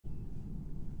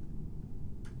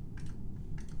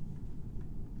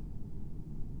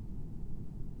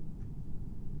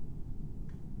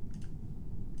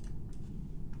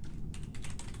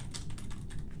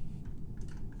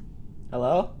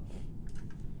Hello?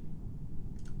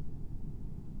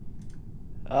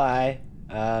 Hi.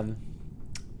 How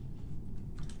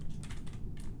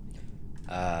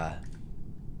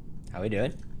we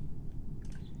doing?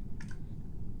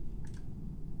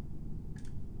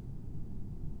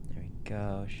 There we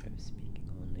go. Show speaking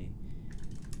only.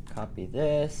 Copy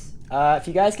this. If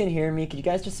you guys can hear me, could you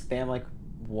guys just spam like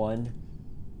 1?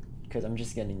 Because I'm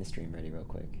just getting the stream ready real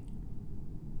quick.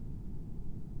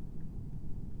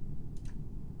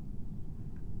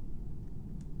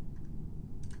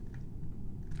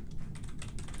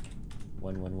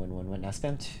 One. Now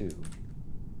spam 2.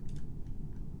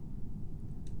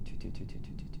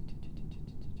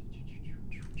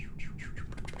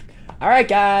 All right,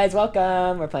 guys,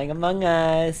 welcome. We're playing Among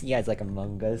Us. You guys like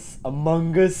Among Us?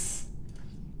 Among Us.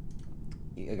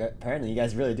 Apparently, you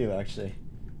guys really do, actually.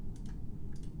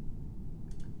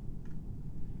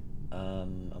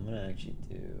 I'm gonna actually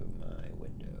do my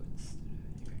window instead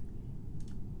of here.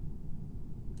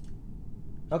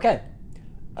 Okay.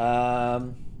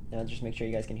 Now just make sure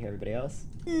you guys can hear everybody else.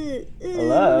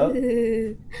 Hello.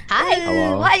 Hi.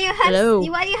 Hello. Why do you have Hello.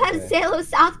 Zalo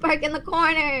South Park in the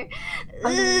corner?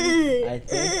 I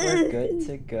think we're good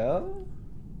to go.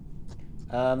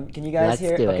 Can you guys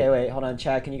hear? Okay, wait, hold on,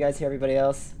 chat. Can you guys hear everybody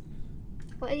else?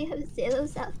 Why do you have Zalo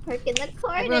South Park in the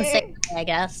corner? Everyone say hi, I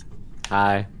guess.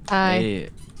 Hi. Hi. Hey.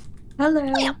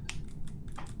 Hello.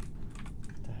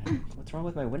 What's wrong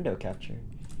with my window capture?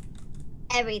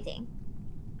 Everything.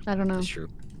 I don't know. That's true.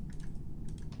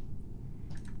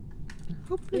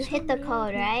 You hit the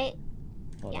code, right?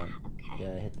 Hold on. Okay.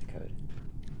 Yeah, I hit the code.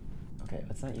 Okay,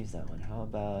 let's not use that one. How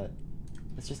about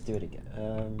let's just do it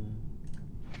again.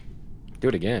 Do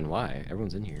it again. Why?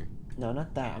 Everyone's in here. No,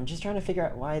 not that. I'm just trying to figure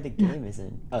out why the game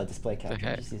isn't. Oh, display capture.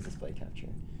 Okay. Just use display capture.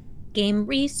 Game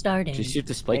restarting. Just use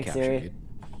display Thanks, capture. Siri. Dude.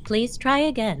 Please try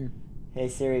again. Hey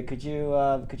Siri, could you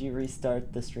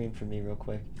restart the stream for me real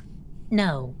quick?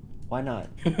 No. Why not?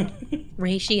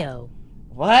 Ratio.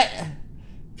 What?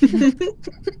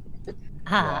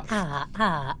 Ah.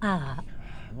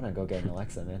 I'm gonna go get an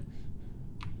Alexa, man.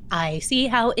 I see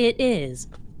how it is.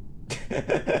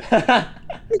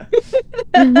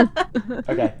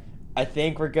 Okay, I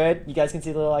think we're good. You guys can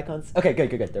see the little icons? Okay,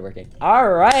 good. They're working. All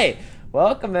right.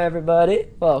 Welcome, everybody.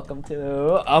 Welcome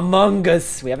to Among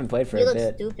Us. We haven't played for You a look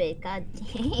bit. stupid. God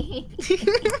dang.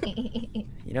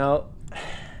 You know,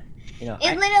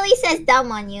 It literally says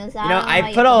dumb on you. So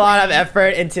I put a lot of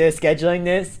effort into scheduling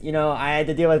this. You know, I had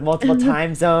to deal with multiple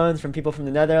time zones from people from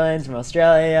the Netherlands, from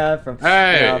Australia, from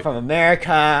from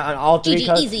America, on all 3 GG,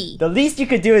 coasts. easy. The least you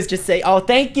could do is just say, "Oh,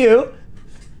 thank you."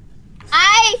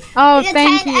 Oh, attend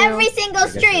thank you. every single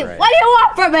guess stream. you're right. What do you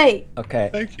want from me? Okay.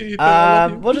 Thank you. I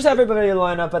love you. We'll just have everybody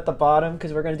line up at the bottom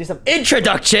because we're gonna do some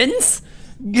introductions.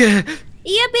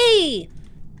 Yippee!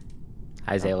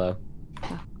 Hi, Zalo.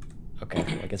 Okay,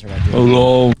 I guess we're not doing.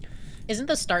 Hello. Isn't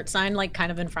the start sign like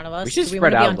kind of in front of us? We should Do we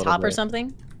spread want to be out on a little top or bit.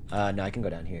 something? No, I can go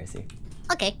down here. See.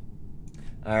 Okay.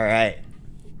 All right.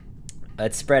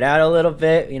 Let's spread out a little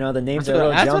bit. You know, the names are a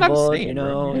little That's what I'm jumbled. saying, You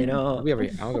know. I'll be over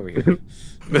here. I'll go over here.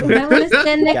 I want to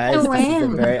stand next Guys, to this is the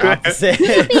Wham. very opposite.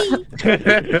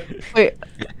 Wait.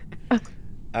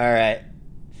 All right.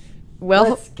 Well,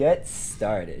 Let's get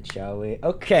started, shall we?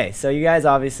 Okay, so you guys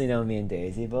obviously know me and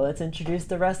Daisy, but let's introduce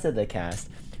the rest of the cast.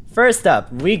 First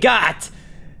up, we got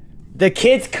the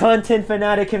kids content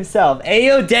fanatic himself,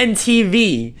 Aoden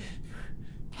TV.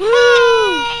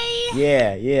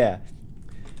 Yeah.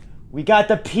 We got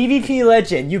the PvP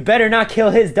legend. You better not kill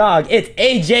his dog. It's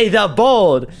AJ the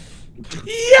Bold.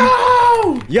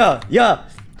 Yeah.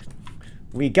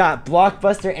 We got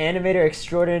blockbuster animator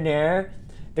extraordinaire,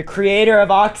 the creator of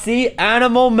Oxy,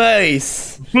 Animal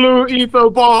Mace. Blue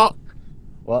Ethobot.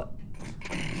 What?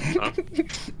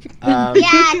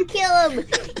 Yeah, kill him.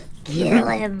 Kill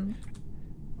him.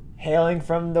 Hailing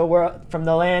from the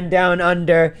land down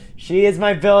under, she is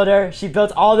my builder. She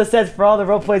built all the sets for all the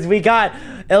roleplays we got.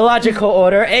 Illogical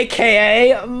Order,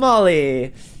 aka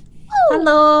Molly.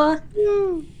 hello.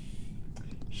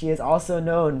 She is also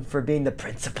known for being the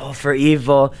principal for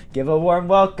evil. Give a warm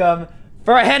welcome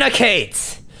for Hannah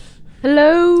Kate.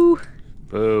 Hello.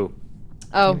 Boo.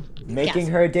 Oh, Making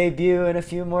Yes. her debut in a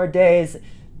few more days,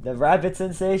 the rabbit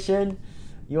sensation.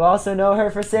 You also know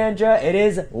her for Sandra. It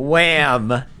is Wham.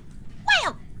 Wham!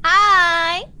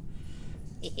 Hi!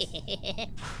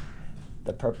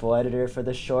 The purple editor for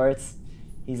the shorts.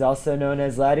 He's also known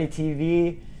as Laddie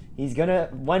TV. He's gonna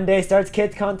one day starts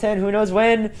kids content. Who knows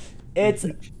when? It's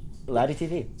Laddie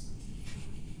TV.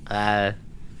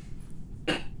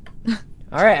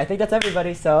 All right, I think that's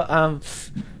everybody. So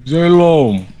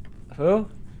Hello. who?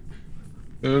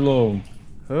 Hello.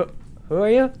 Who are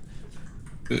you?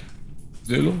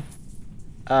 Zulu?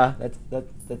 That's.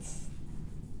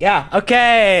 Yeah.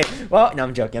 Okay. Well, no,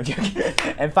 I'm joking.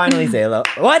 And finally, Zalo.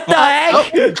 What the heck? Oh,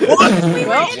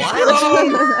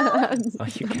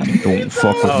 you can't. Don't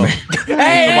fuck with me.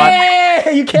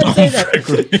 Hey, you can't say that.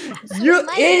 You Might have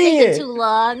taken idiot. too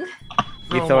long.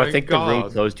 Etho, my I think the room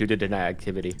God. closed due to deny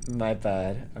activity. My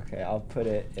bad. Okay, I'll put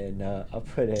it in. I'll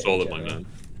put it. Solid, in my general. man.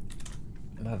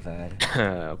 My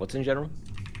bad. What's in general?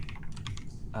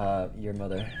 Your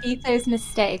mother. Etho's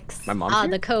mistakes. My mom's Ah,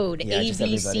 here? the code Yeah, A just B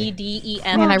everybody. C D E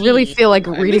F. Man, I really G. feel like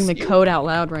I reading miss the you. code out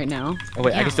loud right now. Oh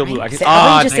wait, I Yeah, can still right? I can. Say, how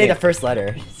about you just dang say it. the first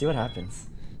letter? See what happens.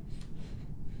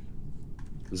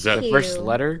 Z. The first Ew.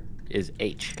 letter is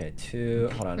H. Okay, 2.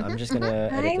 Hold on. I'm just gonna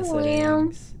Hi, edit the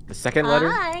William. settings. The second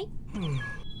letter Hi.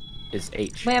 is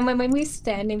H. When we were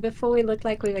standing before, we looked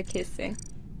like we were kissing.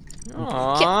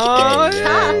 Aww,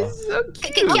 There you go. so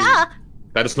cute. Yeah.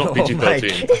 That is not Oh PG-13. my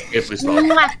Okay, please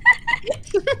stop.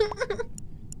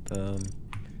 Boom.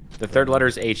 The third letter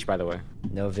is H, by the way.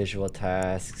 No visual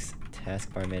tasks.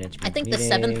 Taskbar management. I think the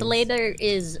seventh meetings. letter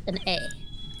is an A.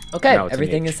 Okay, No, it's an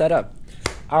everything H. is set up.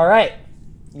 All right.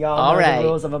 Y'all know Alright. the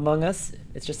rules of Among Us.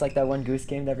 It's just like that one goose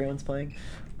game that everyone's playing.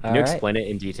 Can you Alright. explain it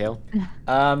in detail?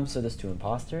 So there's 2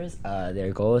 imposters.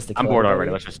 Their goal is to I'm kill bored everybody.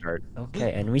 already. Let's just start.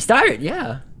 Okay, and we start.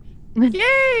 Yeah.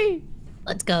 Yay!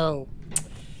 Let's go.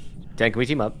 Dan, can we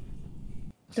team up?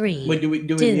 3, Wait, do we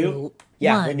 2, new?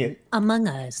 Yeah, 1. we new. Among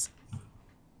Us.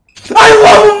 I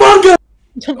love Among Us!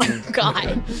 Oh my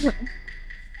god.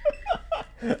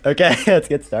 Okay, let's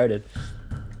get started.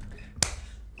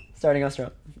 Starting off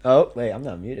strong. Oh wait, I'm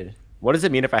not muted. What does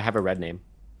it mean if I have a red name?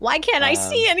 Why can't I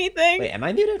see anything? Wait, am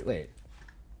I muted? Wait.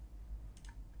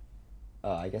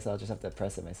 Oh, I guess I'll just have to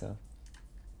press it myself.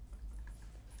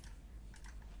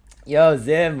 Yo,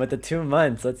 Zim with the 2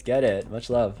 months. Let's get it. Much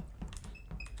love.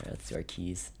 Alright, let's do our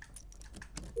keys.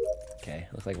 Okay,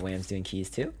 looks like Wham's doing keys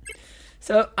too.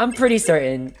 So I'm pretty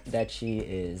certain that she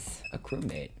is a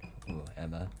crewmate. Ooh,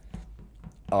 Emma.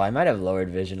 Oh, I might have lowered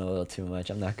vision a little too much.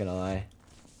 I'm not gonna lie.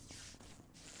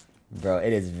 Bro,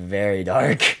 it is very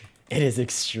dark. It is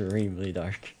extremely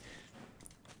dark.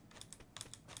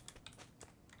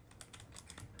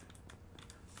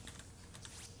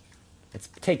 Let's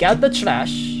take out the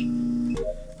trash.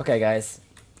 Okay, guys.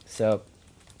 So,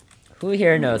 who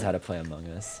here knows how to play Among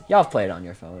Us? Y'all have played it on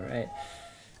your phone, right?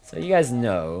 So you guys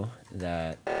know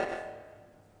that...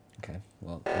 Okay,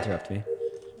 well, interrupt me.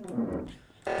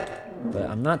 But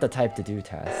I'm not the type to do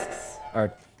tasks.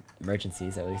 Or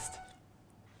emergencies, at least.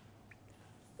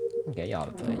 Okay, y'all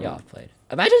have played. Y'all have played.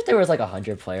 Imagine if there was like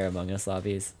 100-player Among Us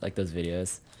lobbies, like those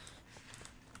videos.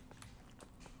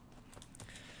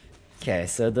 Okay,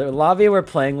 so the lobby we're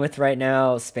playing with right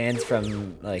now spans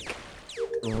from like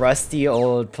rusty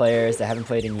old players that haven't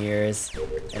played in years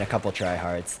and a couple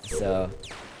tryhards. So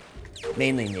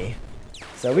mainly me.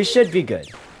 So we should be good.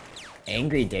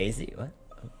 Angry Daisy, what?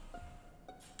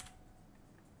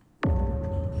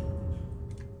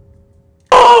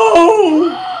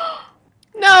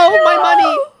 No, my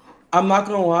money! I'm not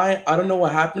gonna lie, I don't know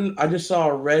what happened. I just saw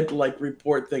a red like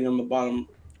report thing on the bottom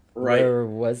right. Where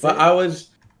was But it?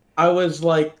 I was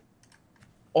like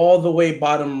all the way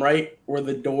bottom right where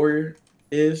the door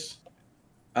is.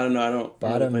 I don't know, I don't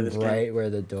Bottom play this game. right where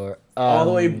the door. All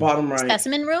the way bottom right.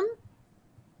 Specimen room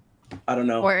I don't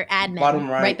know. or admin? Bottom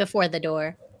right. before the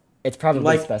door. It's probably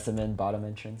like- specimen bottom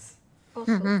entrance.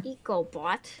 Also, Mhm.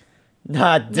 Ethobot.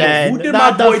 Not Yeah, dead. who did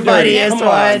Not my boy the dirty? funniest Come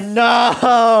on. one. No.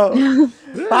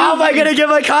 How am I gonna get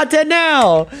my content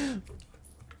now?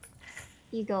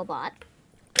 Ethobot.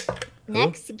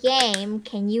 Next game,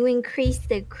 can you increase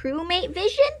the crewmate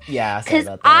vision? Yeah, sorry Because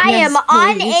about that. I Yes, am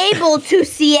please. unable to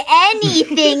see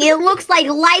anything. It looks like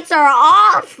lights are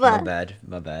off. My bad.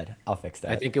 My bad. I'll fix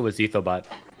that. I think it was Ethobot.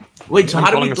 Wait, so I'm how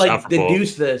do calling we us like out for ball.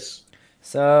 deduce this?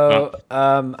 So,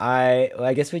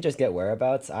 I guess we just get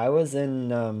whereabouts. I was at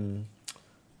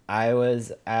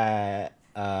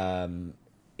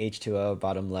H2O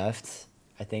bottom left.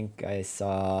 I think I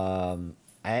saw.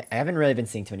 I haven't really been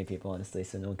seeing too many people honestly,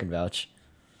 so no one can vouch.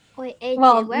 Wait, AJ,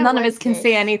 Well, where none of was us can this?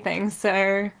 see anything,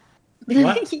 so...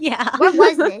 What? Yeah. Where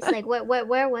was this? Like,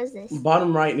 where was this?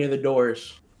 Bottom right near the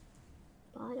doors.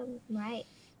 Bottom right.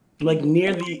 Like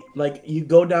near the like you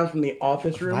go down from the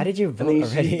office room. Why did you and vote then you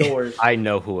already? see doors. I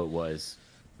know who it was.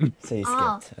 So you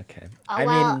Oh. skipped. Okay. Oh, I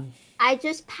well, mean, I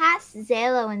just passed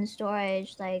Zalo in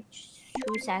storage like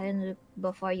 2 seconds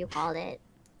before you called it.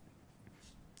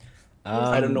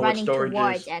 I don't know what Running storage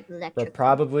towards is. electrical. but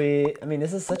probably. I mean,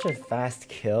 this is such a fast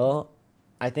kill.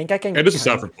 I think I can. It is a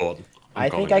self-report. I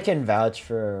think I can vouch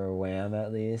for Wham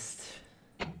at least.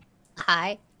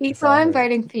 Hi. Etho, I'm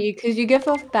voting for you because you give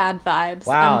off bad vibes.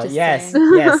 Wow, I'm just yes,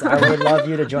 saying. yes, I would love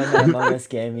you to join that Among Us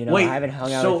game. You know, Wait, I haven't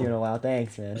hung out so- with you in a while.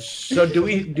 Thanks, man. So do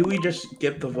we just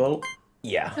skip the vote?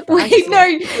 Yeah. Wait,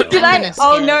 no, did I? gonna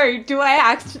Oh skip. no,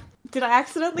 did I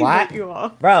accidentally What? vote you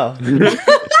off? Bro.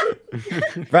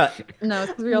 Bro, No,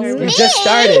 it's real we scary. just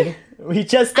started. We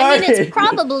just I started. mean, it's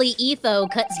probably Etho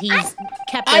because he's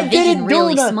kept I the didn't vision do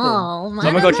really nothing. small.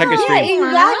 Someone go check his Yeah, stream.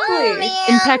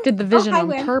 exactly. Impacted the vision hi, on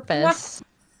Win. purpose.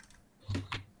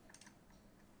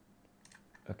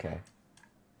 Okay.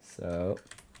 So,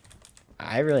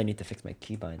 I really need to fix my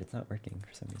keybind. It's not working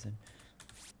for some reason.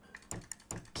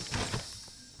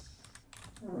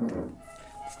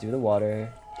 Let's do the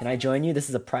water. Can I join you? This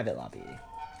is a private lobby.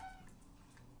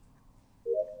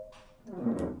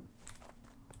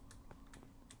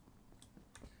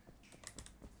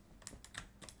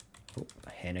 Oh,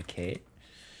 Hannah Kate.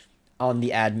 On the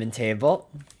admin table.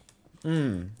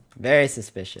 Very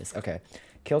suspicious. Okay.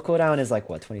 Kill cooldown is like,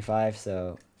 what, 25?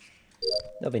 So,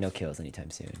 there'll be no kills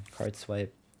anytime soon. Card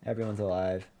swipe. Everyone's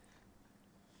alive.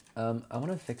 I want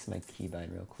to fix my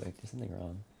keybind real quick. There's something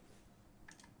wrong.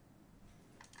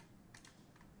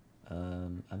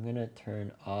 I'm gonna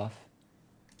turn off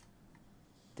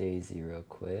Daisy real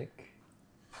quick.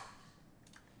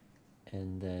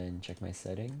 And then check my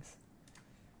settings.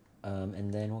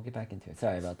 And then we'll get back into it.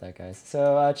 Sorry about that, guys.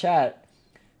 So, chat.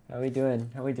 How are we doing?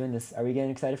 How are we doing this? Are we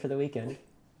getting excited for the weekend?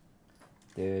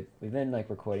 Dude, we've been like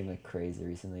recording like crazy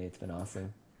recently. It's been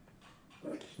awesome.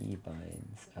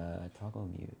 Keybinds. Toggle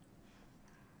mute.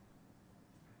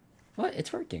 What?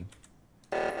 It's working.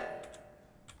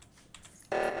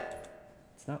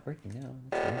 It's not working now.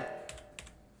 That's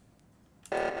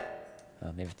weird.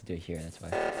 Oh, maybe I have to do it here. That's why.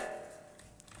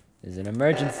 There's an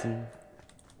emergency.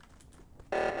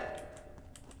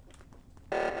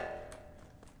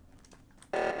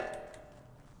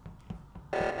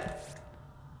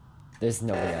 There's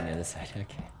nobody on the other side.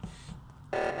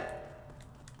 Okay.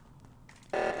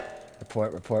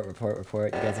 Report, report, report,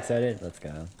 report. You guys excited? Let's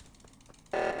go.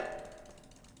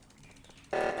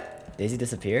 Daisy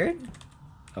disappeared?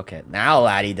 Okay, now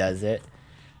Laddie does it.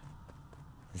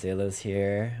 Zaylo's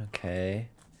here. Okay.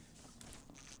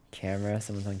 Camera.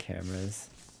 Someone's on cameras.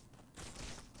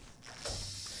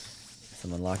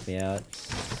 Someone locked me out.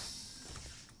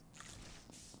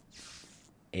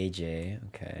 AJ.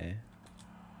 Okay.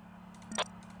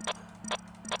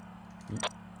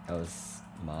 That was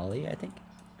Molly, I think.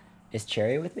 Is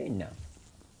Cherry with me? No.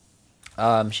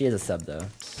 She is a sub though.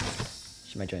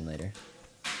 She might join later.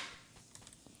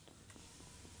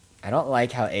 I don't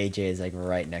like how AJ is like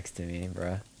right next to me,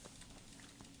 bruh.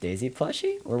 Daisy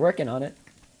plushie? We're working on it.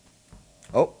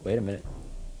 Oh, wait a minute.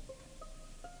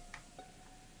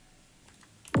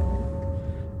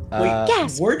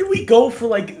 Wait, where do we go for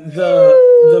like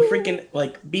the freaking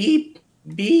like beep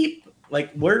beep?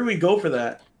 Like where do we go for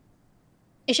that?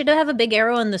 It should have a big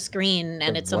arrow on the screen,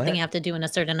 and The it's something what? you have to do in a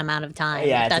certain amount of time.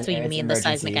 Yeah, if it's that's an- what you it's mean, the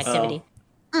seismic emergencies.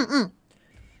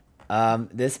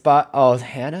 activity. This bot. Oh,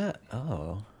 Hannah.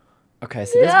 Oh. Okay,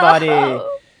 so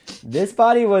this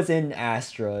body was in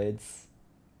asteroids.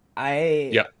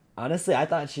 Yep. Honestly, I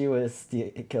thought she was the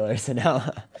killer, so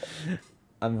now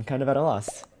I'm kind of at a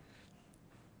loss.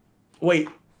 Wait,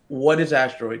 what is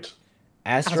asteroids?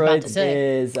 Asteroids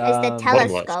say. is It's the What was?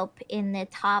 telescope in the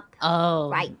top Oh.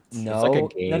 right. no, like a no,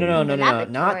 game. no, no, no, no, not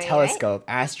Laboratory, right? telescope.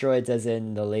 Asteroids, as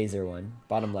in the laser one,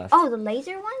 bottom left. Oh, the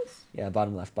laser ones? Yeah,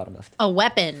 bottom left, bottom left. Oh,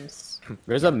 weapons.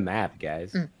 There's a map,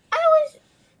 guys. I was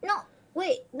no.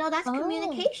 Wait, no, that's Oh.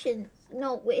 communications.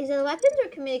 No, wait, is it weapons or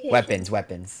communications?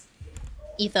 Weapons.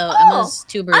 Etho, Oh, Emma's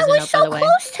tuber I isn't was up, so by the way.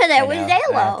 close to there I with know, I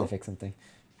have to Zalo. fix something.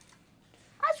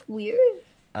 That's weird.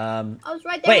 I was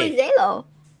right there Wait. with Zalo.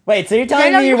 Wait, so you're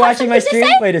telling Zalo, me you you're have watching my something to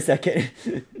stream? say? Wait a second.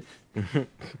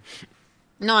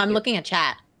 No, I'm looking at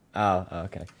chat. Oh,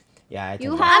 okay. Yeah, I You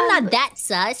tend to- have- I'm not that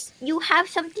sus. You have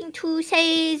something to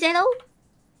say, Zalo?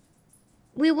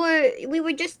 We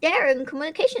were just there in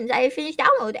communications. I finished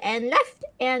download and left,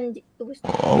 and it was.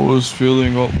 I was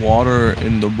filling up water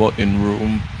in the button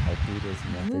room.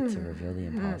 Albedo's method to reveal the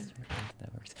imposter.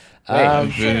 I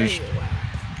think that works.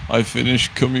 I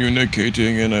finished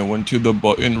communicating and I went to the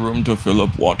button room to fill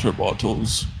up water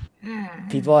bottles.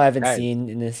 People I haven't Right. seen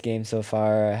in this game so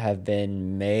far have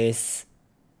been Mace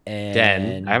and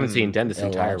Den. I haven't seen Den this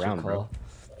entire round, bro. Illogical.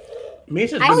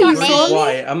 Mace has I been saw pretty Mace.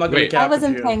 quiet. I'm not gonna Wait. I cap with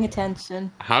wasn't you. paying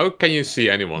attention. How can you see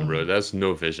anyone, bro? There's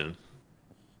no vision.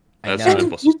 I That's know. not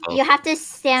impossible. You have to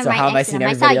stand So right how have I next to seen them.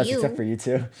 I saw everybody else you. except for you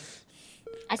two?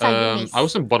 I saw you, Mace. I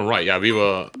was in bottom right. Yeah, we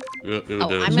were Oh, doing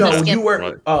I'm No, gonna skip. you were.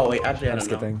 Right. Oh wait, actually, I I'm don't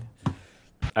know. skipping.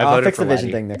 I I'll voted fix for the vision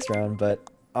Laddie. thing next round, but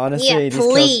Honestly, Yeah, these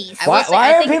kills- please. I will Why, say, why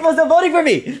I are think- people still voting for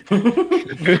me? I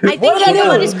think What did I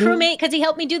Ethobot do? is crewmate because he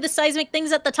helped me do the seismic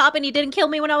things at the top and he didn't kill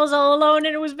me when I was all alone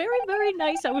and it was very, very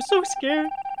nice. I was so scared.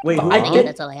 Wait, who I Yeah, did-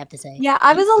 that's all I have to say. Yeah,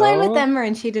 I was alone with So- Emma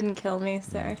and she didn't kill me,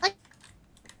 so.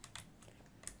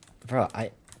 Bro,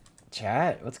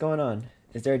 chat, what's going on?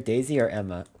 Is there a Daisy or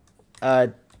Emma?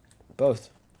 Both.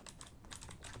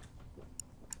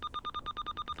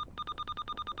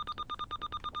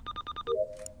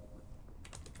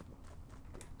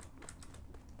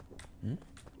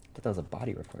 Thought that was a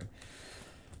body report.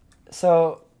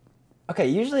 So, okay,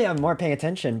 usually I'm more paying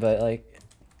attention, but like,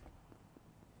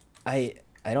 I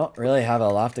don't really have a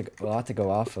lot to go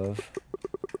off of.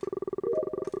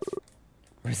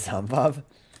 Where's Zombob?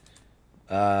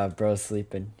 Bro's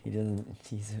sleeping.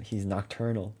 He's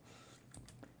nocturnal.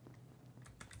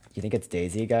 You think it's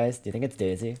Daisy, guys? Do you think it's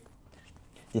Daisy? Do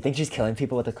you think she's killing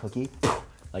people with a cookie?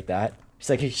 Like that? She's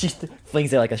like, she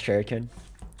flings it like a shuriken.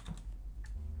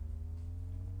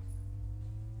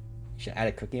 Should add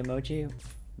a cookie emoji.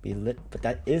 Be lit, but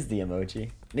that is the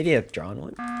emoji. Maybe a drawn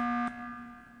one.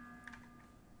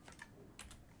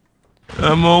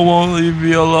 Emma won't leave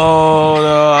me alone.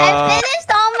 I finished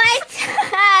all my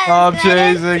tasks. Stop Let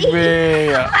us chasing see.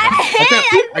 me.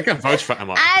 I can vouch for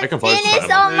Emma. I I can vouch for finished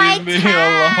Emma. all my Leave me alone.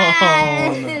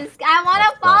 tasks. I want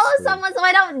to follow busted. someone so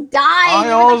I don't die. I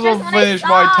You're the also first one I finished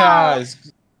my saw.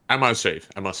 task. Emma's safe.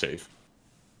 Emma's safe.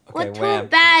 Okay, Well, too wham.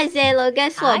 bad, Zaylo.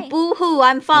 Guess what? Hi. Boo-hoo,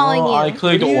 I'm following Oh, I you.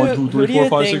 clicked Who do you- 1, 2, who 3, do you 4,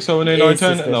 5, think 6, 7, 8, 9, is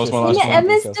 10, and that was my last suspicious? Yeah, one.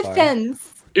 Emma's so far.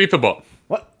 defense. Ethobot.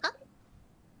 What?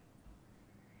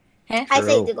 I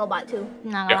say True. Ethobot too.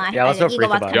 Not Yeah. gonna lie. Yeah, let's go for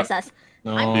Ethobot's Ethobot. kinda Yep. sus.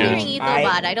 No. I'm Yeah. hearing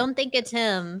Ethobot. I don't think it's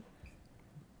him.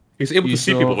 He's able to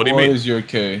see Yusuf, people. What do you what mean? is your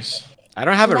case? I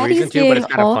don't have a Maddie's reason to, but it's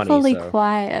being kind of funny. awfully So.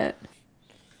 quiet.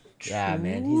 Yeah,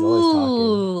 man, he's always talking.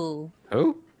 Ooh.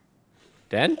 Who?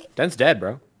 Den? Den's dead,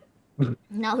 bro.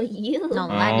 No, you. No, I don't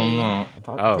Maddie. know.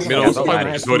 Oh, I mean, yeah, also, but like,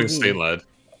 Maddie. just voting stain lad.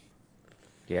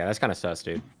 Yeah, that's kind of sus,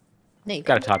 dude. No, you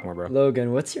Gotta talk more, bro.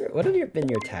 Logan, what have been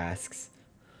your tasks?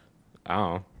 I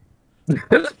don't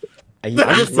know. Are you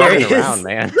I'm just running serious? around,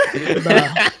 man.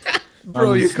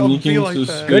 Bro, you can't be like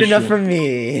that. Good enough for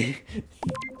me.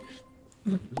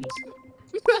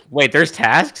 Wait, there's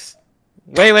tasks?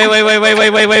 Wait.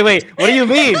 What do you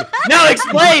mean? No,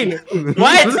 explain!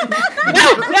 What?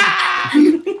 No!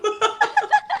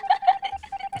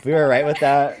 If we were right with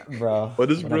that, bro. What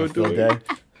is we're bro on a field doing?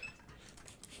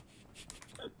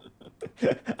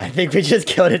 day. I think we just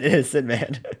killed an innocent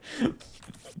man.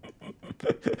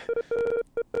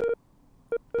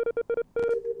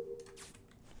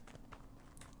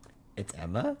 It's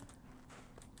Emma?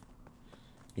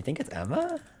 You think it's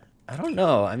Emma? I don't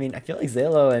know. I mean, I feel like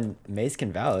Zalo and Mace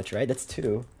can vouch, right? That's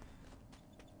two.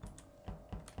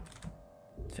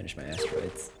 Finish my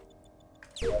asteroids.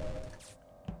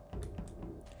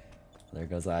 There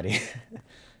goes Lottie.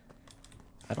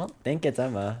 I don't think it's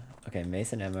Emma. Okay,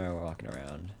 Mace and Emma are walking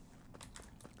around.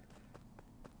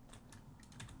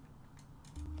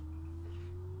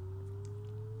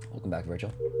 Welcome back,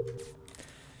 Virgil.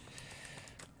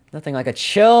 Nothing like a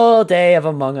chill day of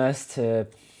Among Us to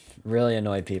really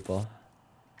annoy people.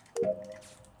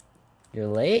 You're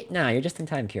late? Nah, you're just in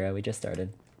time, Kira. We just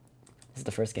started. This is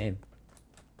the first game.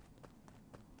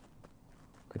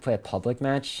 Could we play a public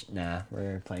match? Nah,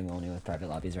 we're playing only with private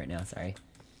lobbies right now, sorry.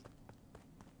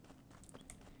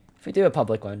 If we do a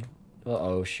public one... Well,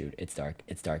 oh shoot, it's dark.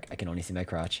 It's dark. I can only see my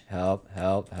crotch. Help,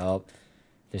 help, help.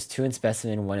 There's 2 in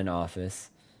specimen, 1 in office.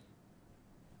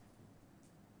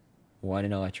 1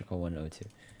 in electrical, 1 in O2.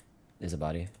 There's a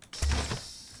body.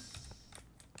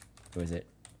 Who is it?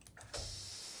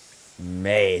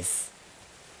 Mace.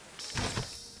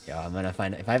 Yo, I'm gonna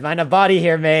find... If I find a body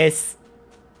here, Mace!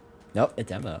 Nope,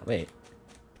 it's Emma. Wait.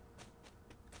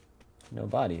 No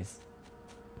bodies.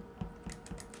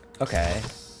 Okay.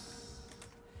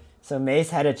 So Mace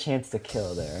had a chance to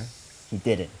kill there. He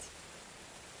didn't.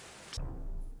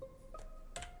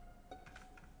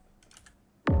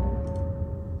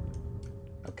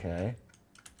 Okay.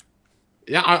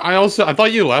 Yeah, I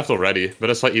thought you left already, but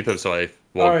I saw Ether, so I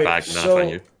walked Alright, back and then I so found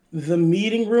you. the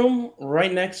meeting room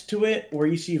right next to it, where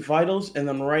you see vitals, and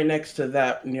then right next to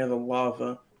that, near the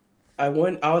lava. I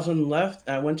was on left,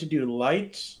 and I went to do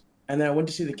lights, and then I went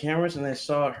to see the cameras, and I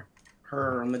saw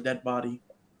her on the dead body.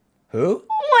 Who?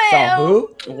 Saw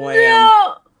who?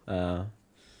 Wham.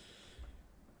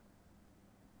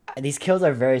 These kills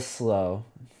are very slow.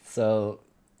 So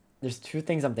there's 2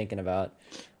 things I'm thinking about.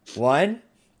 One,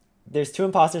 there's 2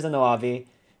 imposters in the lobby,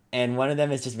 and one of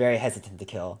them is just very hesitant to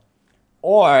kill.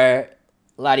 Or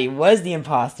Lottie was the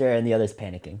imposter and the other's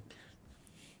panicking.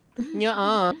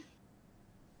 Yeah.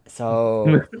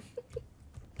 So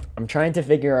I'm trying to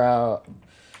figure out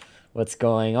what's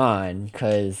going on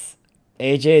because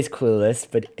AJ is clueless,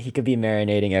 but he could be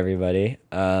marinating everybody.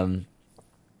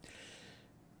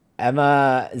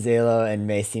 Emma, Zalo, and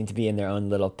May seem to be in their own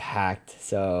little pact.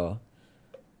 So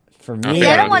for me, The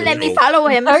other one let me follow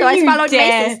him, so I followed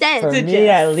Mace instead. for me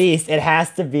at least, it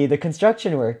has to be the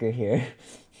construction worker here.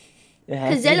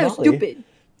 Because Zelo's stupid.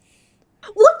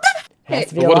 What the Has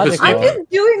to be But what if it's illogical. I'm just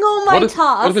doing all my What if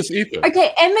tasks. it's Ether?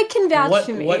 Okay, Emma can vouch What-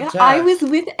 for me. what I task? was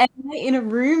with Emma in a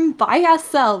room by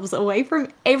ourselves, away from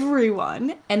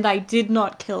everyone, and I did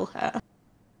not kill her.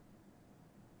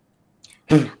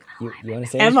 You want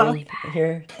to say Emma. anything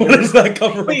here? What is that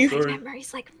cover Please. story? My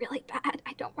memory's like really bad.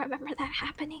 I don't remember that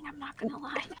happening. I'm not gonna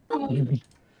lie.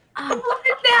 I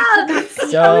was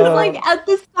So like, at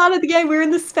the start of the game, we were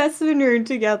in the specimen room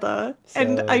together,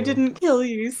 and I So- didn't kill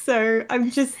you, so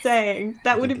I'm just saying,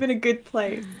 that would have been a good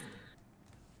place.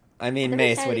 I mean, At the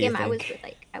Mace, start what of do the you game,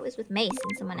 think? I was with Mace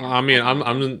and someone else. I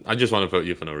mean, I just want to vote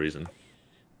you for no reason.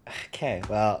 Okay,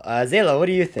 well, Zalo, what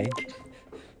do you think?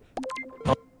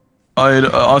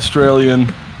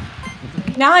 Australian.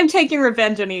 Now I'm taking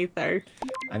revenge on Etho.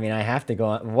 I mean, I have to go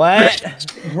on. What?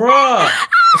 Bruh!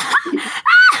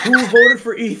 Who voted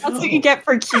for Ethan? That's what you get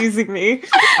for accusing me.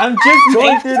 I'm just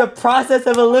going through the process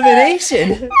of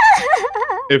elimination.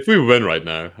 If we win right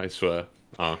now, I swear.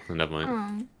 Oh, never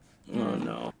mind. Oh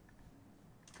no.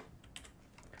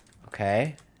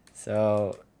 Okay,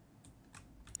 so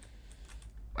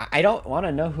I don't want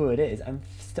to know who it is. I'm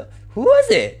still. Who was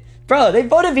it, bro? They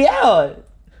voted me out.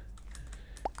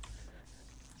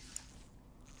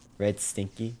 Red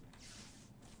Stinky.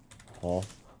 Oh.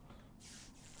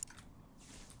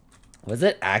 Was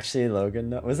it actually Logan?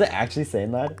 No. Was it actually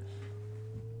Sane Lad?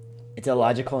 It's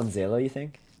illogical and Zalo, you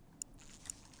think?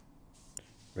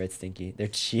 Red Stinky. They're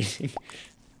cheating.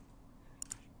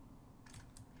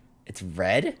 It's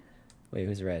red? Wait,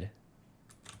 who's red?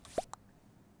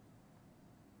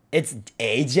 It's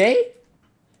AJ?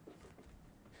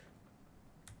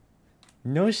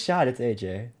 No shot, it's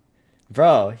AJ.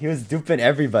 Bro, he was duping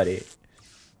everybody.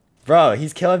 Bro,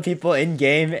 he's killing people in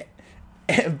game,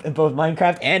 both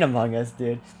Minecraft and Among Us,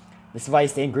 dude. This is why you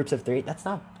stay in groups of 3. That's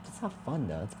not fun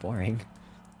though. It's boring.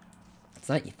 It's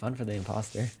not fun for the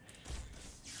imposter.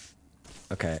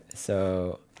 Okay,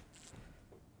 so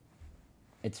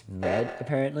it's red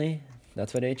apparently.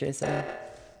 That's what AJ said,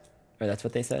 or that's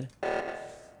what they said.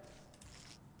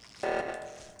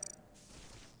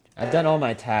 I've done all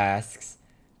my tasks.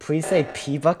 Please say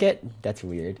P bucket. That's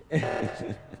weird.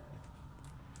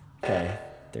 Okay,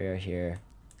 3 are here.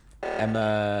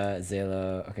 Emma,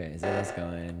 Zalo. Okay, Zalo's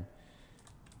going.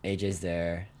 AJ's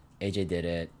there. AJ did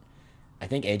it. I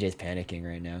think AJ's panicking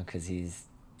right now because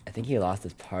I think he lost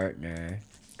his partner.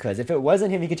 Because if it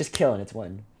wasn't him, he could just kill and it's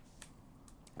 1.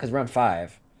 Because we're on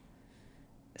 5.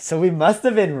 So we must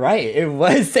have been right. It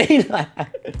was Sane Lad.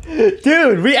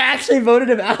 Dude, we actually voted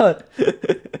him out.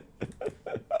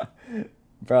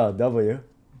 Bro,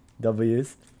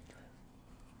 W's.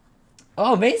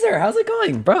 Oh, Mazer, how's it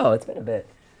going? Bro, it's been a bit.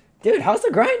 Dude, how's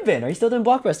the grind been? Are you still doing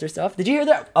Blockbuster stuff? Did you hear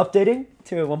they're updating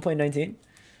to 1.19?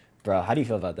 Bro, how do you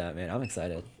feel about that, man? I'm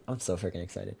excited. I'm so freaking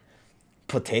excited.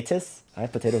 Potatoes? I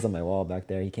have potatoes on my wall back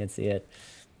there. You can't see it.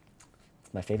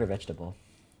 It's my favorite vegetable.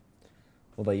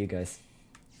 What about you guys?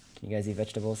 Can you guys eat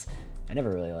vegetables? I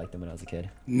never really liked them when I was a kid.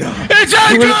 No. It's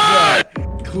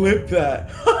AJ! Clip that.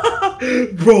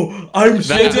 Bro, I'm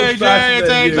so much faster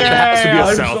than you. That has to be a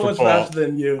I'm so much self-report. faster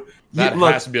than you. That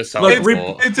Look, has to be a look,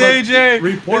 self-report. It's AJ.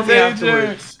 Report It's me AJ.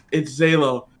 afterwards. It's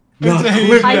Zalo. It's No, AJ.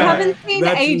 clip I that. haven't seen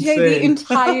That's AJ the insane.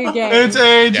 entire game. It's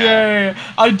AJ.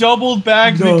 I doubled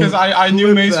back No, because I knew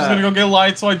clip Mace was that. gonna go get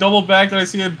light, so I doubled back and I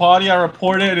see a body. I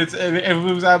report it. And it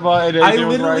moves Emma. And AJ I was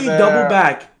literally right there. double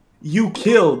back. You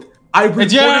killed. I reported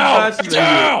It's you. faster It's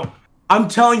than you. you. I'm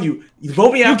telling you.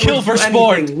 Vote me You afterwards killed for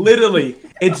anything. sport. Literally,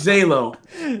 it's Zalo.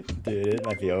 Dude, it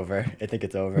might be over. I think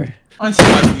it's over. On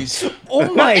Smarties.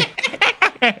 Oh my.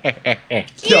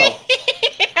 Yo.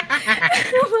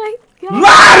 Oh my god.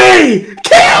 Lottie!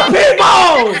 Kill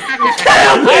people!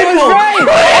 Kill people!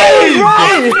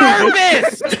 I was right!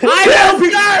 Please! Kill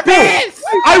people!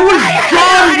 I was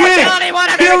John Wick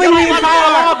killing the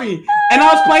entire lobby, and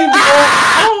I was playing the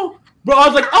bro. I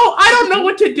was like, I don't know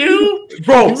what to do,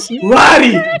 bro.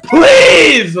 Lottie,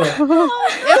 please! It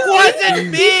wasn't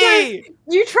me!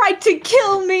 You tried to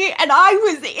kill me, and I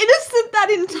was innocent that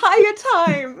entire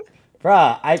time.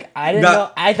 Bruh, I didn't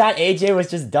know. I thought AJ was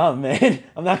just dumb, man.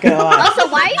 I'm not gonna lie. Also,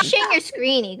 why are you sharing your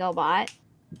screen, Ethobot?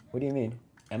 What do you mean?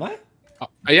 Am I?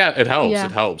 Yeah, it helps. Yeah.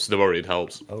 It helps. Don't worry, it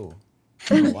helps. Oh.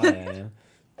 I don't know why I am.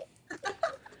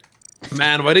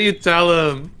 Man, why do you tell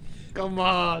him? Come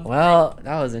on. Well,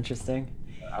 that was interesting.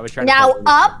 I was trying Now to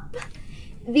up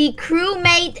the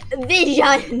crewmate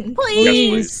vision.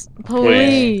 Please,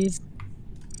 please.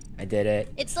 I did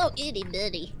it. It's so itty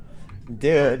bitty.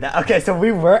 Dude, okay, so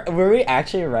were we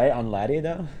actually right on Laddie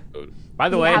though? By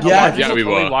the way, Yeah, we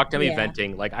were. we walked him Yeah.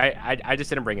 venting. Like I just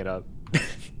didn't bring it up.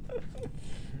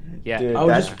 Yeah. Dude, I was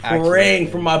that's just actually- praying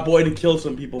for my boy to kill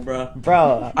some people, bro.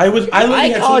 Bro, I literally I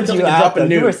had called something you to out drop a though.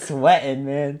 You were nuke. sweating,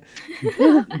 man.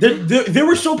 They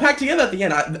were so packed together at the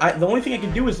end. The only thing I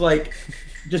could do is like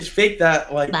just fake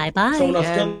that like Bye-bye. someone else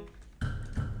killed.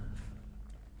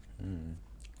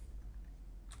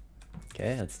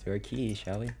 Okay, let's do our keys,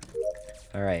 shall we?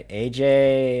 All right,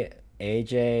 AJ,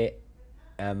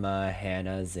 Emma,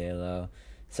 Hannah, Zalo.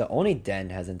 So only Den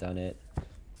hasn't done it.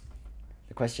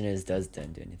 The question is, does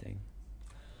Den do anything?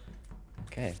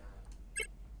 Okay.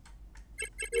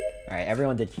 All right,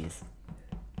 everyone did keys.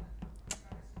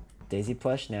 Daisy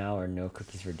plush now or no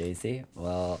cookies for Daisy?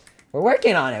 Well, we're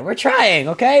working on it. We're trying,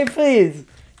 okay? Please.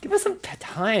 Give us some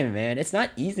time, man. It's not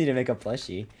easy to make a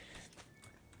plushie.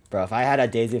 Bro, if I had a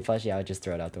Daisy plushie, I would just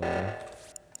throw it out the window.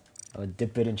 I would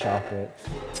dip it in chocolate.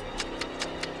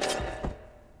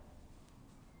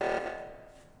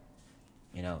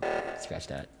 You know, scratch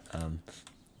that.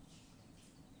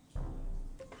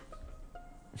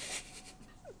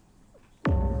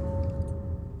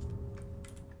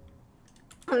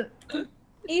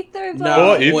 Ethobot.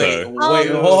 No, Oh, wait, Ether.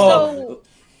 hold.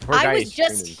 Poor I guy was is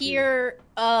just screaming, too. here.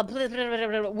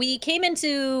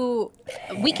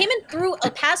 We came in through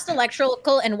a past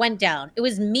electrical and went down. It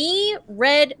was me,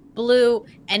 red, blue,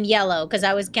 and yellow because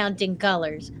I was counting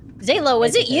colors. Zalo,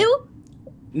 was it you?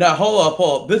 No,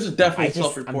 hold up. This is I definitely just-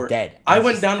 self-report. I'm dead. I I'm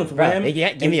went just- down with bro, Wham,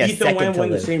 give and me a Etho second Wham to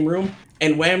went in the live. same room,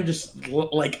 and Wham just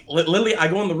like literally, I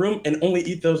go in the room and only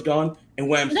Etho's gone, and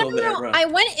Wham's No, still there, bro. I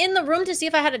went in the room to see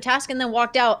if I had a task and then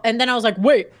walked out. And then I was like,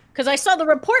 wait, because I saw the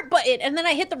report button and then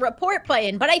I hit the report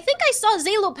button. But I think I saw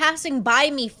Zalo passing by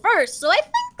me first. So I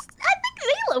think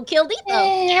Zalo killed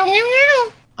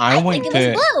Etho. I went think it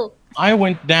was to. Blue. I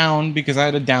went down because I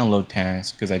had a download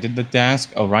task. Because I did the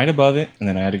task right above it, and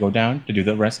then I had to go down to do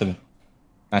the rest of it.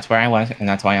 That's where I was, and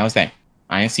that's why I was there.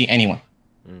 I didn't see anyone.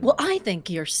 Well, I think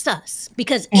you're sus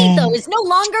because Etho is no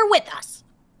longer with us.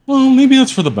 Well, maybe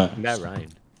that's for the best. That Ryan.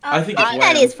 I think I it's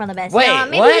that Wham. is for the best. Wait,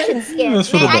 Maybe what? we should skip. That's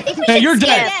for the I best. think we Hey, should you're skip.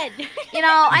 dead. You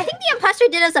know, I think the imposter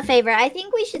did us a favor. I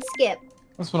think we should skip.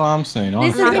 That's what I'm saying.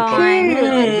 This is I'm a not coup.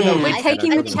 going. We're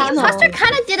taking the The channel. imposter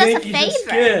kind of did us a Think you should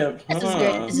favor. skip. This is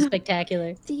great. This is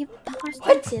spectacular. The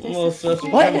imposter did Little us a sus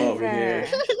favor. Wham over here.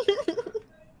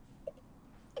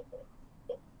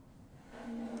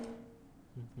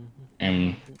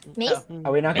 Me?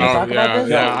 Are we not gonna Oh, talk about yeah, this?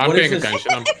 yeah, I'm What is paying this?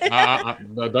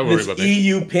 attention. Don't worry This about me.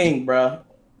 EU ping, bro.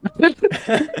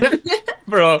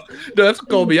 Bro, that's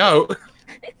call me out.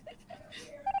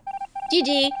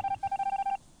 GG.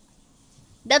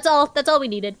 That's all. That's all we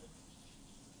needed.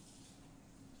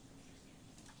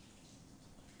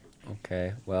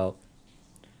 Okay, well,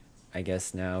 I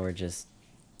guess now we're just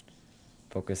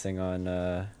focusing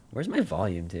on, where's my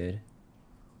volume, dude?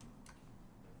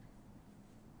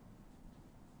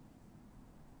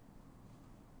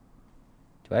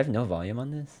 Do I have no volume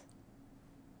on this?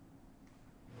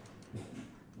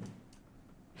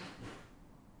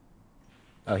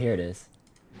 Oh, here it is.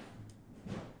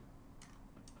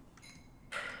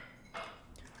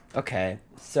 Okay,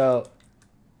 so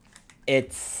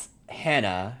it's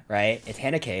Hannah, right? It's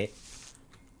Hannah Kate.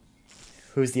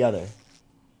 Who's the other?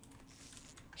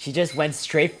 She just went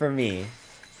straight for me.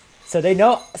 So they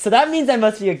know, so that means I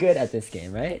must be good at this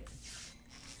game, right?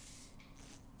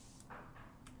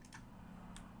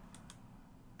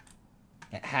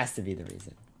 It has to be the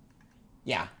reason.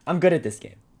 Yeah, I'm good at this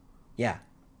game. Yeah.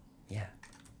 Yeah.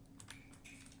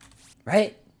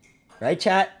 Right? Right,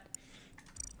 chat?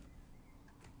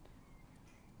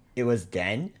 It was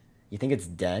Den? You think it's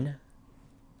Den?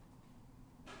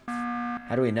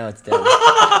 How do we know it's Den?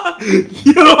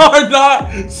 You are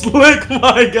not slick,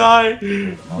 my guy,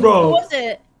 Who bro. was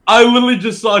it? I literally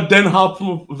just saw Den hop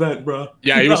from a vent, bro.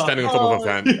 Yeah, he was No. standing on top of a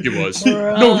fan. He was.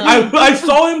 No, I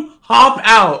saw him hop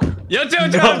out. Yo, Joe, I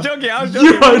was joking. I was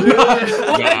You are not.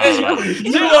 Nah.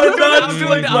 You are not I was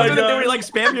slick, my doing the thing where guy. you like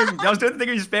spam your. I was doing the thing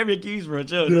where you spam your keys, bro.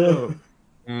 Joe. No.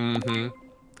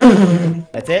 Mm-hmm.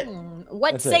 That's it?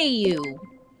 What That's it. say you?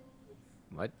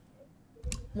 What?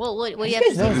 Well, what do you You have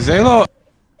to guys say, know- Zalo.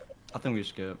 I think we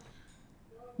skip.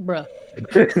 bruh?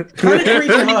 Kinda crazy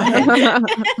how-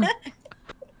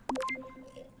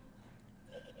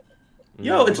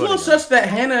 Yo, it's a little sus that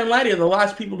Hannah and Lottie are the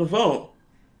last people to vote.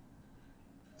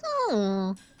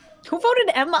 Who voted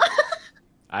Emma?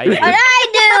 I What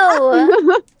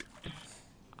I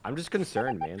I'm just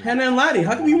concerned, man. Hannah and Laddie,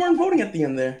 how come you weren't voting at the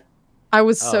end there? I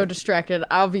was so Oh. distracted.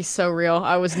 I'll be so real.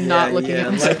 I was not looking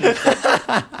at this.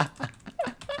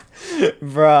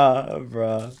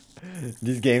 Bruh.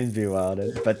 These games be wild.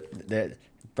 But,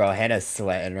 bro, Hannah's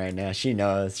sweating right now. She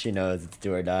knows it's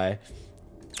do or die.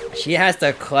 She has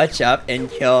to clutch up and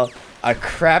kill a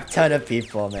crap ton of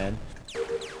people, man.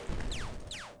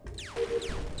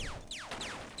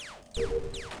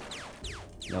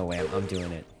 No way, I'm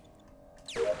doing it.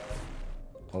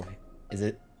 Oh, is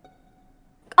it?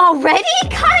 Already?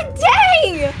 God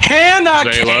dang! Hannah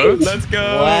Zalo, Kate! let's go.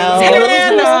 Well,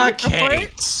 Hannah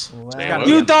Kate! Wow.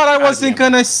 You thought I wasn't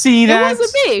gonna see It that?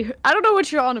 wasn't me. I don't know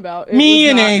what you're on about. It Me was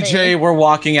and not AJ me. were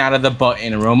walking out of the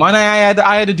button room, and I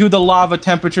had to do the lava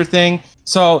temperature thing.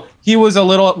 So he was a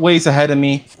little ways ahead of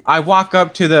me. I walk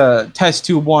up to the test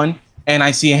tube 1, and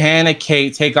I see Hannah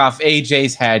Kate take off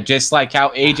AJ's head, just like how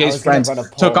AJ's friends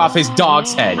took off his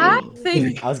dog's head. I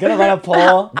think I was gonna run a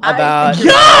poll about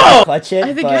Yo! clutch it,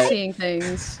 I think but you're seeing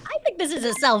things. I think this is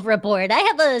a self-report. I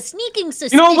have a sneaking You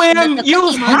suspicion. know, that Wham, the you've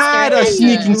Cookie Monster had a is,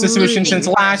 sneaking suspicion leading. since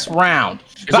last round,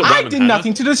 Is but it I Wham and did Hannah?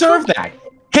 nothing to deserve that.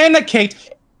 Hannah Kate,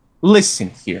 listen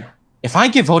here. If I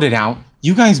get voted out,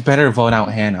 you guys better vote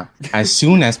out Hannah as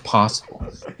soon as possible,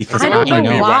 because I don't I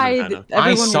know know. why Hannah. everyone I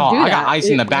would saw. do I that. got ice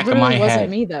in the back of literally my wasn't head.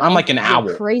 Me, though. I'm like an You're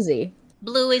owl. Crazy.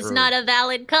 Blue is True. not a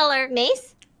valid color.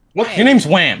 Mace? What? Your name's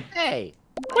Wham. Hey.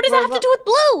 What does that have to do with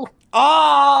blue?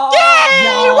 oh,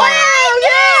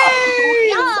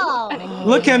 Y'all.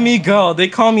 Look at me go. They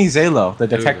call me Zalo, the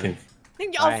detective.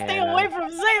 Y'all Bye, stay Hannah. away from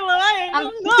Zayla.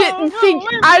 I Didn't think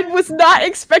I was not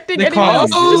expecting They anyone call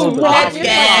else me to just Zulu. walk Let's in. go.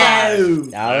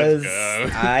 Let's That was, go.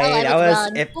 that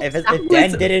was, if That Den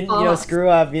was didn't, awesome. screw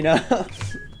up,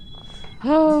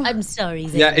 Oh, I'm sorry,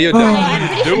 Zayla. Yeah, you I'm what are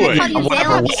pretty you sure they doing?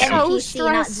 called you Zalo the So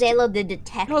NPC, not stressed. Zalo the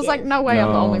detective. I was like, no way, I'm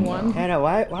the No, only no. one. Hannah,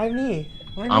 why me?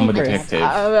 Why I'm a me first?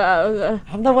 detective.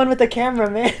 I'm the one with the camera,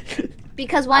 man.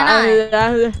 Because why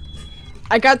not?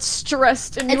 I got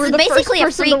stressed, and you It's were the first basically a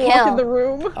person free to walk kill. in the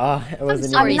room. Oh, it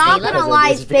wasn't sorry, even I'm not Zayla. gonna lie,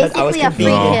 it's because I was basically a free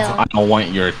confused. kill. I don't want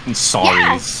your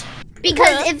sorries.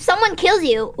 Because if someone kills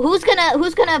you, who's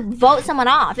gonna vote someone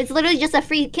off? It's literally just a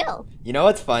free kill. You know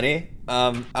what's funny?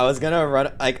 I was gonna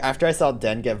run, after I saw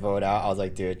Den get voted out, I was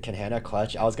like, dude, can Hannah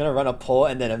clutch? I was gonna run a poll,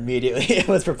 and then immediately it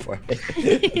was reported.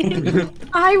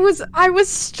 I was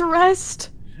stressed.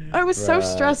 I was so Bruh,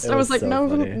 stressed. it I was was like, so no,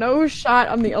 funny. no shot.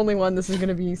 I'm the only one. This is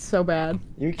gonna be so bad.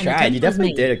 You tried. You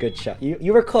definitely did a good shot.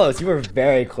 You were close. You were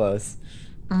very close.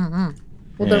 Well,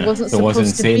 Yeah, there wasn't there wasn't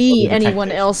supposed to safe be for the anyone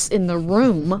detective. else in the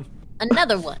room.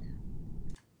 Another one.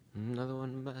 Another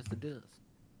one bites the dust.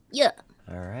 Yeah.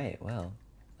 All right. Well,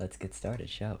 let's get started,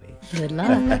 shall we? Good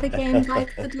luck. Another game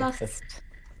bites the dust.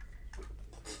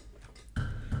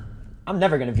 I'm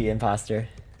never gonna be imposter.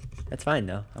 That's fine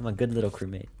though. I'm a good little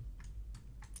crewmate.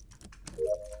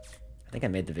 I think I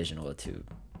made the vision a little too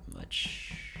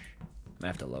much. I'm gonna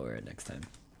have to lower it next time.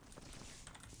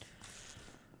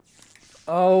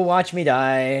 Oh, watch me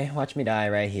die. Watch me die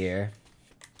right here.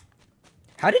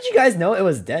 How did you guys know it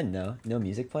was Den though? No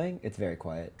music playing? It's very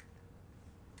quiet.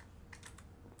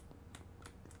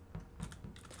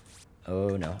 Oh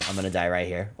no, I'm gonna die right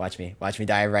here. Watch me. Watch me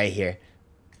die right here.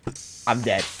 I'm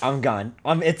dead. I'm gone.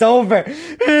 It's over.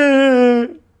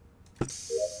 I'm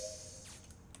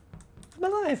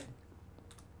alive.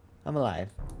 I'm alive.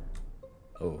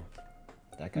 Oh,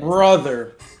 that guy.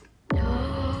 Brother.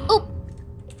 Oh,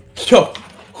 Yo,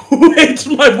 who hates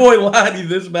my boy Laddie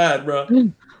this bad, bro?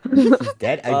 He's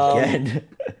dead again.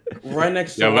 Right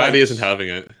next to Yeah, Laddie lights. isn't having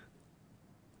it.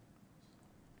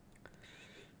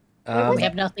 we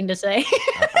have nothing to say.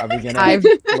 Are we gonna? I've-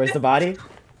 Where's the body?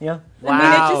 Yeah. Wow. I mean,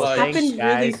 it just thanks, happened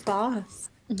really guys. fast.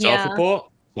 Yeah. Self-report?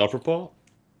 Self-report?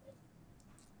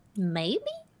 Maybe.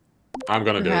 I'm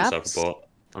gonna do it, Perhaps. self-report.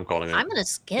 I'm calling it. I'm gonna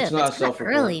skip. It's It's, not kind of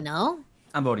self-report. early, no?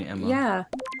 I'm voting Emma. Yeah.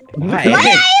 Why? What did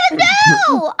I even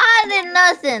do? I did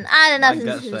nothing. I did My nothing.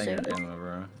 gut to saying deserve it. Emma,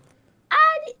 bro.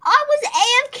 I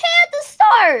was AFK at the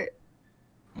start.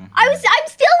 I'm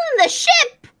still in the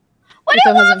ship. What do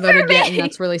you Etho want hasn't from voted yet, and me?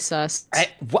 that's really sus.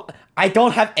 I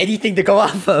don't have anything to go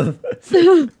off of.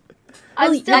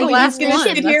 I'm still the in last the one.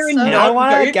 ship. That's so- I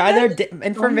want to vote gather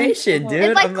information, dude.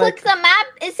 If I I'm click like, the map,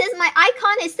 it says my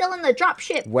icon is still in the drop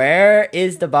ship. where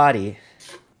is the body?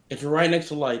 It's right next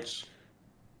to lights.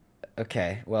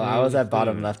 Okay, well, I was at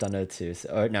bottom left on O2, so,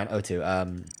 or not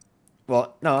O2.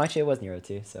 Well, no, actually, it was near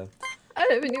O2. So, I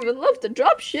haven't even left the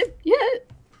drop ship yet.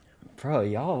 bro,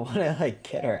 y'all want to like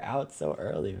get her out so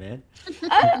early, man.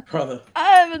 Brother. I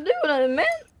haven't done it, man.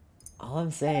 All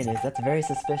I'm saying is that's very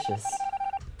suspicious.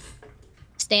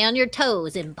 Stay on your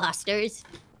toes, imposters.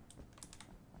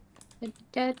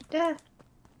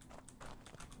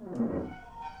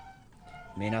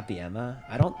 May not be Emma.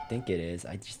 I don't think it is.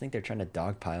 I just think they're trying to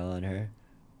dogpile on her.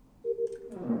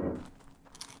 I'm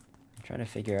trying to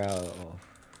figure out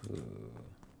who.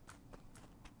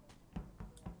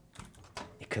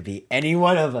 It could be any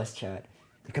one of us, chat.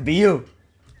 It could be you.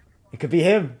 It could be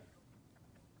him.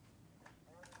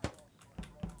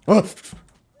 Oh!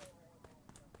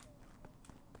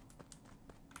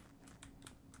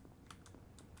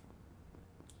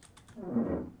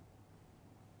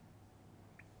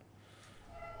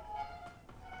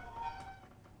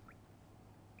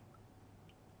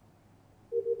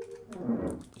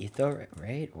 Etho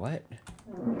raid? What?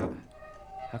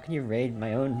 How can you raid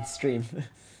my own stream?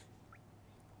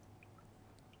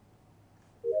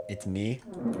 It's me?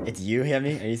 It's you,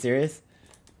 Hemi? Are you serious?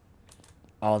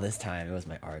 All this time, it was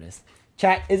my artist.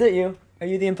 Chat, is it you? Are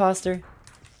you the imposter?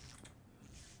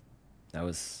 That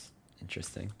was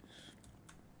interesting.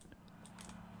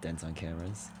 Dents on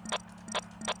cameras.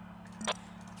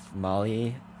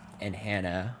 Molly and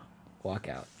Hannah walk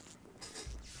out.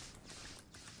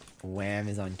 Wham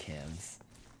is on cams.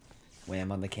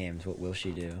 Wham on the cams. What will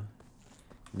she do?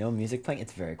 No music playing?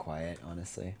 It's very quiet,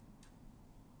 honestly.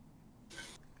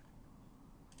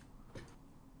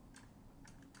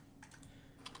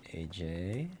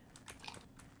 AJ.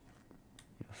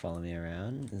 Follow me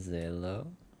around. Zalo.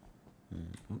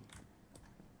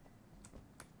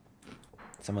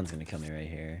 Someone's gonna kill me right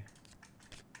here.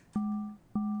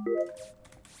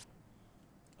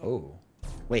 Oh.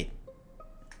 Wait.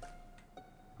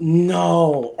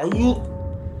 No, are you?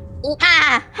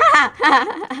 I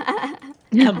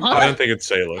don't think it's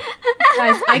Sailor.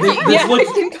 Guys, I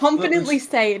can confidently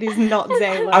say it is not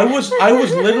Zayla. I was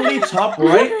literally top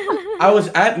right. I was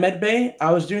at medbay.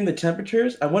 I was doing the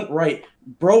temperatures. I went right.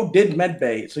 Bro did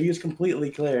medbay, so he was completely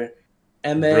clear.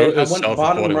 And then I went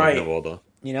bottom right.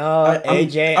 You know,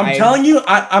 AJ. I'm telling you,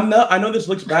 I know this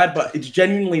looks bad, but it's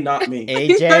genuinely not me.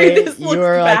 AJ, you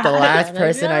were like the last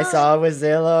person I saw with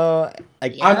Zillow.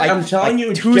 Like, I'm telling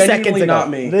you, it's 2 seconds genuinely ago. not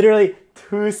me. Literally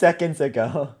 2 seconds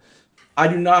ago. I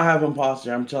do not have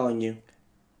imposter. I'm telling you.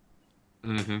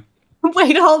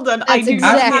 Wait, hold on. That's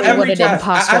exactly what an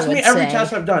imposter Ask me would every say.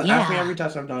 task I've done. Yeah. Ask me every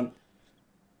task I've done.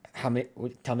 How many?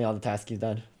 Tell me all the tasks you've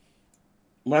done.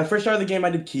 When I first started the game, I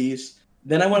did keys.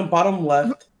 Then I went bottom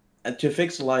left to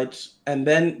fix lights, and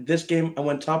then this game I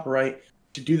went top right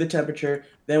to do the temperature.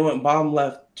 Then I went bottom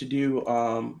left to do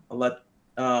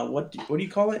what do you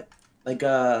call it? Like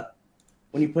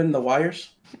when you put in the wires.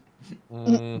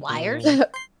 Wires?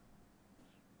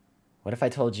 What if I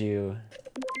told you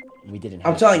we didn't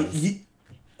have I'm telling keys?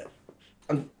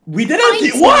 you. We did have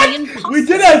keys. What? We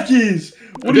did have keys.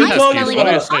 What are you talking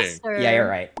about? Yeah, you're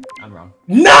right. I'm wrong.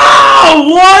 No!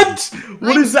 What?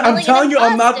 What is that? I'm telling you,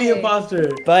 I'm not the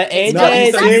imposter. But AJ,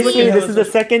 No, seriously, this is the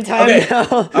second time Okay.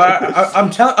 now.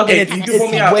 I'm telling. Okay, It's- you can pull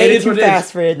it's me out. way It is too what it fast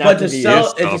is. for it not But to it's be a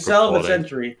cell. you. It's a cell of a Stop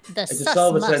century. The It's a cell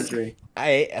of a sus musk. century.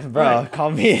 Bro, call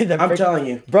me the. I'm telling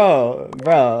you. Bro.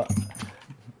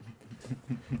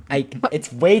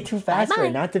 It's way too fast for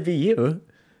it not to be you.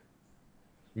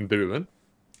 Did we win?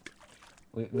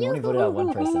 We only voted out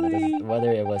one person. It doesn't,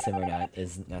 whether it was him or not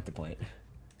is not the point.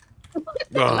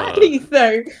 Ah.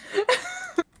 So.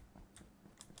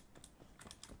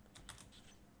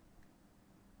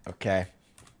 Okay.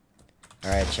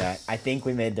 Alright, chat. I think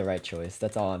we made the right choice.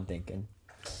 That's all I'm thinking.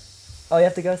 Oh, you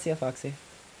have to go see a Foxy.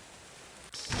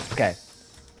 Okay.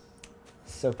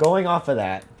 So going off of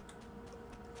that,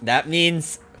 that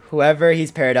means whoever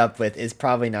he's paired up with is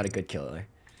probably not a good killer.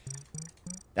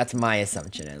 That's my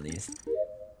assumption, at least.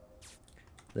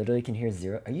 Literally can hear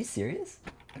 0. Are you serious?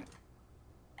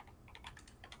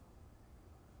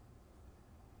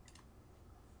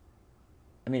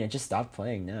 I mean, it just stopped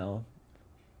playing now.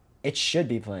 It should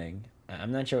be playing.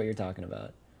 I'm not sure what you're talking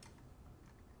about.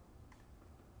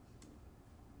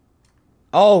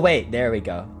 Oh, wait. There we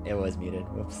go. It was muted.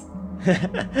 Whoops.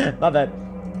 My bad.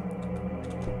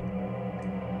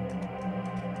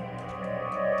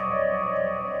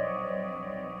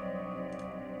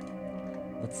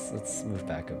 Let's move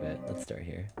back a bit. Let's start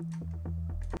here.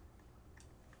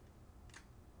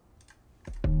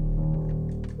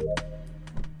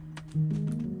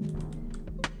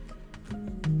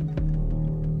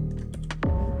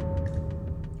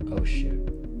 Oh shoot.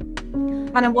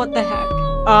 Hannah, what the heck?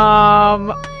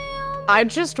 I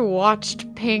just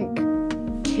watched Pink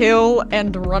kill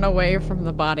and run away from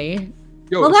the body.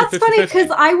 Yo, Well, it's a that's funny 50-50.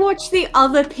 because I watched the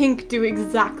other Pink do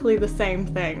exactly the same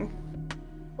thing.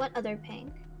 What other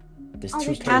pink? There's Oh, two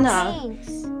there's pinks. Hannah.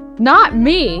 pinks. Not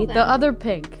me, Okay. the other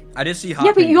Pink. I did see hot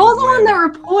Yeah, but pink you're was the one that where-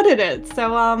 reported it,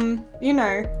 so you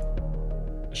know.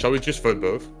 Shall we just vote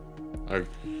both? I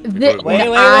Wait, I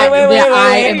wait.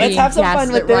 am Let's being have some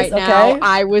fun with gaslit this, right okay? now.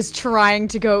 I was trying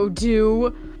to go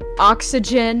do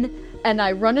oxygen, and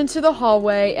I run into the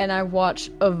hallway, and I watch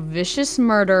a vicious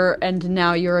murder, and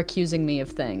now you're accusing me of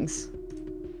things.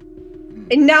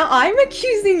 And now I'm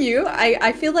accusing you.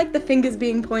 I feel like the finger's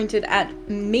being pointed at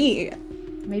me.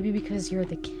 Maybe because you're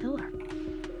the killer.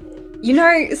 You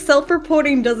know,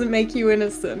 self-reporting doesn't make you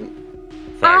innocent.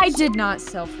 I did not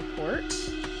self-report.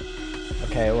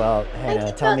 Okay, well,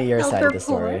 Hannah, tell me your side of the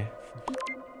story.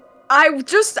 I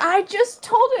just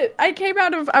told it.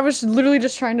 I was literally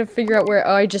just trying to figure out where.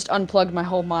 Oh, I just unplugged my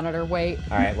whole monitor. Wait.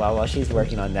 All right, well, while she's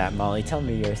working on that, Molly, tell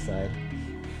me your side.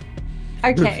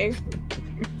 Okay.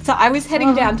 So I was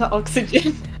heading down to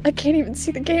oxygen. I can't even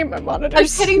see the game. My monitor. I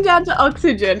was heading down to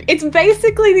oxygen. It's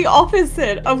basically the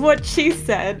opposite of what she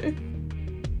said.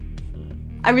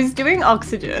 I was doing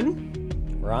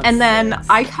oxygen, We're on and then 6.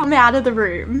 I come out of the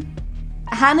room.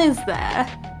 Hannah's there.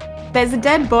 There's a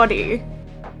dead body.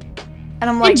 And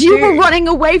I'm like, And you were dude, running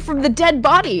away from the dead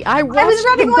body. I was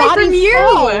running the away body from you.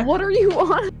 fall. What are you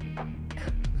on?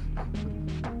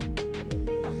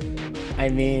 I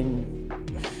mean...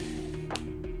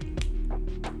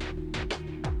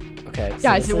 Okay, so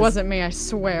Guys, this it is- wasn't me, I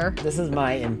swear. This is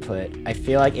my input. I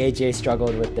feel like AJ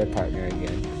struggled with their partner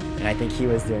again, and I think he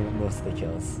was doing most of the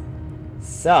kills.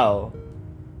 So,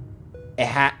 it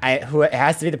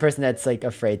has to be the person that's like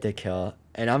afraid to kill,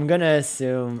 and I'm gonna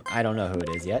assume I don't know who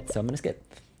it is yet, so I'm gonna skip.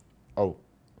 Oh.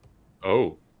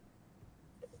 Oh.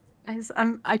 Guys,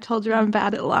 I told you I'm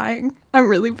bad at lying. I'm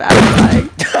really bad at lying.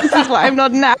 This is why I'm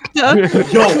not an actor. Yo,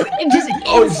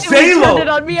 oh, Zalo,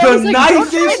 the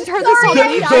nicest,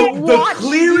 the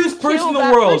clearest person in the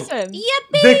world. The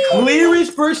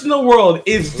clearest person in the world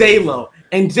is Zalo.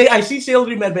 And I see Zalo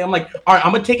do medbay. I'm like, all right,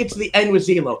 I'm gonna take it to the end with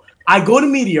Zalo. I go to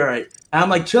Meteorite, and I'm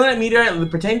like chilling at Meteorite,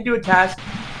 pretending to do a task.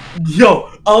 Yo,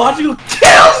 a lot of people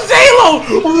kill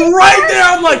Zalo right there.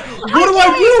 I'm like, what do I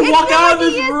do? Walk out of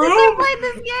this room?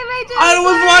 I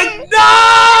was like,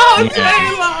 no,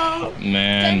 Zalo.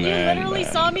 And you literally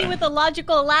saw me with a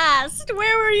logical last.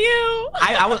 Where were you?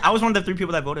 I was one of the 3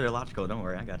 people that voted illogical. Don't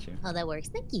worry, I got you. Oh, that works.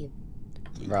 Thank you.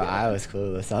 Bro, I was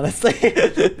clueless, honestly.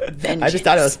 I just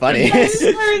thought it was funny.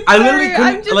 I literally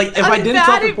couldn't, like, if I didn't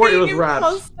self-report, it was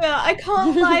raps. I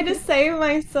can't lie to save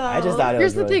myself. I just thought it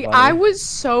Here's was the really thing, funny. I was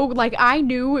so, like, I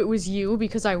knew it was you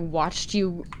because I watched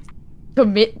you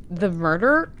commit the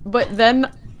murder, but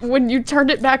then when you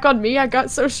turned it back on me, I got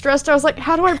so stressed, I was like,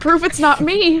 how do I prove it's not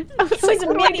me? I was like,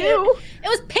 what do I do? It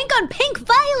was pink on pink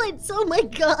violence. Oh my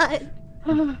god.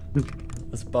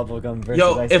 This bubblegum versus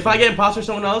Yo, if I get imposter or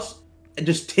someone else, and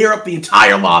just tear up the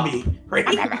entire lobby. Right?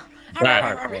 I'm sorry,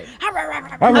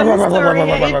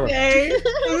 AJ.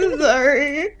 I'm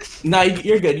sorry. Nah,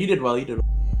 you're good. You did well. You did well.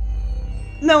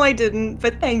 No, I didn't,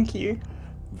 but thank you.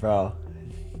 Bro,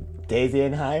 Daisy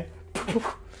and High?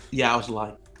 Yeah, I was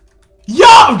lying. Yo,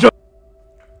 I'm joking.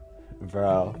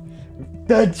 Bro,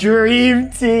 the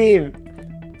dream team.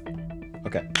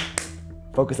 Okay,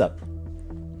 focus up.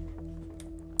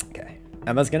 Okay,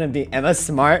 Emma's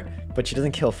smart, but she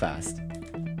doesn't kill fast.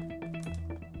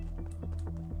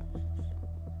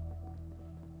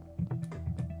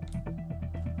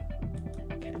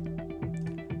 Okay.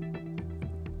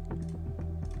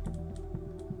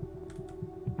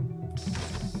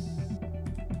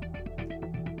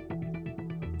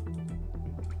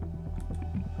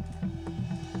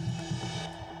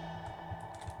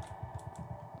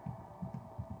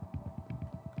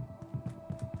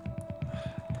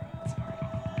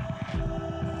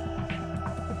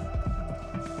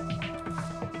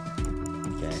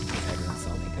 Okay, everyone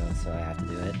saw me go, so I have to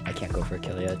do it. I can't go for a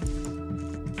kill yet.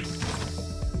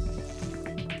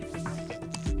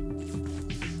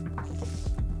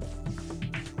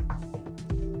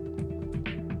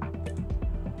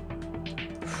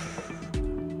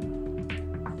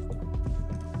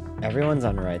 Everyone's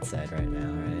on the right side right now,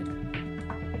 right?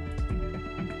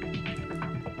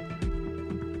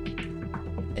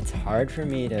 It's hard for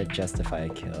me to justify a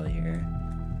kill here.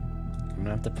 I'm gonna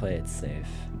have to play it safe.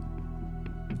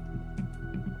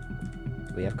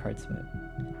 Do we have card sweat?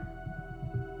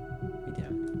 We do.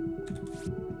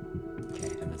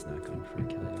 Okay, Emma's not going for a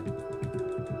kill yet.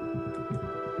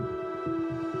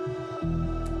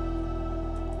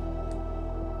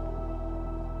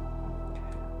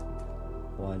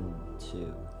 One,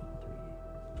 two, three.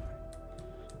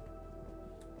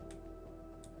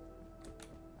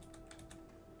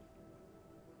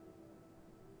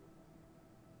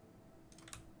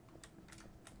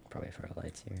 Probably for the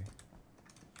lights here.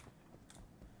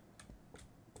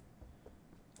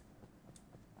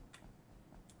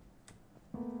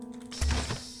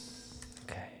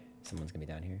 someone's gonna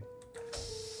be down here.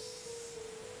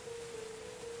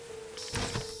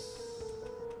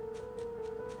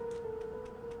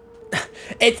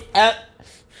 It's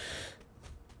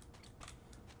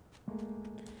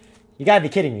You gotta be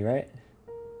kidding me, right?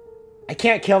 I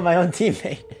can't kill my own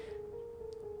teammate.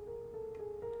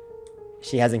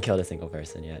 She hasn't killed a single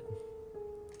person yet.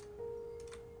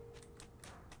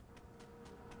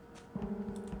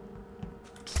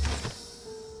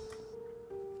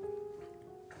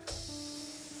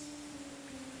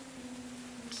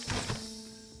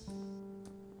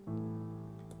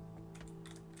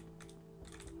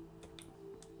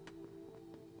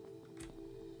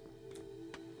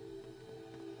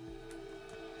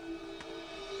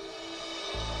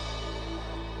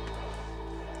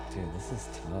 Dude, this is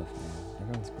tough, man.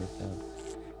 Everyone's grouped up.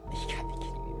 You gotta be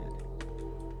kidding me, man.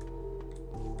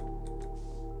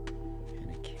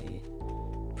 Hannah Kate.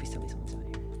 Please tell me someone's out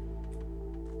here.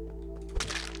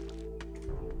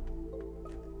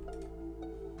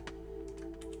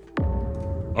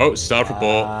 Oh, staff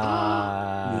report.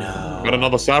 No. Got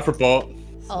another staff report.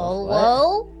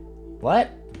 Hello?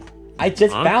 What? I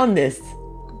just found this.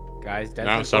 Guys,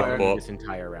 Now that's staff report. this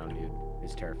entire round, dude.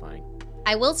 It's terrifying.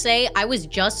 I will say, I was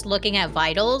just looking at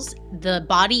vitals. The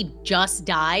body just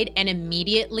died, and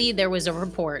immediately there was a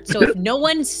report. So if no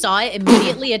one saw it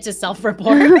immediately, it's a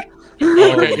self-report.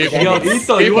 Okay, Yo,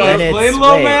 Etho, you wanna Then play it's-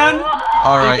 low, wait. man?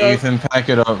 Alright, Ethan, pack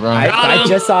it up, bro. I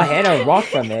just saw Hannah walk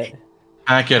from it.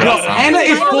 Pack it No, up. bro. Hannah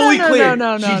is fully cleared.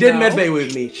 no, She did no. medbay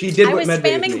with me. She did I was medbay with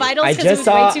spamming me. vitals I because it just was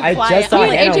saw- way too I quiet. just saw I'm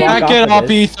like, Hannah AJ, walk Pack off it of up,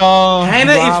 this. Ethan.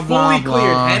 Hannah Blah, is fully blah,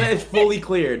 cleared. blah. Hannah is fully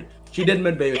cleared. She did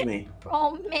medbay with me.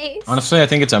 Oh, Mace. Honestly, I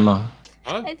think it's Emma.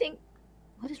 Huh? I think.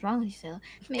 What is wrong with you, Sailor?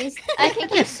 Mace, I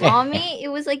think you saw me. It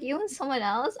was like you and someone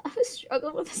else. I was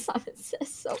struggling with the summon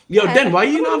says so. Yo, bad. Den, why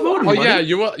you not voting? Oh buddy? yeah,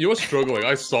 you were struggling.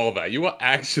 I saw that. You were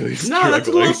actually Nah, that's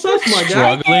a little struggling. sus, my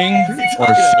guy.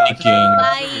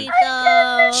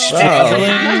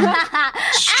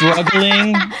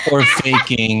 Struggling or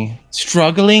faking?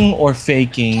 Struggling or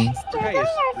faking? Struggling or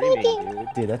faking?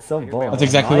 Dude, that's so bold. That's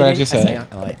exactly Why what I didn't- just said.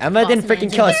 Oh, wait. Emma didn't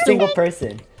freaking kill a single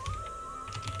person.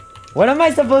 What am I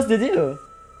supposed to do?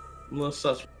 A little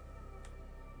sus.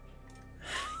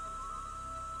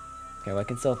 Okay, well, I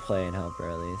can still play and help her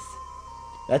at least.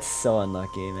 That's so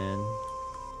unlucky, man.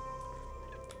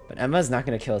 But Emma's not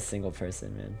gonna kill a single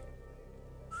person, man.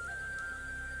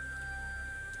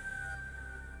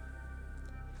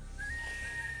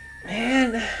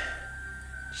 Man.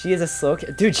 She is a slow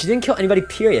dude, she didn't kill anybody,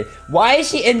 period. Why is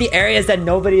she in the areas that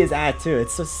nobody is at, too?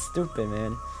 It's so stupid,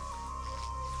 man.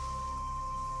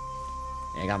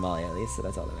 Yeah, I got Molly at least, so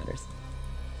that's all that matters.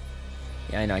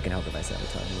 Yeah, I know I can help her by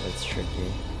sabotaging, but it's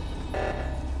tricky.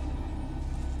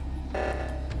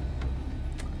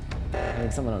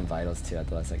 Having someone on vitals too at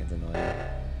the last second's annoying.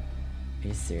 Are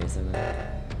you serious,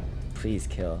 Emma? Please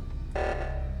kill.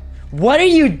 What are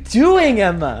you doing,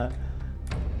 Emma?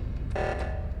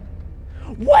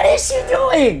 What is she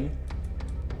doing?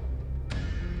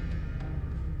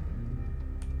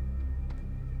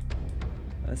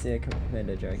 I see a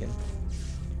Commando Dragon.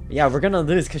 Yeah, we're gonna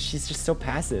lose because she's just so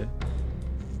passive.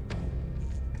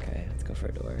 Okay, let's go for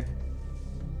a door.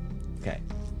 Okay.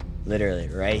 Literally,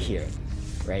 right here.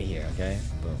 Right here, okay?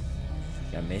 Boom.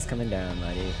 Got Mace coming down,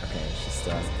 Mighty. Okay, she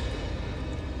still has...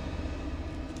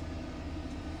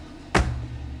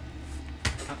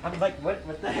 I'm like,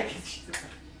 what the heck is she doing?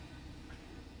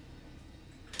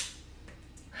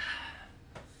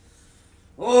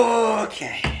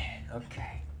 Okay.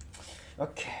 Okay.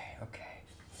 Okay. Okay.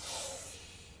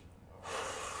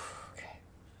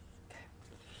 Okay.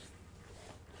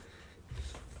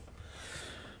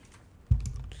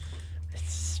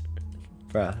 It's...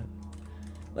 Bruh.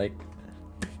 Like...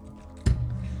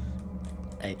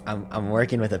 I'm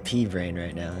working with a pea brain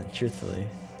right now, truthfully.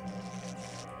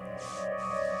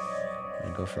 I'm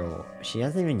gonna go for a... She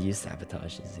hasn't even used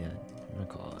sabotages yet. I'm gonna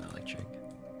call it electric.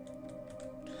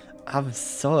 I'm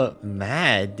so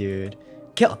mad, dude.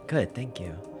 Kill! Good, thank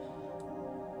you.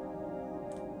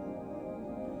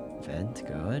 Vent,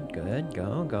 good, good.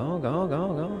 Go, go, go,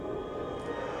 go, go.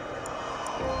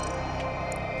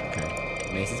 Okay,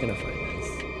 Mace is gonna find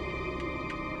this.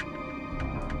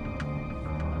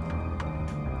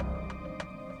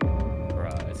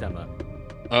 Bruh, it's Emma.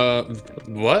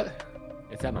 What?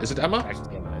 It's Emma. Is it Emma? Actually,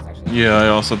 it's Emma. It's actually Yeah, I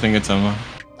also think it's Emma.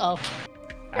 Oh.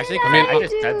 Actually, I mean, I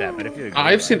just said that, but if you agree,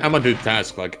 I've seen Emma do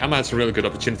tasks. Like Emma had some really good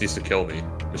opportunities to kill me,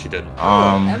 but she didn't.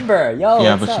 Ember, yo,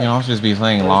 Yeah, what's but up? she also just be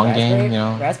playing long game, you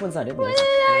know. Rasplin's not in What this. did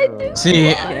I do? See,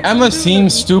 Emma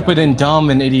seems stupid and dumb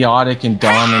and idiotic and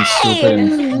dumb and stupid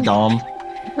and dumb,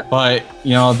 but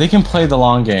you know they can play the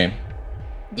long game.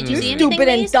 Did you Mm. see anything? Stupid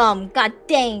and Maze? dumb. God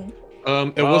dang.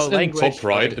 It was in Top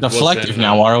Right. It was Deflective in,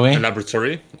 now, are we? A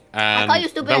laboratory. I And call you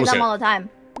stupid that and was dumb it. all the time.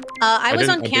 I was didn't-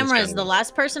 on I didn't cameras. scan The it.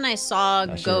 last person I saw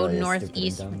No, she go really is stupid and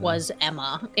northeast dumb, though. was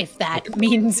Emma, if that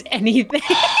means anything.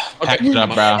 Pack it up,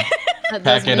 bro. That Pack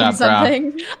does it mean up, bro.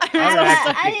 something. I'm so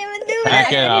sorry. I didn't even do Pack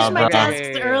that. it I up, finished my bro.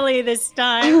 tasks early this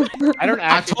time. I don't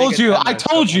actually told think you, it's I Emma, so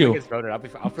told if you. Emma gets voted, I'll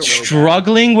feel really bad.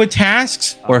 Struggling with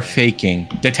tasks or faking?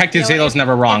 Detective Yo, Zalo's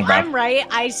never wrong, If bro. I'm right,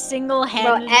 I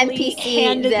single-handedly NPC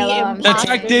handed the Zalo. imposter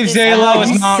Detective this Zalo out. is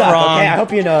You not suck, wrong. okay? I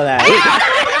hope you know that.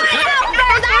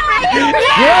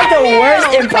 You're the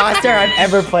worst imposter I've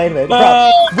ever played with, bro.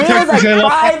 We was like Zalo,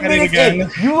 5 at it minutes again. in.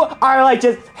 You are like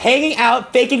just hanging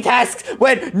out, faking tasks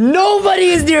when nobody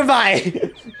is nearby.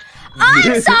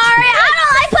 I'm sorry. I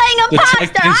don't like playing imposter.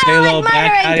 Detective I Zalo don't like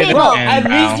back at murdering it people. Bro, again. at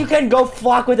bro. least you can go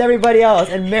flock with everybody else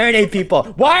and marinate people.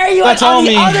 Why are you That's on all the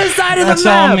me. other side of That's the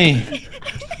map? all me.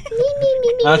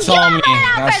 That's all me.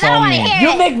 That's all me.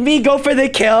 You make me go for the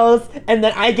kills, and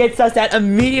then I get sussed out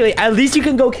immediately. At least you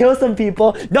can go kill some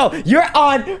people. No, you're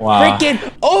on Wow. freaking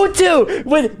O2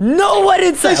 with no one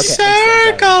inside. Okay,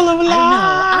 Circle of I don't know.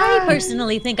 I life.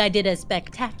 personally think I did a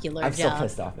spectacular I'm so job.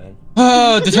 pissed off, man.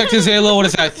 Oh, Detective Zalo, what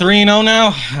is that? 3-0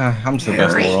 now? I'm just the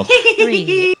best in the world.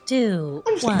 3, 2,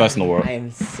 I'm just the 1. best in the world. I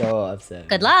am so upset.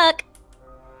 Good luck.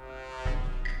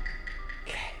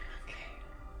 Okay.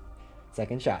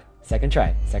 Second shot. Second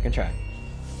try. Second try.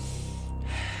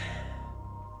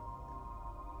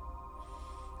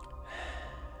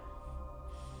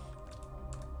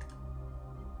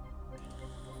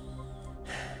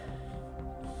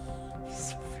 I'm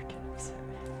so freaking upset,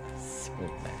 man. I'm so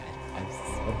mad. I'm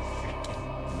so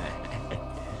freaking mad.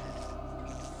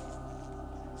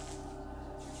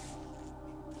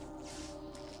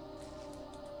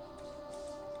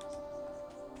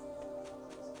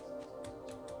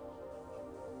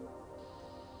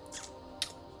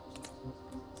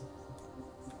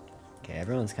 Okay,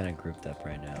 everyone's kind of grouped up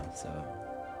right now, so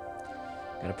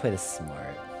gotta play this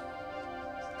smart.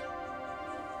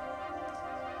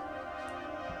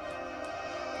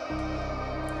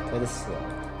 Play this slow.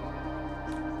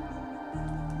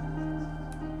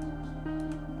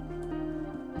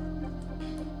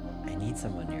 I need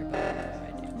someone nearby.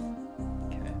 I do.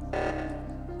 Okay.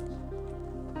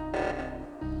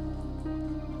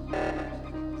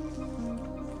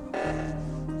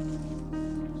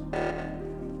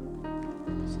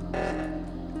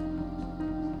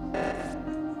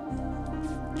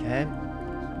 Okay.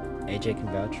 AJ can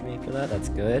vouch for me for that. That's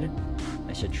good.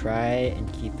 I should try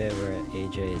and keep it where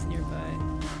AJ is nearby.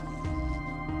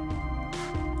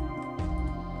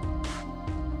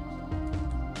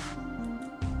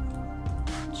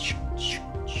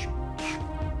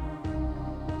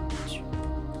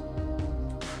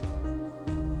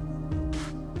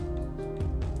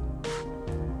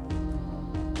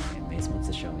 Okay, Mace wants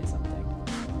to show me something.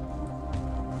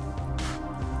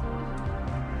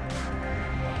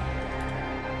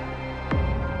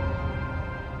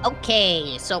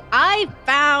 Okay, so I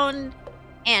found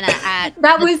Anna at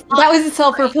That the was top a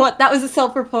self-report. right. That was a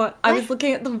self-report. I was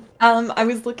looking at the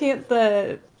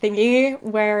thingy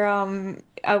where you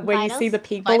see Vitals? the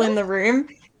people in the room.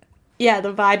 Yeah,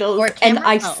 the vitals. Or And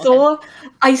camera?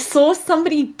 I saw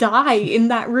somebody die in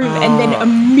that room and then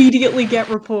immediately get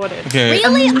reported. Okay.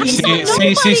 Really? I See, saw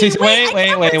see, see, see, nobody.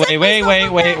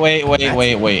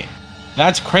 wait.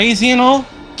 That's crazy and all,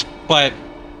 but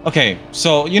okay.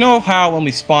 So you know how when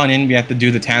we spawn in, we have to do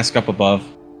the task up above.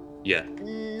 Yeah.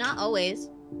 Not always.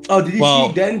 Oh, did you Well,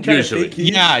 see Den try to usually. fake keys?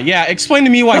 Yeah. Explain to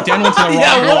me why Den went to the wrong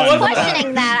Yeah, I was one.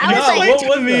 questioning that. I was No, like,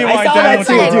 what was it? I saw that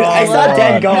too, dude. I saw wrong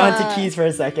Den go one. onto keys for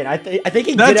a second. I think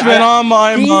he That's did it. been on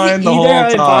my He's mind the either whole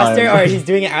an imposter or time. he's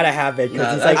doing it out of habit because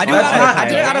No, he's like. I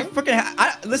do it out of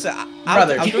freaking. Listen,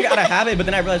 Brother. I was doing it out of habit, but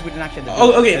then I realized we didn't actually have to do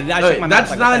Oh, it. okay. And then I shook my mouth That's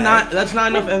like, not what the heck? enough. That's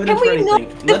not enough evidence Can for we not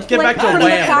anything. Let's get back to deflect from the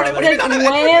Wham, fact brother.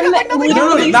 that Wham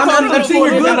literally I'm saying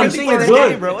you're good. I'm saying you're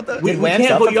good. Bro, what the? We Wham can't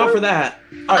self put you off report? for that.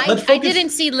 All right, let's I focus.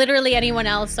 didn't see literally anyone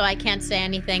else, so I can't say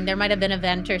anything. There might have been a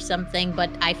vent or something, but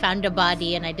I found a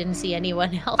body and I didn't see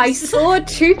anyone else. I saw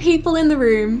 2 people in the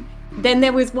room, then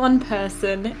there was 1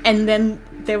 person, and then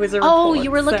there was a report. Oh, you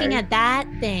were looking so- at that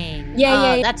thing.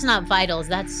 Yeah. That's not vitals.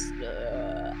 That's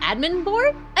admin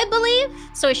board, I believe.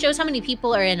 So it shows how many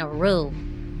people are in a room.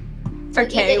 So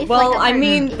Okay, it's well, like a I certain-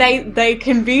 mean, they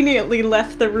conveniently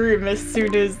left the room as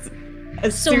soon as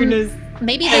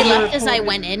Maybe They they left as I reported.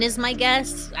 went in, is my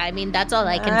guess. I mean, that's all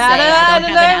I can say. I I don't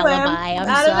don't have know, an man. alibi. I'm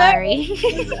I don't know. sorry.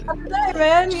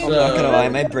 man. I'm not gonna lie,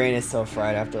 my brain is so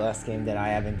fried after last game that I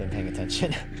haven't been paying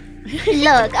attention.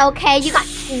 Look, okay,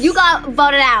 you got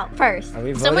voted out first. Are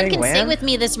we voting Someone can Wham? stay with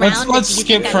me this round. Let's if you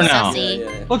skip think for I'm now.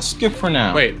 sussy. Let's skip for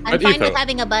now. Wait, I'm but fine with Etho,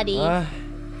 having a buddy.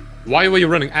 why were you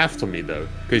running after me though?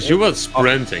 Because you were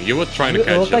sprinting. You were trying to You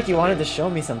catch looked up. like you wanted to show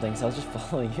me something, so I was just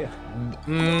following you.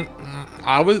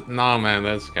 I was no man.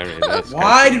 That's scary. That's scary.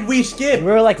 Why did we skip? We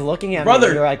were like looking at Brother,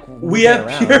 me. We were like, we have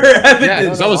moving pure around.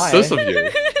 evidence. That was why. sus of you.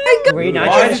 Were you not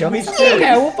Why trying to did show me we something? skip?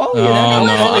 Okay, we'll follow you. No,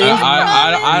 then.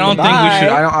 I don't think we should.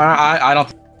 I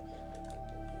don't.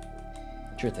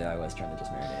 Truthfully, I was trying to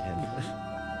just marinate him.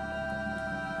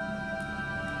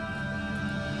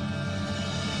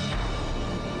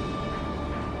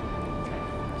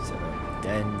 So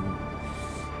then,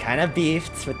 kind of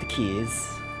beefed with the keys.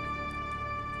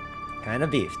 Kind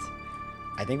of beefed.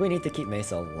 I think we need to keep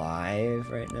Mesa alive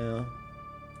right now.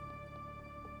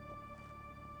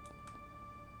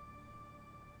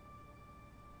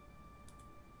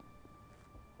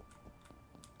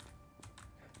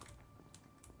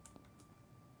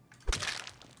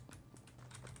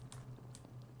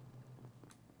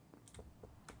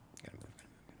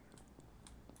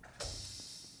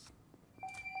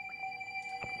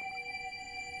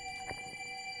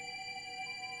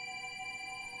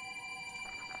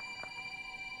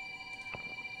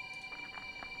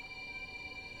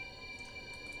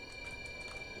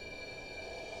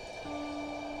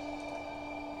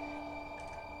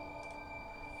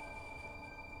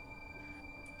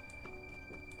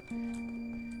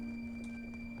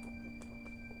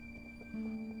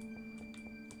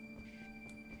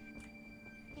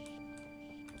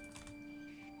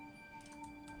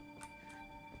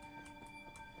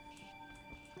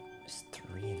 There's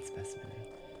 3 in specimen.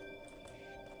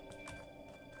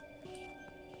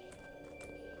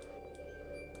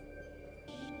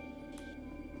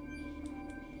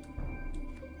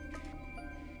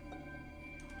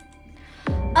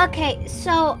 Okay,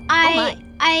 so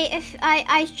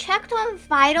I checked on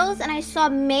vitals and I saw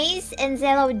Mace and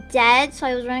Zelo dead, so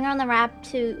I was running around the map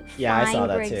to Yeah, I find saw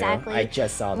where that too. exactly I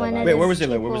just saw that. one of Wait, where these was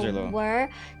Zelo? Where was people Zelo? were.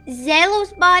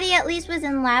 Zelo's body at least was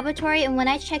in laboratory, and when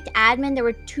I checked admin, there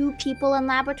were 2 people in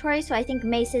laboratory, so I think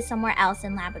Mace is somewhere else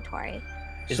in laboratory.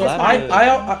 So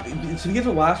to get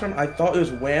the last round, I thought it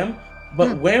was Wham,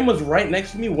 but Wham was right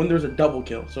next to me when there was a double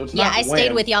kill. So it's Yeah, not I stayed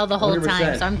Wham, with y'all the whole time,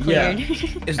 100%. so I'm Yeah.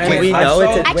 cleared. And we know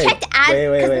it's a- I checked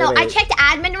I checked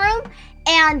admin room,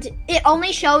 and it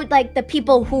only showed like the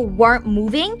people who weren't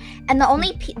moving, and it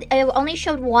only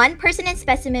showed 1 person in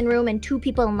specimen room and 2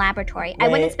 people in laboratory. I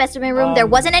went in Wait, specimen room, there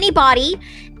wasn't any body,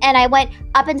 and I went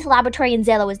up into laboratory and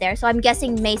Zelo was there. So I'm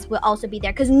guessing Mace will also be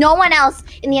there because no one else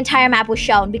in the entire map was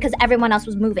shown because everyone else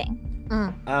was moving.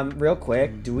 Real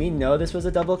quick, do we know this was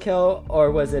a double kill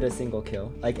or was it a single kill?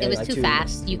 Like It was like too 2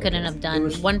 fast. You couldn't have done.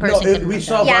 was- One no, person it- couldn't we have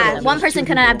saw done. Yeah, vitals, one it was person 2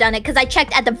 couldn't have people. done it because I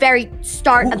checked at the very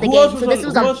start of the Who game. else So was this on-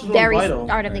 was who a else was on very vital?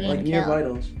 start of the game Like near kill.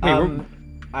 vitals.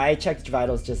 I checked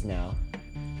vitals just now.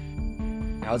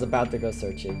 I was about to go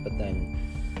searching, but then.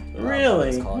 Really?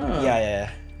 it's called- Huh. Yeah.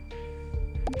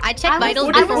 I checked I was- vitals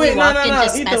what did- before wait, we no, walked no, no, into Ethan,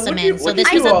 what did specimen, you- so what this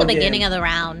did was you at all the get? beginning of the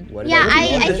round. What did Yeah, I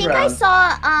do? I this think I round?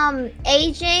 saw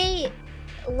AJ,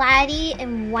 Laddie,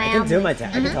 and Wham. I can do my I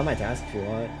can tell my task if you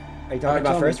want. Are you talking Alright,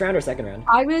 about tell first me. round or second round?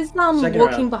 I was Second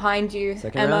walking round. behind you,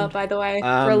 Second Emma, round? by the way,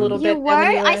 for a little You bit. were?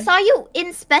 and then I saw you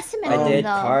in specimen I room did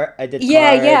though. I did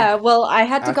Yeah, card. yeah. Well, I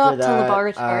had to go After up to that,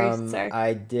 laboratory, so.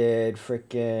 I did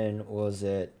freaking. What was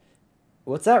it?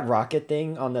 What's that rocket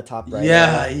thing on the top right?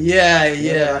 Yeah, yeah, You know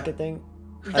the yeah. rocket thing.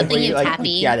 The Like, thing where you tappy.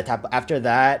 Yeah, the tap. After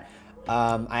that,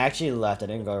 I actually left. I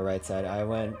didn't go right side. I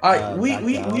went. We back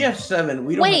down. have 7.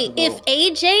 We don't Wait, have to if vote.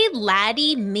 AJ,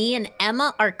 Laddie, me, and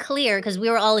Emma are clear because we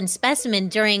were all in specimen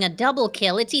during a double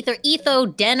kill, it's either Etho,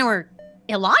 Den, or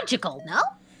illogical, no?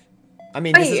 I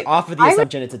mean, this is Wait, off of the I would-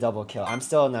 assumption it's a double kill. I'm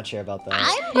still not sure about that.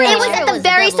 I'm It was sure at the a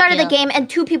very double start of the kill. game, and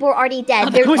 2 people were already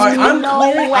dead. There's Alright, I'm no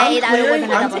clearing- way I'm that it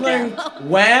wasn't a I'm double clearing kill.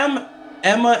 Wham,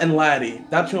 Emma, and Laddie.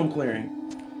 That's who I'm clearing.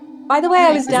 By the way,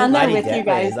 I was Is down there Laddie with dead? you Wait,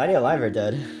 guys. is Laddie alive or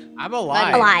dead? I'm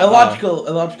alive. Alive.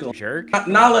 Illogical. Jerk.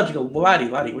 Not illogical. Laddie,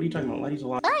 what are you talking about? Laddie's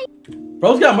alive.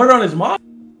 Bro's got murder on his mom.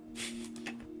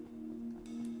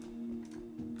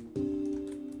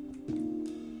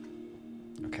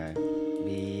 Okay,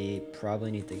 we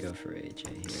probably need to go for AJ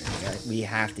here. We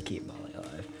have to keep Molly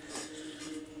alive.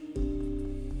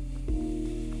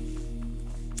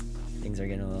 Things are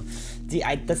getting a little.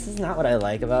 This is not what I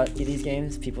like about these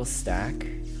games. People stack.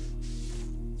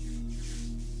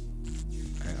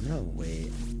 Alright, I'm gonna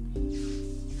wait.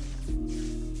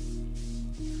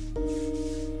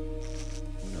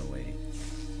 I'm gonna wait.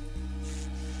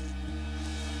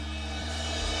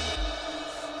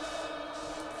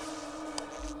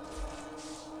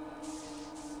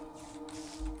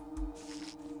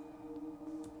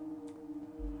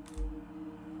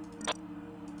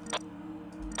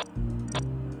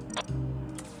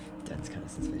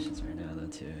 suspicions right now though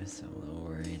too, so I'm a little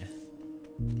worried.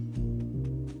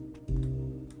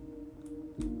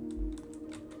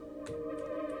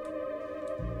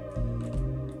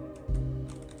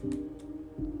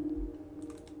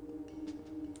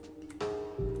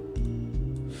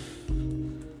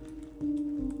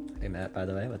 Hey Matt, by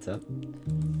the way, what's up?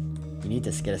 You need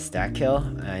to get a stack kill?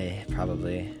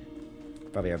 Probably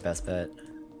our best bet.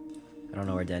 I don't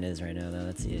know where Den is right now though,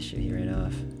 that's the issue. He ran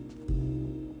off.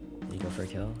 Did he go for a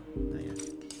kill? Not yet.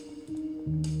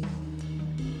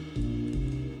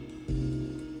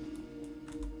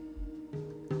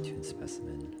 Two in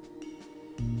specimen.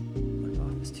 One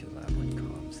office, two lab, one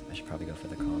comms. I should probably go for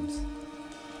the comms.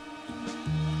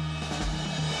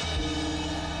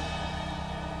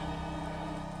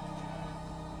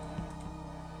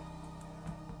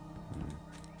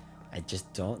 I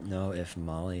just don't know if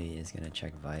Molly is gonna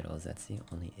check vitals. That's the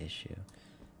only issue.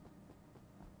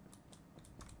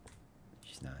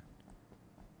 She's not.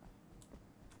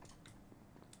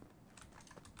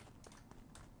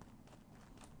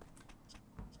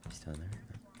 She's still in there.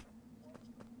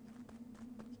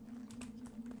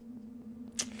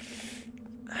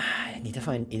 I need to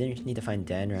find either need to find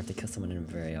Den or have to kill someone in a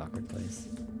very awkward place.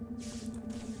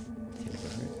 See if I go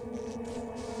for it.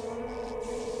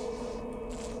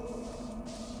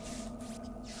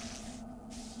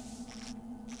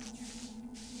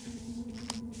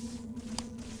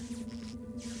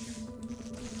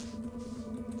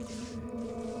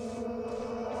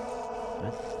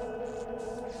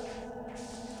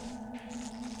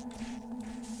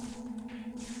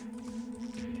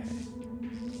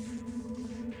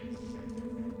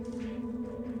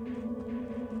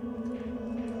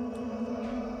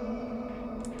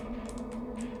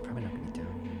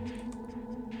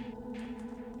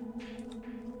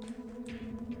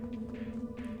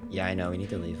 Yeah, I know, we need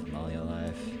to leave Molly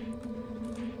alive.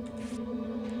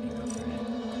 Go for it.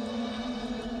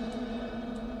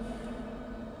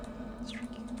 It's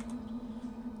tricky.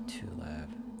 2 lab.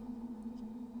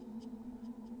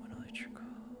 1 electrical.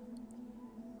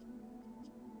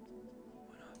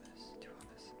 1 office. 2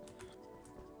 office.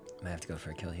 Might have to go for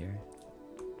a kill here.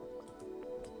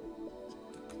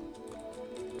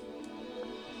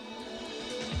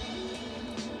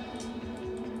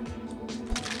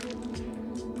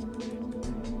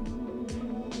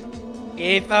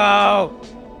 Etho!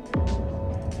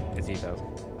 It's Etho.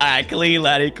 Alright, clean,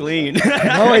 laddie, clean.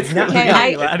 No, it's not.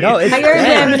 Okay, No, it's I owe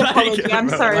Den. him an apology. I'm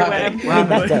sorry, Web. Wow,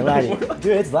 that's that laddie.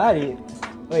 Dude, it's laddie.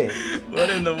 Wait. What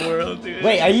in the world, dude?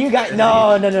 Wait, are you guys?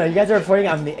 No. You guys are reporting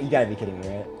on me. You gotta be kidding me,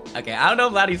 right? Okay, I don't know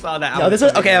if laddie saw that. No, this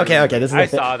was okay. This is I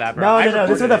saw that, bro. No.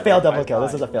 This was a failed double kill. I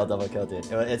This was a failed double kill,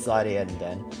 dude. It's laddie and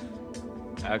Den.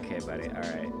 Okay, buddy. All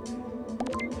right.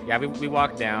 Yeah, we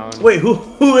walked down. Wait,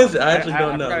 who is it? I actually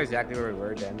don't know. I forgot exactly where we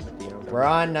were then. But, you know, We're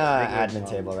on admin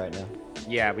table right now.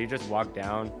 Yeah, we just walked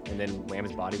down, and then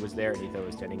Wham's body was there, and Etho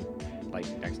was standing like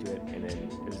next to it, and then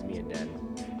it was me and Den.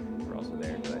 We're also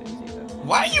there, but it was Etho.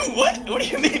 Why are you what? What do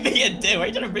you mean me and Dan? Why are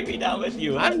you trying to bring me down with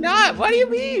you? I'm not. What do you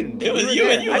mean? It was you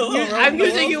and you alone. I'm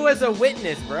using you as a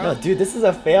witness, bro. No, dude, this is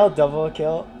a failed double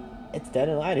kill. It's Den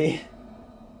and laddie.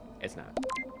 It's not.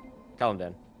 Tell him,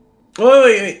 Den.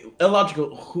 Wait.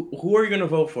 Illogical. Who are you gonna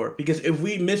vote for? Because if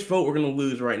we misvote, we're gonna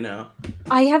lose right now.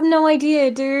 I have no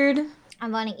idea, dude.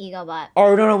 I'm voting Ethobot.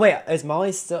 Oh no, wait. Is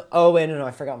Molly still? Oh wait, no,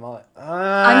 I forgot Molly.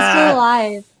 I'm still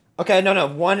alive. Okay, no.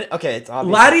 One. Okay, it's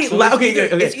obvious. Laddie. So Okay.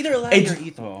 It's either laddie or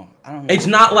Etho. I don't know. It's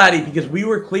not Laddie because we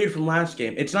were cleared from last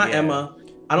game. It's not Emma.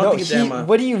 I don't think it's Emma.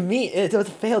 What do you mean? It's a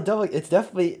failed double. It's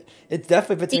definitely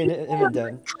between him and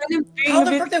Den. How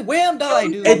the frick did Wham die,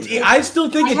 dude? I still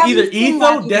think it's either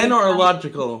Etho, Den, or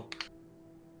Illogical.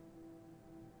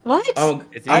 What? Oh,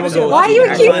 why are you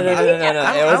accusing No.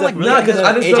 It was because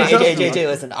I just don't trust AJ,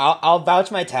 listen. I'll vouch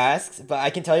my tasks, but I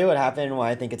can tell you what happened and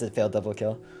why I think it's a failed double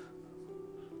kill.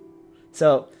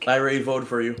 So I already voted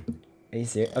for you. Are you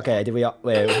serious? Okay, did we all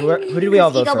wait? Who did we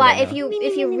all vote for? Right if you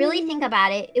really think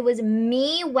about it, it was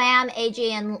me, Wham,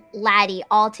 AJ, and Laddie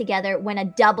all together when a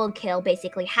double kill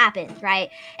basically happened, right?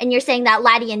 And you're saying that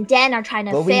Laddie and Den are trying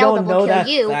to fail double kill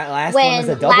you when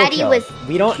Laddie was.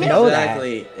 We don't know that.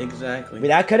 Exactly.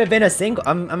 That could have been a single.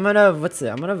 I'm gonna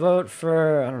I'm gonna vote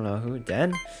for I don't know who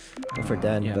Den. Go for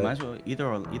Den. Yeah, but, might as well Etho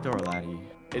or laddie.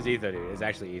 It's Etho, dude. It's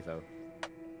actually Etho.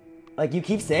 Like you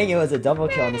keep saying it was a double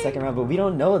kill in the second round, but we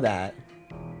don't know that.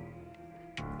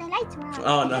 The lights were out.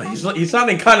 Oh no, he's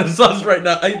sounding kind of sus right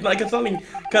now. Like it's sounding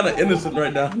kind of innocent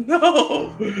right now.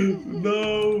 No.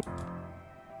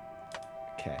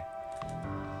 Okay.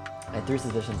 I threw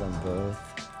suspicions on both.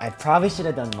 I probably should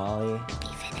have done Molly.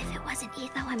 Even if it wasn't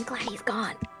Etho, I'm glad he's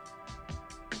gone.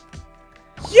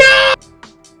 Yeah.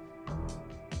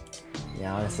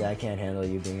 Yeah, honestly, I can't handle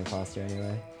you being imposter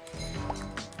anyway.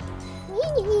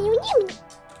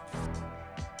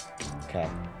 Okay.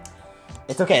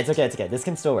 It's okay, it's okay, it's okay. This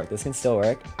can still work, this can still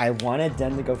work. I wanted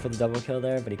Den to go for the double kill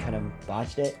there, but he kind of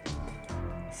botched it.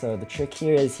 So the trick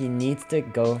here is he needs to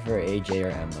go for AJ or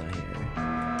Emma here.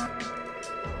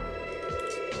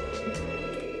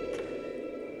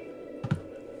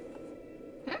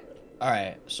 All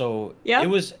right, so yeah, it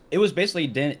was basically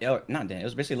not Dan. It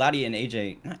was basically Laddie and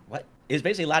AJ. What? It was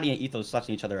basically Laddie and Ethos sussing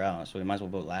each other out, so we might as well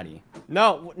vote Laddie.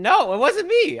 No, no, it wasn't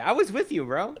me. I was with you,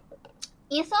 bro.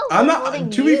 Ethos I'm was not. voting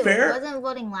To you. be fair, Wasn't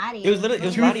voting Laddie. It was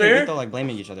literally Laddie and Ethos like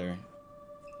blaming each other.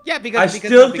 Yeah, because I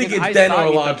still think it's Den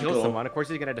or logical. Someone. Of course,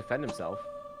 he's gonna defend himself.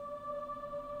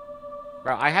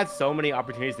 Bro, I had so many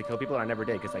opportunities to kill people and I never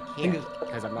did because I can't.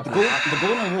 Because I'm not. The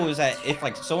golden rule is that if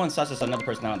like someone susses another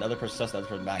person out, the other person susses the other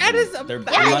person back. That is.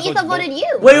 Yeah, Ethos voted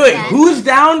you. Wait, who's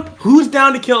down? Who's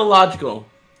down to kill illogical?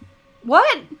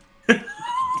 What?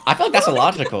 I feel like that's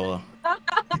illogical.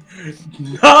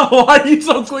 No, why are you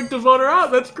so quick to vote her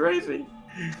out? That's crazy.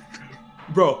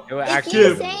 Bro, if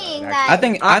you're saying that I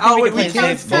think we can play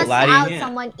safe, vote Laddie. out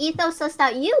someone, Ethos sussed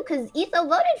out you because Ethos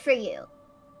voted for you.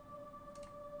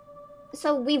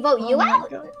 So we vote you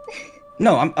out?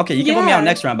 No, okay, you can vote me out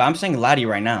next round, but I'm saying Laddie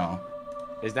right now.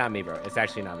 It's not me, bro. It's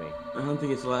actually not me. I don't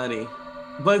think it's Laddie.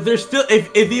 But there's still,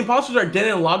 if the imposters are dead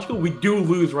and illogical, we do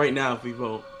lose right now if we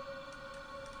vote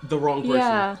the wrong person.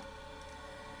 Yeah.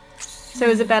 So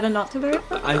is it better not to vote?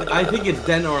 I think it's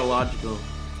Den or illogical.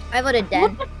 I voted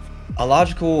Den.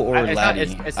 Illogical or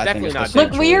Laddie? It's definitely not.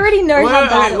 Look, we already know how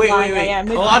bad at lying I am.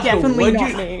 It's Illogical, definitely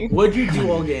not me. What'd you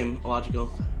do all game, illogical?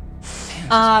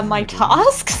 My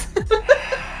tasks?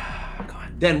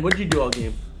 Den, what'd you do all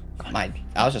game? I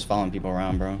was just following people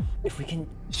around, bro. If we can...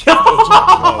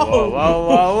 Whoa.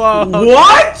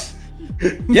 What?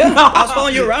 Yeah, I was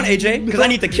following you around, AJ, because I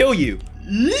need to kill you.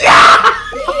 Yeah!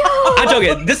 I'm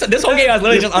joking. This whole game I was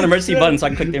literally just on emergency button, so I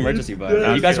can click the emergency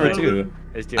button. You guys were too.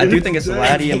 I do think it's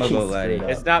Laddie. I'm gonna vote Laddie.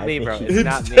 It's not me, bro. It's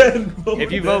not me.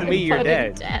 If you vote me, you're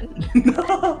dead.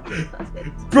 No.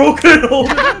 Broken hole.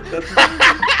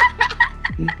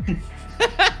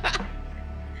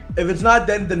 If it's not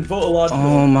Den, then vote illogical.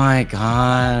 Oh my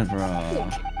god, bro.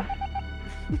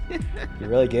 You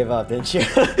really gave up, didn't you?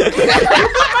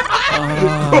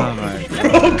 Oh my god.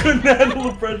 Bro, couldn't handle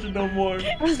the pressure no more. So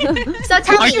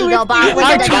tell me, Ethobot,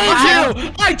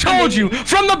 I told you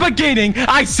from the beginning.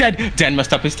 I said Den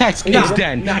messed up his text. It's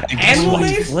Den.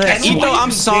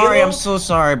 I'm sorry. I'm so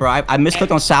sorry, bro. I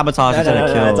misclicked on sabotage instead of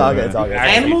kill. It's all good. It's all good.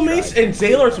 Animal Mace and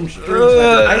Zale are some strings.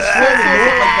 I swear they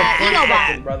look like the first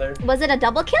second, brother. Was it a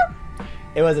double kill?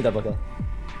 It was a double kill.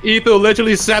 Etho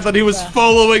literally said that he was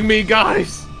following me,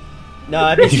 guys. No,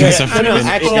 I mean, straight up. No,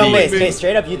 actually, no, wait,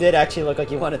 straight up, you did actually look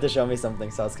like you wanted to show me something,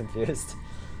 so I was confused.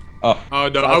 Oh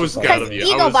no, I was scared of you.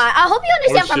 Ethobot, I hope you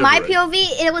understand from my POV,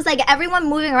 it was like everyone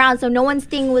moving around, so no one's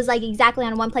thing was like exactly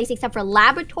on one place except for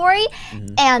laboratory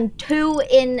and 2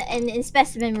 in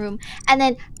specimen room. And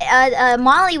then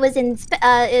Molly was in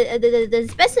the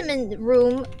specimen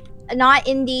room, not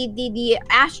in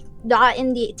not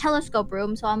in the telescope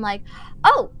room, so I'm like,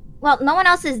 oh, well, no one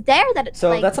else is there that. So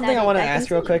like, that's something I want to ask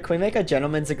real quick. Can we make a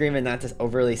gentleman's agreement not to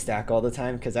overly stack all the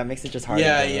time? Because that makes it just harder.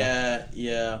 Yeah.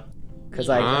 Because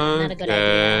like, not a good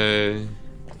idea.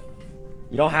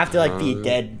 You don't have to like be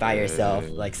dead by yourself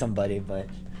like somebody, but.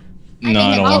 No,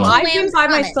 I don't want to. I've been by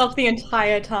myself the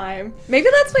entire time. Maybe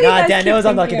that's why you guys Dan, keep it was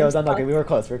unlucky. thinking It was unlucky. We were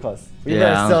close. We were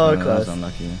so close.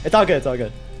 Unlucky. It's all good. It's all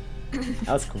good.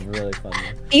 That was really fun.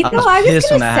 Ethan, I was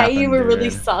gonna say you were really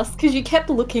sus because you kept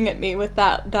looking at me with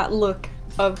that look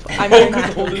of I'm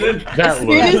unhappy. As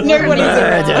soon as nobody's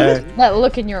around. That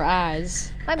look in your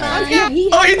eyes. Bye bye. Oh, you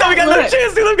thought we got another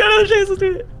chance, dude. We've got another chance. Let's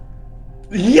do it.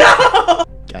 Yeah.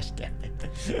 Gosh damn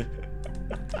it.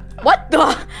 What the?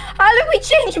 How did we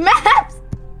change maps?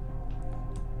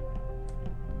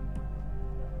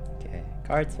 Okay,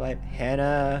 card swipe.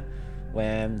 Hannah,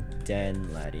 Wham,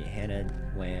 Den, Laddie. Hannah,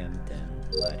 Wham, Den,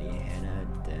 Laddie. Hannah,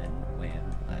 Den,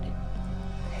 Wham, Laddie.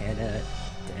 Hannah,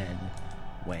 Den,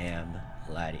 Wham,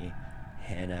 Laddie.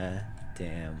 Hannah,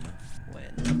 damn,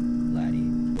 Win,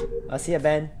 Laddie. I'll see ya,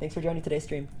 Ben. Thanks for joining today's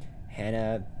stream.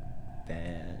 Hannah,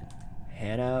 Ben,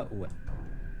 Hannah,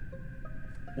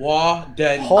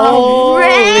 Den. Holy!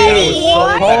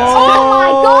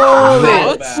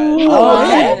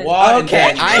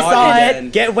 Okay, I saw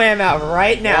it. Get Wham out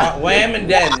right now. Wham and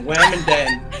Den. Wham and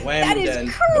Den. That is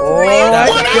crazy.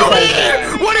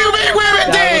 What do you mean Wham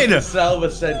and Den? That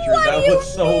was century. That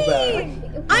was so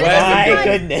bad. My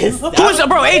goodness. Who's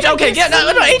bro? AJ? Okay, yeah,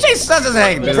 no, AJ sus as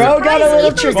heck. Dude. Bro got a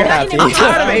little trigger happy. I'm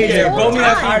tired of AJ. Vote me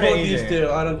after you vote these two.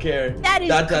 I don't care. That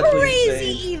is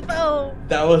crazy, Evo.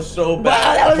 That was so bad.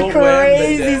 Wow, that was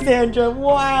crazy, Sandra.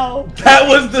 Wow. That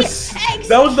was the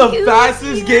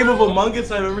fastest game of Among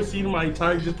Us I've ever seen in my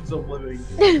entire existence of living.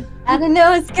 I don't know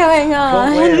what's going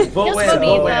on. Vote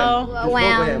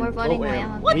Wham. We're voting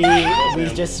Wham. We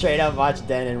just straight up watched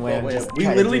Den and Wham. We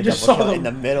literally just saw them in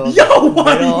the middle of the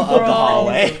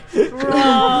hallway.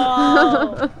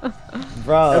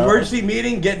 Bro. Emergency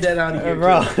meeting, get Den out of here.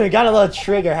 Bro, we got a little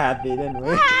trigger happy, didn't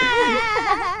we?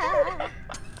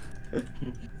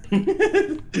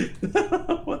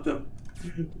 What the?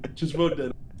 Just vote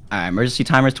Den. Alright, emergency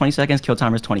timer is 20 seconds, kill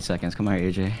timer is 20 seconds. Come on,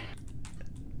 AJ.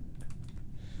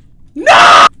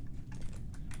 No!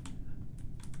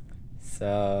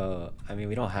 So, I mean,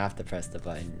 we don't have to press the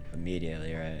button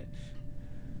immediately, right?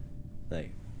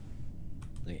 Like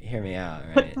hear me out,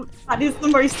 right? That is the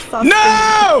most sus.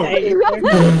 No!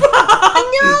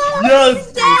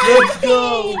 Yes! Let's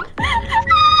go!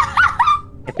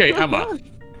 Okay, Emma.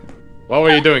 What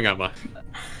were you doing, Emma?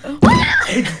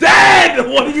 It's dead!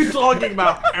 What are you talking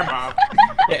about, Emma?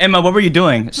 Yeah, Emma, what were you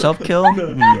doing? Self-kill?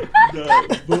 Self-kill?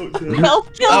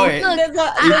 Oh, wait.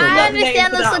 I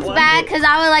understand this looks bad because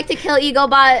I would like to kill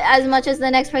Ethobot as much as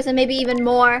the next person, maybe even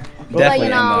more. But you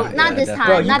know, not this time.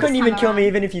 Bro, you couldn't even kill me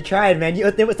even if you tried, man.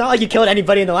 It's not like you killed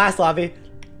anybody in the last lobby.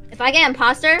 If I get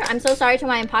imposter, I'm so sorry to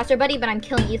my imposter buddy, but I'm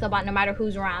killing Ethobot no matter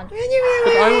who's around.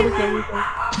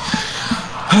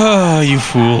 Oh, you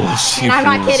fools. You I'm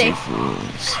not fools, kidding. you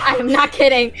fools. I am not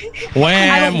kidding.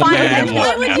 Wham, wham,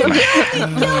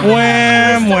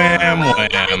 wham.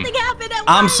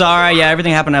 I'm sorry, yeah,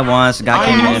 everything happened at once. Guy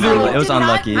came in, it was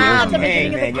unlucky. Hey,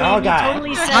 man, y'all got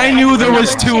I knew there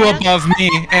was two above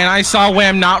me, and I saw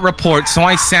Wham not report, so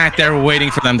I sat there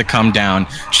waiting for them to come down,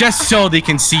 just so they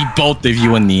can see both of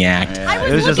you in the act. Yeah,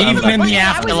 it was just even in the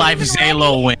afterlife,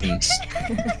 Zalo wins.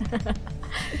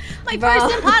 My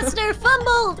first imposter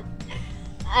fumbled.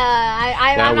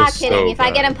 I'm not kidding. If I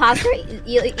get imposter,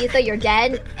 Ether, you're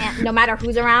dead. And no matter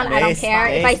who's around, I don't care.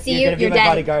 If I see you, you're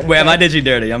dead. Wham, I did you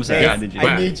dirty. I'm sorry, I did you.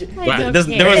 I need you.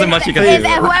 There wasn't much you could do.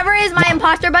 Whoever is my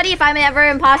imposter buddy, if I'm ever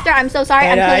imposter, I'm so sorry.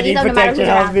 I'm killing Ether no matter who's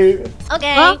around.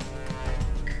 Okay. Alright,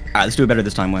 let's do it better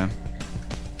this time, Wham.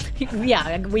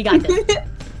 Yeah, we got this.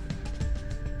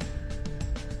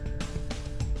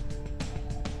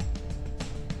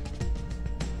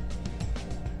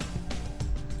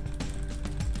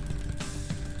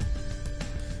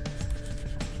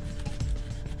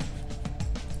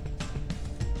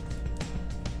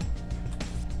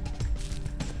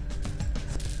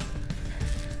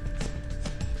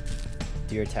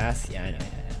 Do your task? Yeah, I know.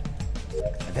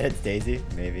 I bet it's Daisy,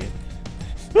 maybe.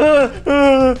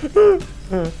 Okay,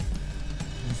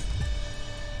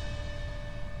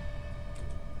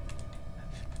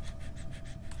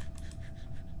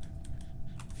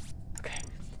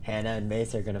 Hannah and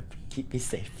Mace are gonna keep me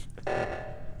safe.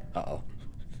 Uh-oh.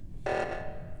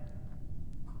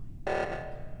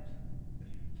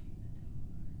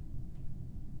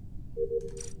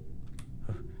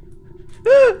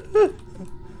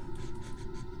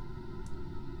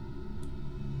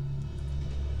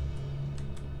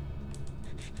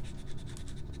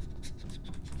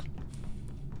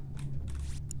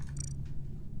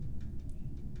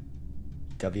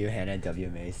 W Hannah, W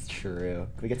Mace, true.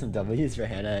 Can we get some W's for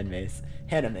Hannah and Mace?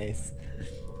 Hannah Mace.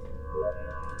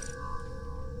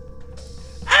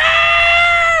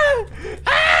 Ah!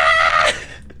 Ah!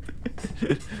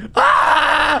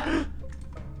 Ah!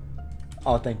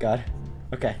 Oh, thank God.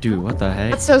 Okay. Dude, what the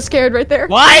heck? That's so scared right there.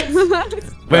 What?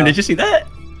 Wait, did you see that? I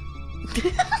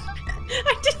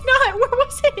did not. Where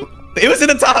was it? It was in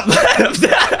the top left.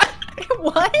 It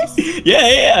was?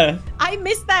 Yeah. I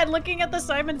missed that looking at the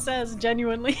Simon Says,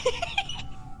 genuinely.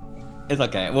 It's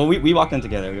okay. Well, we walked in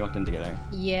together.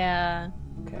 Yeah.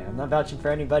 Okay, I'm not vouching for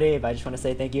anybody, but I just want to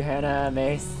say thank you, Hannah,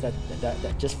 Mace.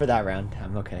 That just for that round.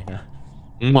 I'm okay now.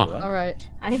 All right.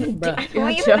 I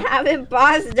don't even have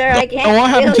imposter. I can't. What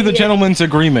happened to the gentleman's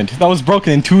agreement? That was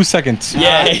broken in 2 seconds.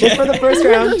 Yeah. Just for the first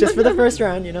round. Just for the first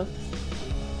round, you know.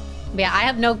 Yeah, I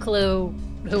have no clue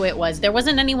who it was. There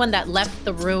wasn't anyone that left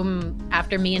the room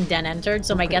after me and Den entered,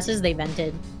 so my guess is they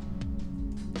vented.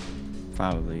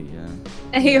 Probably,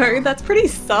 yeah. Hey, yo, that's pretty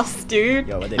sus, dude.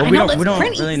 Yo, what they we don't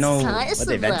really know what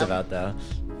they vent about, though.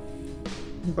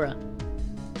 Bruh.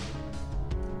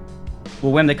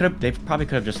 Well, when they probably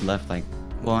could have just left, like,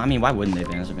 well, I mean, why wouldn't they?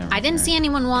 I didn't see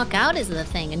anyone walk out is the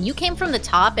thing, and you came from the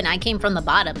top and I came from the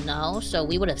bottom, no? So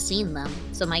we would have seen them.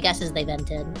 So my guess is they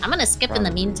vented. I'm gonna skip in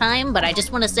the meantime, but I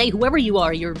just want to say, whoever you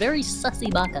are, you're very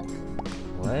sussy baka.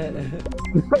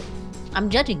 What? I'm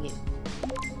judging you.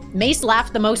 Mace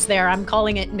laughed the most there. I'm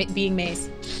calling it being Mace.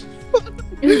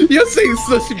 You're saying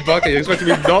sushi bucket. You expect me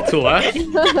not to laugh?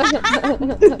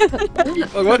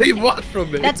 What do you want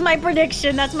from me? That's my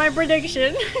prediction. That's my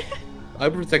prediction.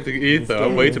 I'm protecting Ether.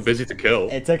 I'm way too busy to kill.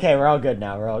 It's okay. We're all good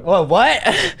now. We're all. Oh, what?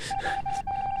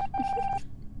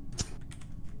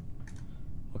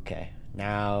 Okay.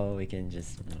 Now we can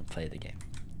just play the game.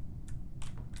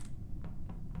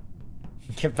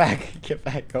 Get back. Get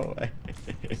back. Go away.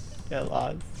 Get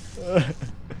lost.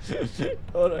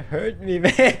 Don't hurt me,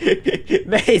 man.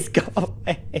 Maze, go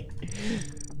away.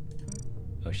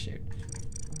 Oh, shoot.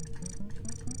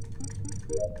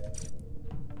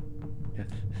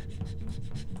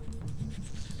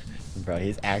 Bro,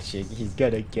 he's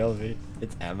gonna kill me.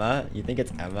 It's Emma? You think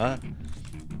it's Emma?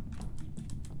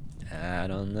 I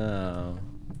don't know.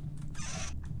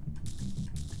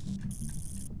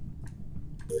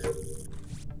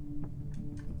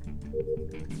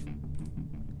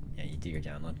 Yeah, you do your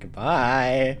download.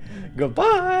 Goodbye.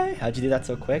 Goodbye. How'd you do that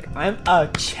so quick? I'm a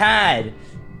Chad.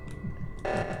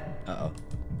 Uh-oh.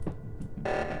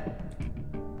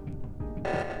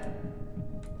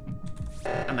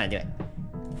 I'm gonna do it.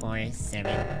 4,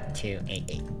 7, 2, 8,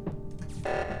 8.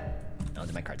 I'll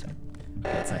do my card swipe.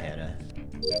 Okay, it's not Hannah.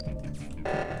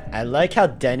 I like how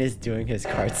Den is doing his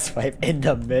card swipe in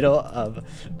the middle of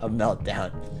a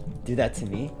meltdown. Do that to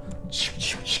me.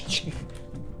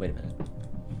 Wait a minute.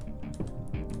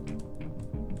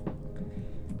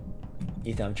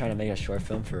 Ethan, I'm trying to make a short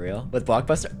film for real. With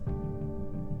Blockbuster?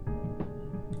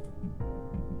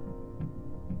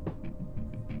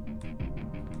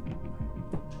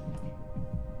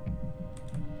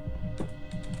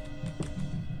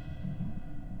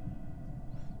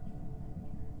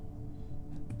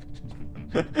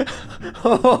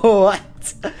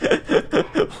 What?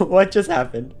 What just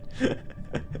happened?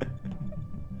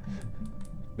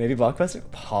 Maybe Blockbuster?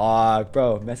 Pog,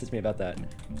 bro, message me about that.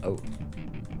 Oh.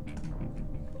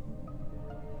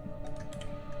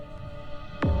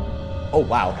 Oh,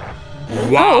 wow.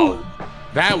 Wow.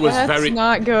 That was That's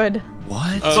not good.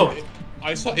 What?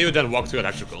 I saw Ethobot walk through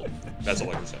electrical. That's all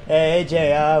I can say. Hey,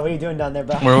 AJ, what are you doing down there,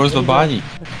 bro? Where was the body?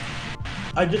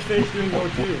 I just finished doing more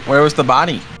too. Where was the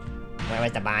body? Where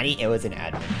was the body? It was an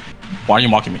admin. Why are you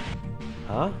mocking me?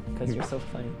 Huh? Because you're so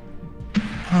funny.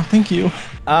 Oh, thank you.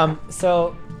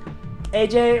 So,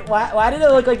 AJ, why did it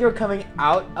look like you were coming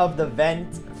out of the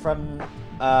vent from,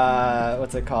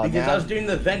 what's it called? Because I was doing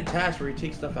the vent task where you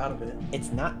take stuff out of it.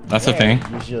 It's not That's there, a thing.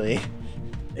 Usually.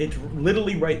 It's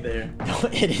literally right there. No,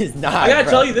 it is not. I gotta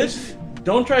tell you this.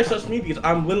 Don't try to sus me because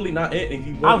I'm literally not it. If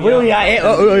you I'm literally not it.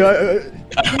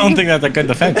 I don't think that's a good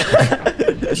defense.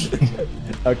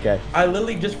 Okay. I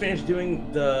literally just finished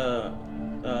doing the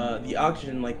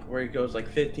oxygen, like where it goes like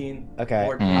 15. Okay.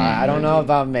 14, I don't know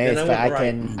about Mace, but I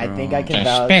think I can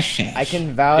vouch. I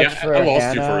can vouch for I lost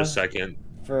Hannah. you for a second.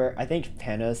 I think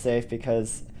Hannah's safe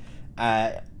because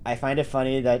I find it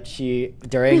funny that she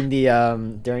during the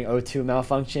during O2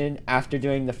 malfunction, after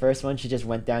doing the first one, she just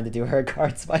went down to do her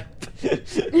card swipe.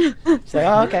 She's like,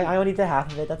 oh, okay, I only did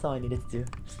half of it. That's all I needed to do.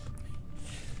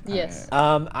 Yes.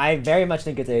 I very much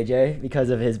think it's AJ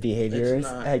because of his behaviors,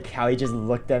 like how he just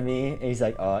looked at me and he's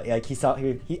like, oh, like he saw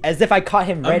he as if I caught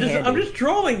him red-handed. I'm just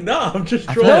trolling. No, I'm just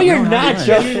trolling. No, you're not.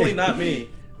 Genuinely not me.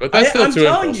 But that's still I'm two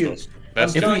telling you. imposters.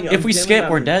 If we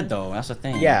skip, we're dead though. That's the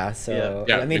thing. Yeah. So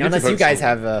Yeah, I mean, we unless need to you guys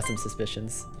vote have some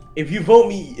suspicions. If you vote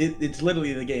me, it's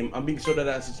literally the game. I'm being so dead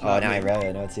ass. Oh, now I read.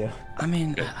 I know it's you. I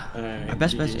mean, our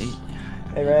best bet is 8.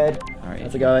 Hey, Red. Alright.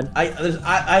 How's it going?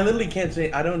 I literally can't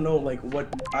say. I don't know like what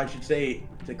I should say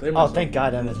to clear myself. Oh, thank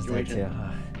God I'm in this situation.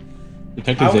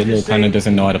 Detective Zidler kind of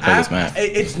doesn't know how to play this map.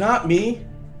 It's not me,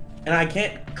 and I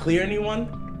can't clear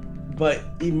anyone. But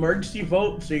emergency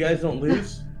vote so you guys don't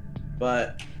lose.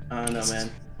 But I don't know, man.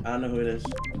 I don't know who it is.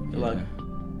 Good luck.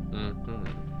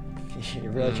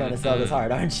 You're really trying to sell this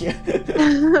hard, aren't you? You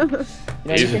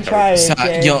can try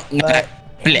it,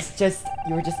 but it's just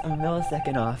you were just a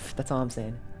millisecond off. That's all I'm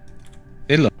saying.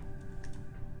 Hello.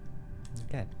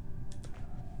 Okay.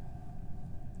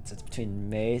 So it's between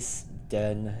Mace,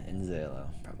 Den, and Zalo,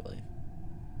 probably.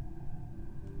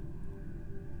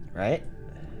 Right?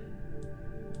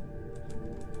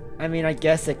 I mean, I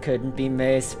guess it couldn't be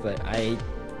Mace, but I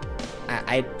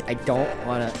don't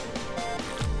wanna.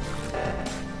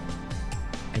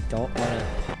 I don't wanna.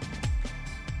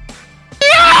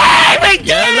 I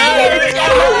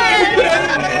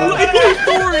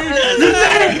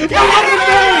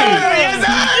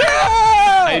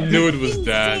knew it was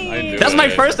that. I knew That's my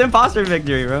it. first imposter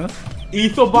victory, bro.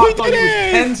 Ethobot thought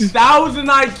he was 10,000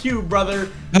 IQ, brother.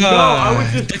 No, I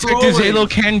was just Detective Zalo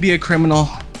can be a criminal.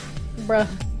 Bruh.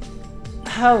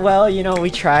 Well, you know, we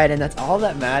tried, and that's all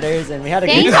that matters, and we had a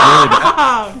Thank good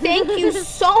you. Thank you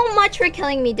so much for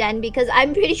killing me, Den, because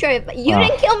I'm pretty sure if you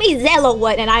didn't kill me, Zelo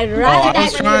would, and I'd rather die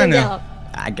than Zelo.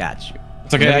 I got you.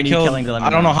 It's okay, I killed, I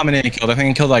don't know how many I killed. I think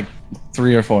I killed like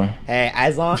 3 or 4.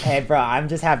 Hey, bro, I'm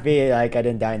just happy like I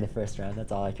didn't die in the first round.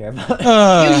 That's all I care about. You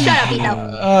shut up,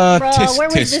 Etho. Bro, where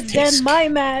was this Den my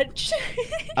match?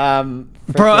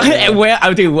 Bro,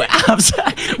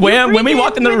 when we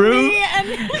walked in the room,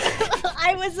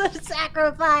 I was a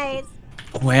sacrifice.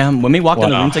 When we walked in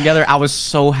the room together, I was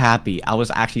so happy. I was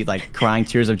actually like crying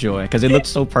tears of joy because it looked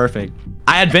so perfect.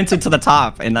 I had vented to the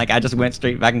top and like I just went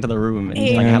straight back into the room and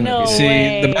like,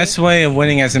 See, the best way of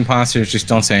winning as imposters is just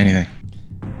don't say anything.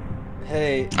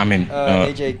 Hey, I mean,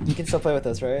 AJ, you can still play with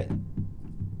us, right?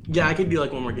 Yeah, I could do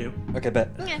like one more game. Okay,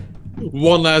 bet. Yeah.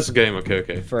 One last game,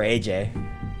 okay. For AJ.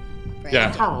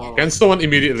 Yeah, can someone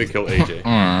immediately kill AJ?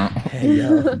 Hey,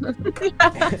 yo.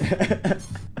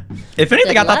 If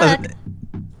anything, I thought that.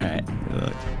 Alright.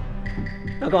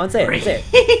 No, go on, say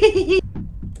it.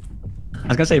 I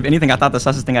was gonna say, if anything, I thought the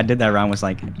sussest thing I did that round was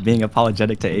like being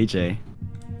apologetic to AJ.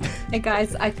 Hey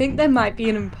guys, I think there might be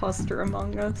an imposter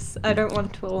among us. I don't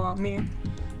want to alarm you.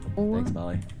 Thanks,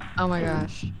 Molly. Oh my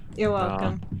gosh. You're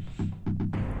welcome.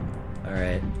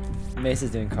 Alright. Mace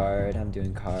is doing card, I'm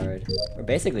doing card. We're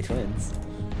basically twins.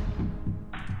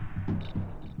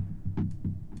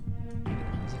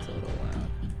 Music's a little loud.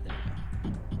 There we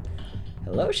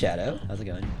go. Hello, Shadow. How's it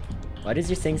going? Why does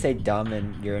your thing say dumb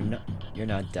and you're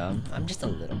not dumb? I'm just a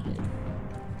little bit.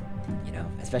 You know,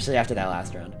 especially after that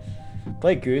last round.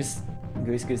 Play Goose.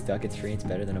 Goose Duck, it's free, it's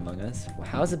better than Among Us. Well,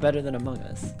 how is it better than Among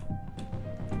Us?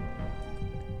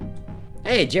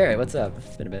 Hey, Jared, what's up?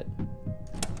 It's been a bit.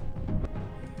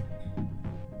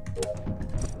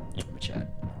 Chat.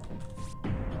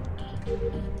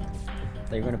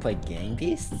 Thought you were gonna play Gang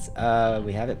Beasts?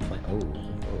 We have it playing. Oh,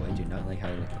 I do not like how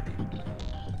it looks.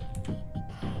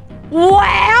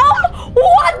 Wow!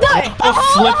 What the? What the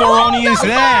flipperoni is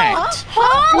that?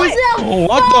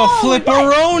 What the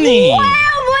flipperoni? Wham!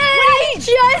 What did I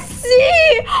just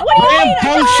see? Wham!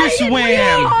 Bunctious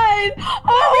wham!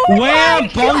 Wham!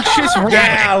 Bunctious rat!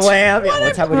 Yeah, wham! Yeah, what are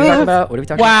we talking about? What are we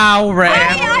talking about? Wow, ram!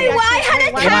 I had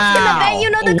a task in the bank, you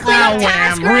know, the cleanup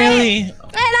task, right? Really?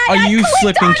 Are you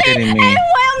flipping kidding me?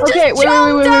 Okay, wait.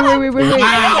 Wow,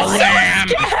 ram!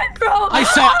 I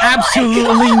saw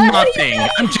absolutely nothing.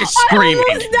 I'm just screaming.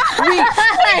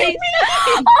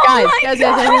 Guys.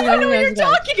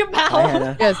 Talking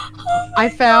about. Yes,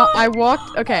 I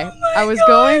walked. Okay, I was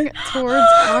going towards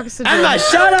oxygen. Emma,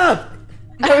 shut up!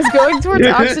 I was going towards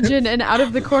oxygen, and out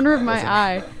of the corner of my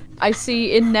eye, I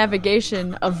see in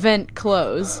navigation a vent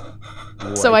close.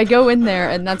 What? So I go in there,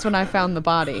 and that's when I found the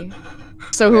body.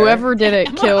 So whoever did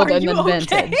it killed and then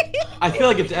vented. I feel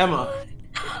like it's Emma.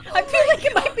 I feel like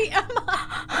it might be Emma.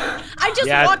 I just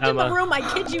walked in the room, I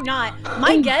kid you not.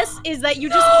 My guess is that you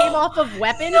just came off of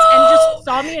weapons and just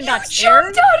saw me and got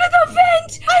scared. Jumped out of the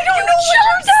vent! I don't know what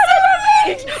jumped out of the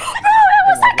vent! Bro, it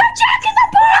was like a jack in the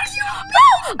box! No!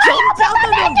 Jumped out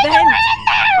of the vent!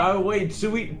 Oh wait,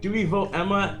 so do we vote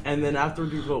Emma and then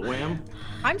afterwards we vote Wham?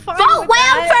 I'm fine Vote with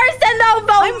Wham that. first and then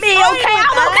vote me, okay?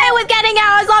 I'm okay with getting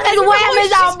out as long as Wham is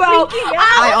out, bro.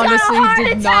 I honestly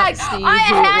did not see who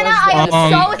it was. I am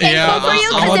so thankful for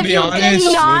you because if you did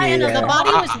not, the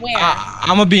body was where?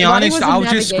 I'm gonna be honest, I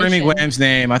was just screaming Wham's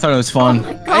name. I thought it was fun.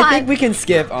 I think we can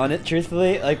skip on it,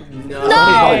 truthfully. Like, no,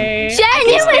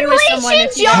 genuinely,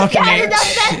 she jumped out of the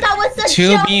vent. That was a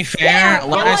To be fair,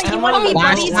 last time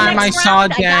I saw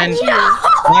Dan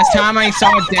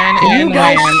and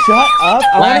Wham. Shut up.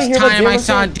 Last time I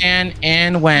saw Dan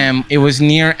and Wham, it was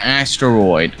near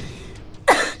Asteroid.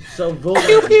 So vote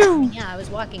Yeah, I was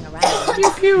walking around.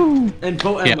 and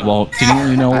vote Emma. Yeah, well, didn't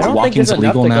you know I don't think walking's there's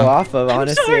enough illegal to now? go off of,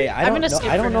 honestly. sorry. I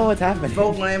don't know what's happening.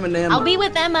 Vote Wham and Emma. I'll be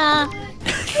with Emma.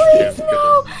 Please,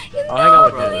 no. I'll hang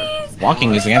out with Emma. Please.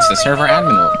 Walking is against the server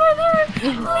admin rule.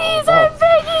 Please, I'm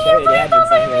begging you.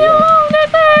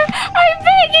 I'm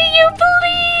begging you,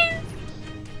 please.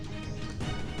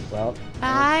 Well,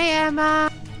 Bye, Emma.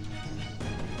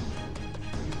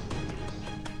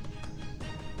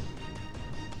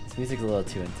 this music's a little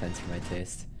too intense for my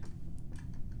taste.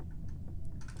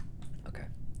 Okay.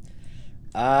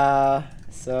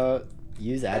 So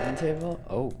use admin table?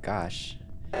 Oh gosh.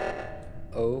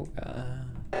 Oh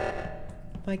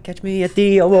might catch me at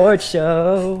the award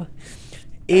show.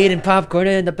 Eating popcorn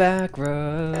in the back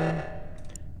row.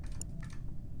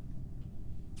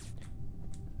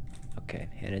 Okay,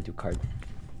 Hannah do card.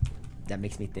 That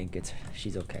makes me think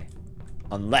she's okay.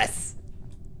 Unless.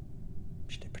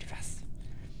 She did pretty fast.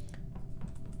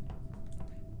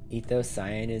 Ethos,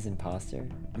 Cyan is imposter.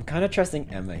 I'm kind of trusting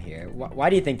Emma here. Why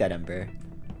do you think that, Ember?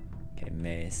 Okay,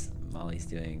 Mace. Molly's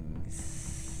doing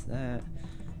that.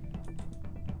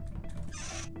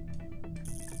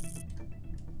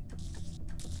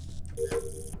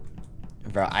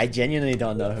 Bro, I genuinely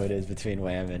don't know who it is between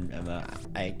Wham and Emma.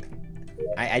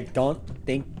 I don't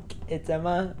think it's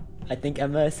Emma. I think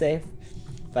Emma is safe.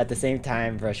 But at the same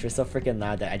time, bro, she was so freaking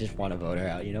loud that I just want to vote her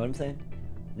out. You know what I'm saying?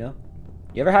 No?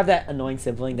 You ever have that annoying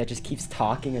sibling that just keeps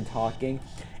talking and talking,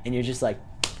 and you're just like,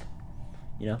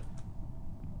 you know?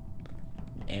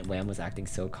 And Wham was acting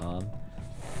so calm.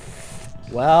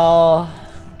 Well,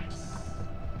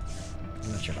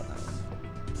 I'm not sure about that one.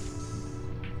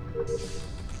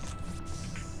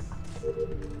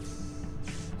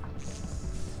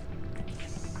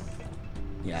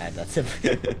 Yeah, I had that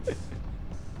sibling.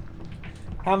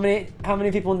 How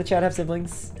many people in the chat have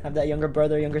siblings? Have that younger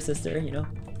brother, younger sister, you know?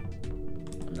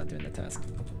 I'm not doing the task.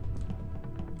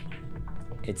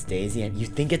 It's Daisy, and you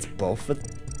think it's both of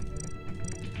them?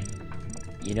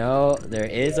 You know, there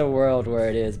is a world where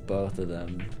it is both of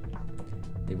them.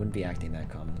 They wouldn't be acting that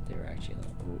calm if they were actually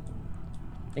like, ooh.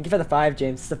 Thank you for the 5,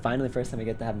 James. This is finally the first time I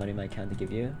get to have money in my account to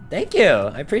give you. Thank you!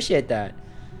 I appreciate that.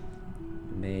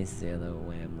 Maze, Zayla,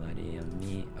 Wham, Letty, and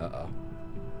me. Uh-oh.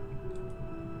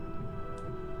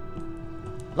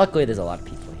 Luckily, there's a lot of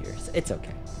people here, so it's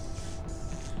okay.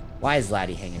 Why is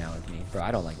Laddie hanging out with me? Bro,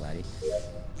 I don't like Laddie.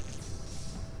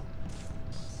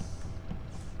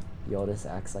 The oldest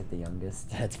acts like the youngest.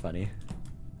 That's funny.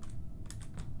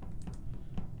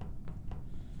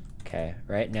 Okay,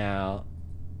 right now,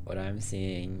 what I'm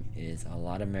seeing is a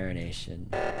lot of marination.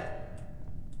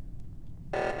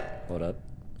 Hold up.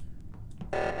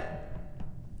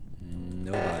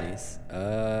 No bodies.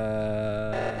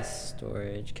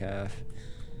 Storage, calf.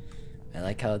 I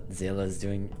like how Zayla's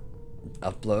doing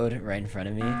upload right in front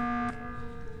of me.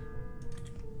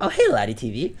 Oh, hey, Laddie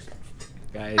TV.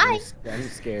 Guys, Hi. I'm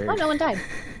scared. Oh, no one died.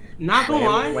 Not gonna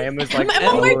lie. Wham was like,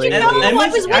 Emma, where'd you go? I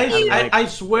was with you. I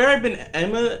swear I've been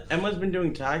Emma's been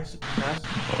doing tags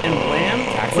and Wham.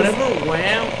 Whenever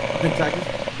Wham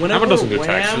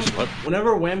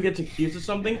whenever Wham gets accused of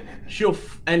something,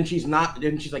 and she's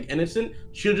like innocent,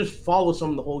 she'll just follow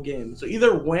someone the whole game. So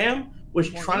either Wham was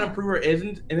trying to prove her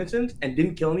innocent and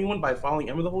didn't kill anyone by following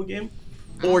Emma the whole game,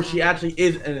 or she actually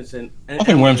is innocent. And I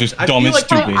think Wham's just dumb and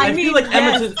stupid. I feel like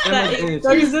Emma's innocent.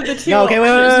 Those are the two. No, okay,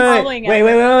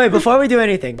 wait. Before we do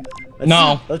anything,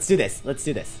 let's do this.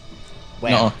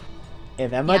 Wait. No.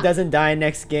 If Emma doesn't die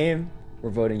next game,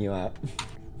 we're voting you out.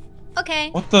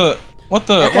 Okay. What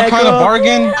kind of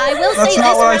bargain? I will That's say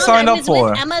not this what I round signed I up was for.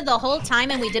 with Emma the whole time,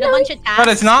 and we did a bunch of tasks. But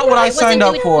it's not what I signed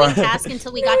up for. I wasn't doing task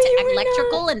until we got to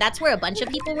electrical, and that's where a bunch of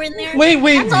people were in there. Wait.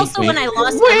 That's also when I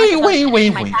lost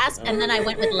my task, and then I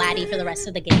went with Laddie for the rest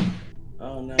of the game.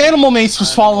 Oh, no. Animal Mace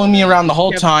was following me around the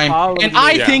whole time, and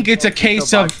I think it's a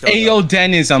case of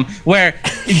Aodenism, where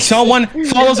someone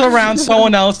follows around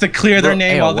someone else to clear their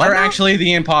name while they're actually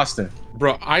the imposter.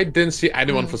 Bro, I didn't see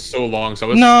anyone for so long, so I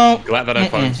was glad that I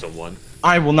found someone.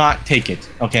 I will not take it,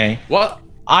 okay? What?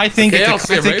 I think it's a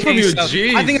classic case of,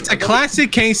 I think it's a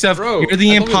classic case of you're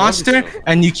the imposter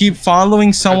and you keep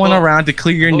following someone around to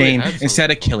clear your name instead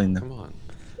of killing them. Come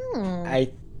on.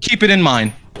 Keep it in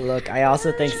mind. Look, I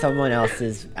also think someone else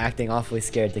is acting awfully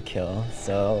scared to kill.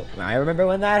 So I remember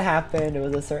when that happened. It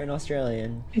was a certain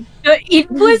Australian. It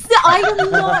was. I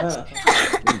am not.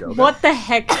 What the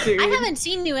heck, dude? I haven't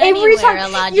seen you anywhere,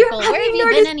 Illogical. Where have you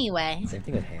been anyway? Same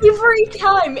thing with him. Every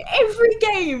time, every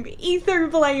game, Ether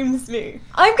blames me.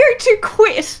 I'm going to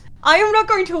quit. I am not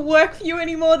going to work for you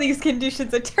anymore. These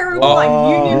conditions are terrible.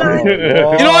 I'm unionized.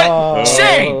 You know what?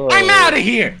 Say, I'm out of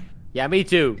here. Yeah, me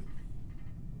too.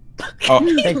 Oh,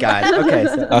 thank God. Okay,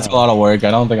 so, that's a lot of work. I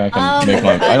don't think I can make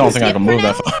my. I don't think I can move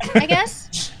that far. I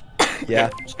guess. Yeah.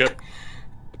 Skip.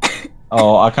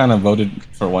 Oh, I kind of voted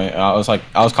for Wayne. I was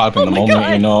caught up in the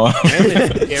moment, you know.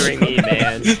 Really scaring me,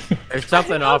 man. There's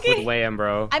something off with Wham,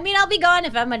 bro. I mean, I'll be gone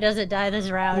if Emma doesn't die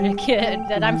this round, kid.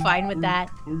 Then I'm fine with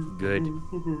that. Good.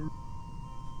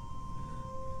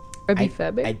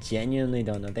 I genuinely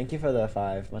don't know. Thank you for the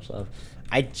 5. Much love.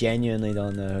 I genuinely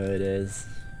don't know who it is.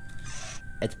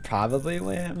 It's probably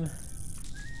Wham.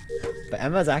 But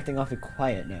Emma's acting awfully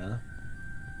quiet now.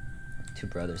 2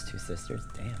 brothers, 2 sisters.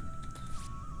 Damn.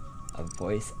 A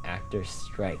voice actor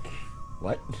strike.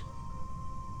 What?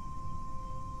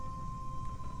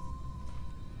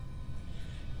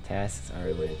 Tasks are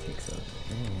what it takes over.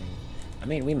 I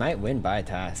mean, we might win by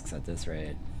tasks at this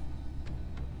rate.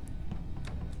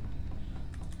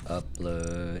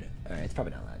 Upload. Alright, it's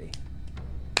probably not Laddie.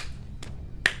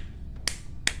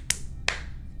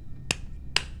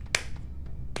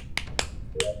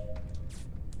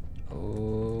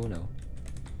 Oh no.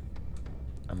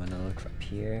 I'm gonna look up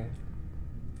here.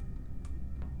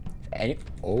 Any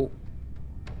oh.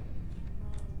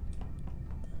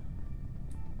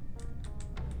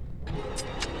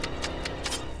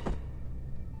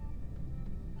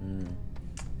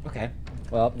 Okay.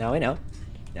 Well, now we know.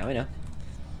 Now we know.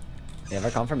 We have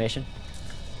our confirmation.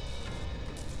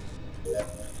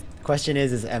 Question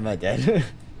is Emma dead?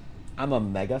 I'm a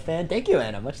mega fan. Thank you,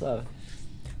 Anna. Much love.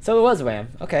 So it was Wham.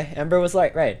 Okay, Ember was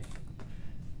right.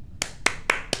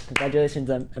 Congratulations,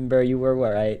 Ember. You were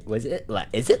right. Was it?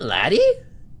 Is it Laddie?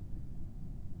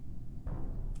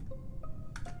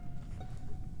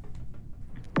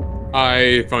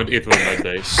 I found Ethobot that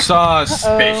day.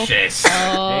 Suspicious.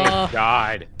 Thank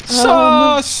God.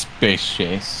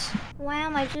 Suspicious.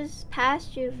 Wham, I just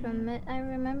passed you from it. I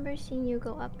remember seeing you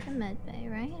go up to medbay,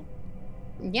 right?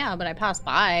 Yeah, but I passed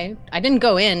by. I didn't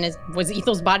go in. Was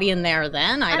Ethel's body in there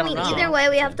then? I don't know. Either way,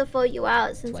 we have to vote you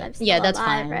out since I'm still that's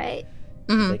alive, fine. right?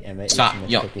 Mm-hmm. Stop.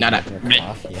 Yo, nada.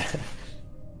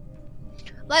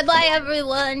 Bye-bye,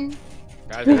 everyone.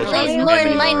 Guys, Please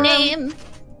mourn my name.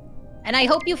 And I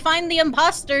hope you find the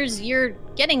imposters. You're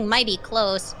getting mighty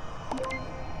close.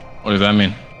 What does that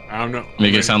mean? I don't know.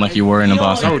 Make it sound like you were an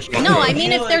imposter. No, I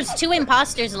mean if there's 2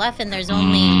 imposters left and there's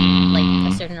only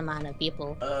like a certain amount of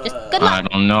people. Just good luck. I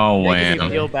don't know, Wham. Wham. I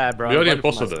feel bad, bro. You're the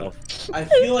imposter though. I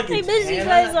feel like I it's miss you Anna,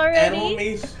 guys already. Animal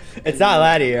Mace. It's not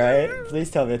Laddie, right?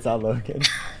 Please tell me it's not Logan.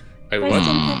 Hey, what?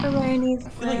 I feel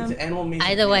like it's Animal Mace.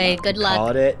 Either way, good luck.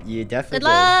 Called it. You definitely Good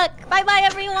luck. Bye-bye,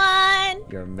 everyone.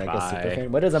 did. You're a mega Bye. super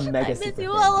fan. What is a mega I super miss fan?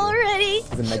 you all already.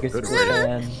 Is a mega Good super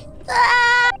word. fan.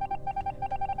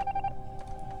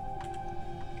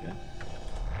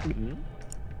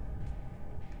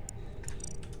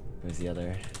 Who's the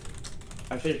other?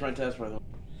 I finished my test, by the way.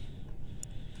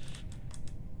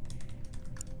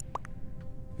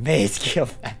 Mace kill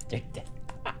factor.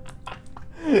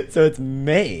 So it's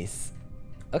Mace.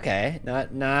 Okay, not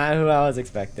who I was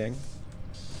expecting.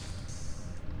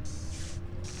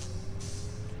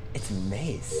 It's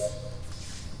Mace.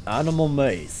 Animal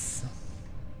Mace.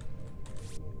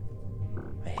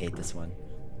 I hate this one.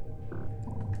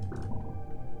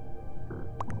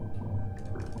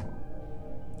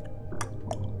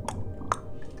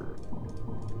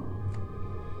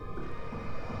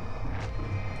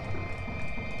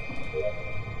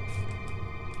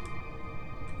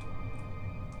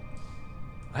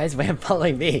 Why is Wham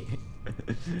following me?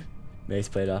 Mace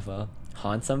played off well.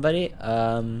 Haunt somebody?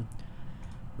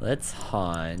 Let's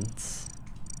haunt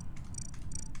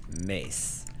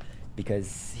Mace.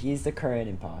 Because he's the current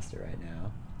imposter right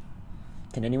now.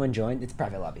 Can anyone join? It's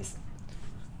private lobbies.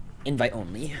 Invite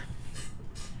only.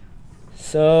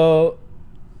 So...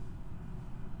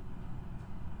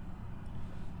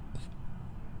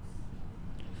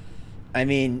 I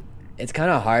mean... It's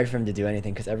kind of hard for him to do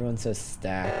anything because everyone's so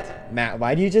stacked. Matt,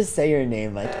 why do you just say your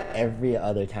name like every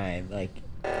other time? Like,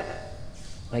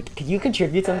 could you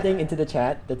contribute something into the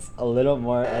chat that's a little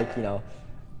more like, you know,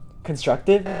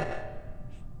 constructive?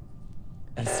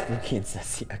 I'm spooky and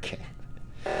sussy. Okay.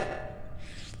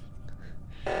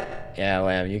 Yeah,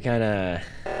 Wham, you kind of...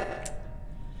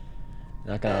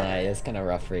 Not gonna lie, it's kind of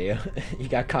rough for you. You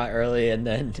got caught early and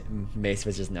then Mace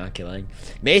was just not killing.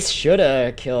 Mace should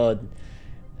have killed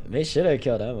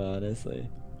Emma, honestly.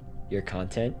 Your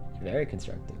content, very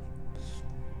constructive.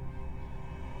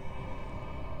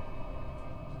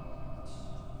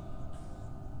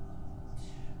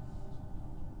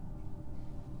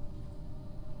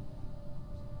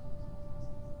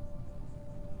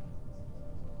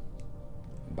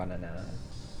 Banana.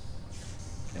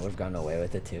 I would have gone away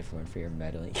with it too if it weren't for your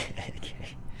meddling.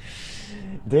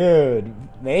 Dude,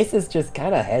 Mace is just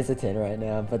kind of hesitant right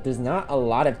now, but there's not a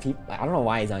lot of people. I don't know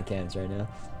why he's on cams right now.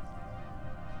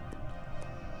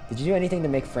 Did you do anything to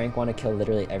make Frank want to kill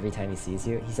literally every time he sees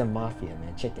you? He's a mafia,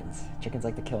 man. Chickens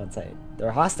like to kill on sight.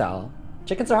 They're hostile.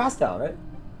 Chickens are hostile, right?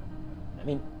 I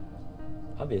mean,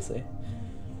 obviously.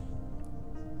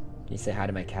 Can you say hi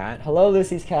to my cat? Hello,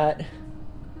 Lucy's cat.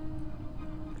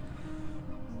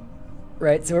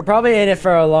 Right, so we're probably in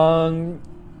for a long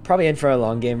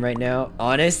game right now.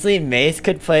 Honestly, Mace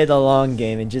could play the long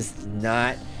game and just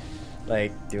not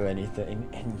like do anything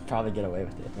and probably get away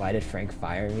with it. Why did Frank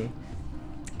fire me?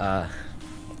 I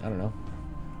don't know.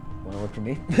 Wanna work for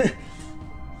me?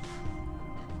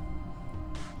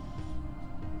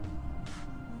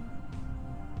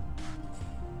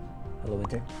 Hello,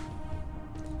 Winter.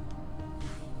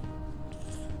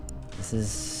 This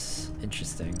is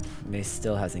interesting. Mace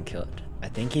still hasn't killed. I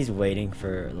think he's waiting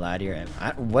for Laddie or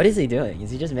Emma. What is he doing?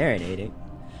 Is he just marinating?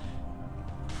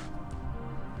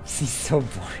 He's so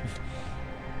bored.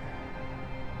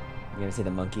 gonna see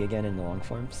the monkey again in the long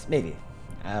forms? Maybe.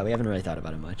 We haven't really thought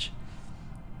about it much.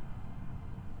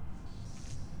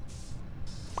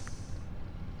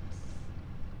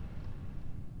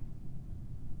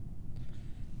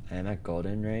 I am at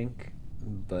golden rank,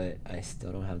 but I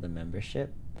still don't have the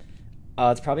membership. Oh,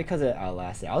 it's probably because it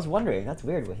outlasted. I was wondering. That's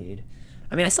weird, Wahid.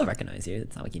 I mean, I still recognize you.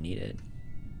 It's not like you need it.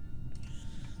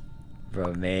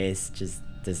 Bro, Mace just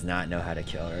does not know how to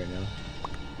kill right now.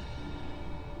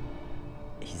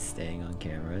 He's staying on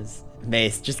cameras.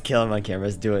 Mace, just kill him on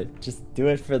cameras. Do it. Just do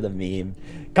it for the meme.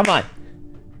 Come on.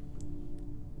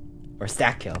 Or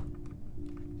stack kill.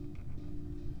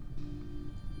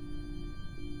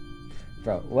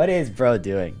 Bro, what is bro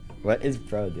doing? What is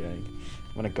bro doing?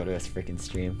 I want to go to his freaking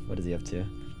stream. What is he up to?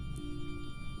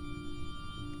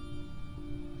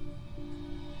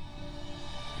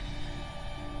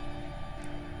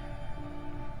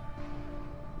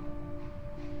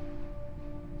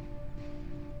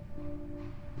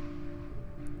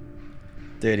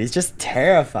 Dude, he's just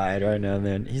terrified right now,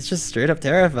 man. He's just straight up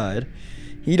terrified.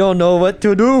 He don't know what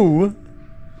to do.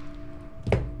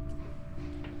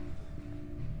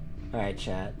 Alright,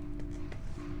 chat.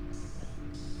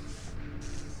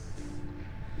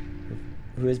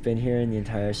 Who has been here in the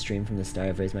entire stream from the start?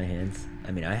 I've raised my hands.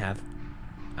 I mean, I have.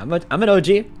 I'm an OG.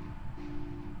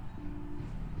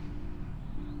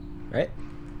 Right?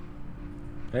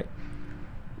 Right?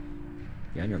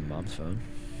 You're on your mom's phone.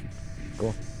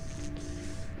 Cool.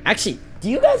 Actually, do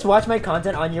you guys watch my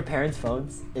content on your parents'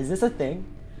 phones? Is this a thing?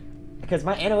 Because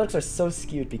my analytics are so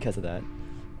skewed because of that.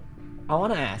 I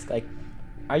want to ask, like,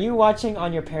 are you watching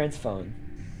on your parents' phone?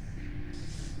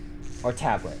 Or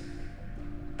tablet?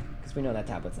 Because we know that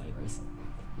tablet's not yours.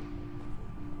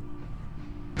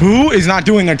 Who is not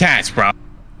doing their task, bro?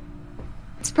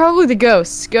 It's probably the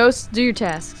ghosts. Ghosts, do your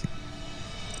tasks.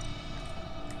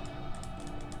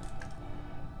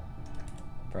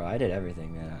 Bro, I did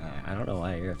everything, man. I don't know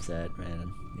why you're upset,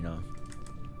 man. You know.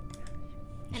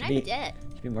 And I'm dead. You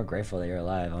should be more grateful that you're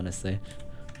alive, honestly.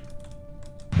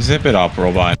 Zip it up,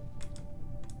 robot.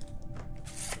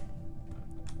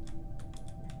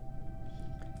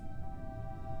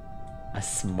 A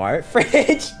smart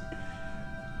fridge?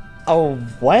 Oh,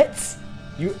 what?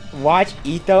 You watch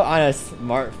Etho on a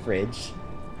smart fridge?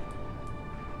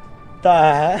 The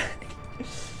heck?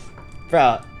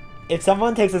 Bro, if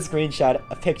someone takes a screenshot,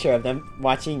 a picture of them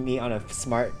watching me on a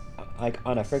smart, like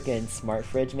on a freaking smart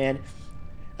fridge, man,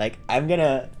 like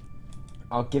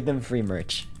I'll give them free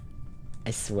merch.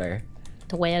 I swear.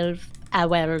 12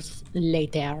 hours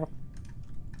later.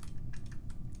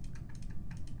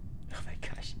 Oh my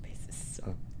gosh, Mace is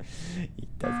so... He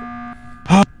doesn't...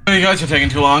 Oh, you guys are taking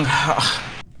too long.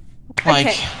 Like...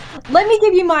 Okay, let me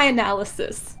give you my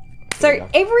analysis. So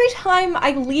every time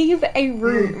I leave a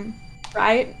room,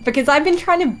 right? Because I've been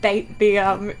trying to bait the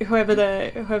whoever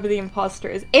the imposter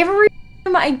is. Every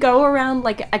time I go around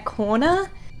like a corner,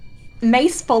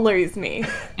 Mace follows me,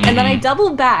 and then I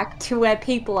double back to where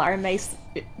people are, and Mace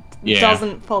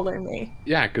doesn't follow me.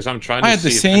 Yeah, because I'm trying to see I had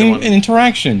the same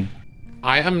interaction.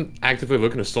 I am actively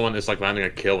looking if someone is like landing a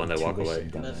kill and they walk away.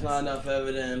 That's not enough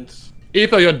evidence.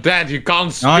 Etho, you're dead. You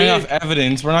can't speak. Not enough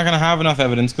evidence. We're not gonna have enough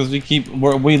evidence because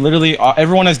we literally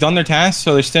everyone has done their tasks,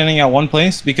 so they're standing at one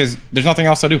place because there's nothing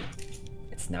else to do.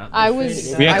 It's not.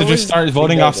 We have to just start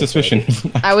voting off suspicion.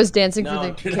 I was dancing for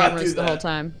the cameras the whole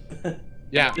time.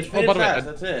 Yeah. Just Oh, by the way,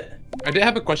 that's it. I did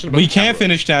have a question about We can't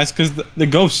finish tasks because the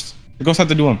ghosts have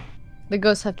to do them. The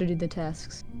ghosts have to do the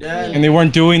tasks. Yeah. And they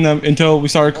weren't doing them until we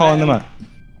started calling them out.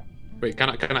 Wait, can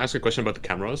I ask a question about the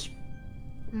cameras?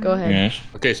 Go ahead. Yes.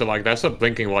 Okay, so like that's a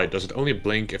blinking light. Does it only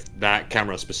blink if that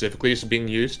camera specifically is being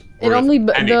used? It Or only if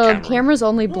any the camera? cameras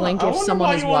only blink if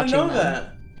someone is watching them.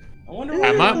 That. I wonder why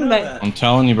Emma? you know that. I'm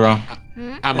telling you, bro.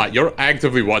 Emma, you're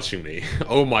actively watching me.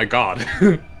 Oh my god.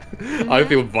 I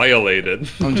feel violated.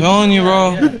 I'm telling you,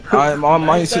 bro. I'm on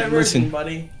my Nice diversion, listen.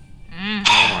 buddy. Oh my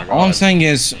god. All I'm saying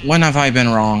is, when have I been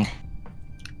wrong?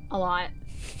 A lot.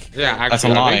 Yeah, actually, That's a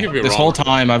I lie. think you'd be This wrong. whole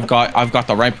time, I've got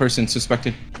the right person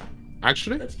suspected.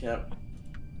 Actually, That's cap.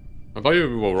 I thought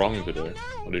you were wrong today.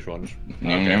 On these ones.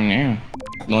 The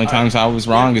only times I was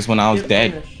wrong is when I was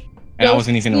dead, and I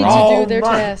wasn't even Need wrong. to do their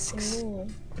tasks.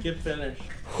 Get finished.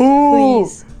 Who?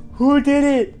 Please. Who did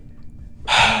it?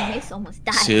 Mace almost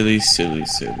died. Silly, silly,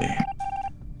 silly.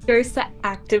 Ghosts are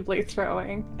actively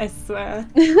throwing, I swear.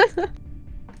 Do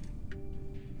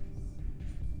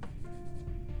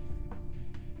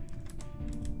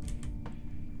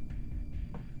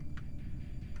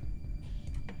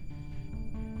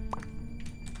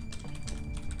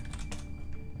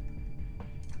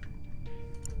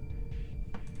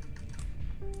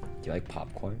you like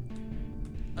popcorn?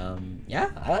 Yeah,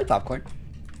 I like popcorn.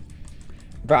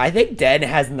 Bro, I think Den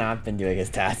has not been doing his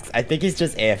tasks. I think he's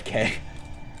just AFK.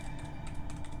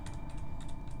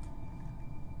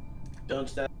 Don't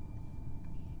stop.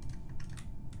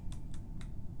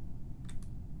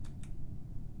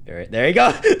 There you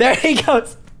go. There he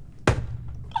goes.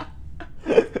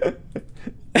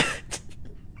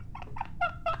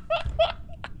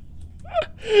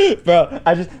 Bro,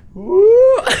 I just.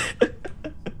 Woo.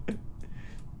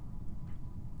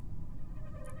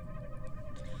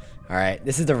 All right,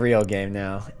 this is the real game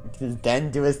now. Does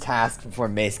Den do his task before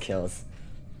Mace kills?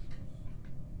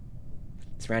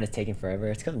 This round is taking forever.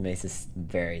 It's because Mace is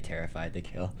very terrified to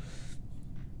kill.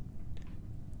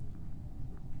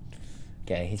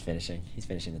 Okay, he's finishing. He's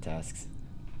finishing the tasks.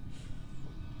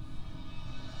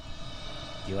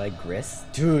 Do you like Gris?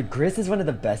 Dude, Gris is one of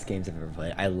the best games I've ever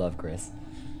played. I love Gris.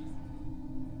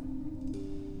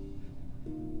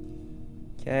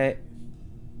 Okay.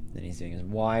 Then he's doing his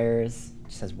wires.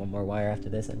 Just has one more wire after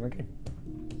this and we're good.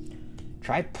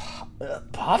 Try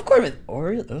popcorn with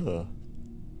Oreo.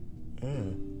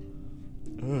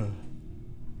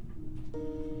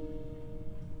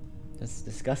 That's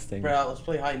disgusting. Bro, let's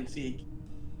play hide and seek.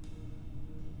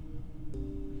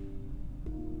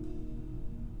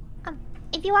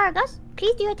 If you are a ghost,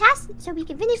 please do your task so we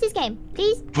can finish this game,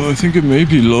 please. Oh, I think it may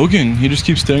be Logan. He just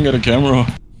keeps staring at a camera.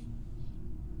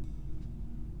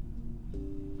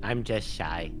 I'm just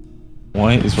shy.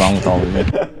 What is wrong with all of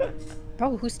it?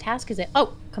 Bro, whose task is it?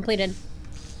 Oh, completed.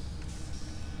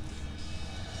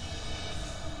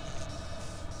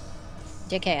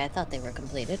 JK, I thought they were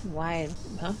completed. Why?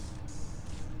 Huh?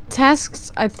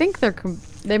 Tasks, I think they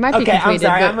might be completed. I'm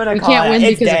sorry, I'm gonna we call can't win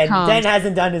it's because Den. of comms. Den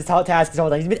hasn't done his task his whole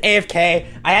time. He's been AFK.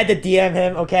 I had to DM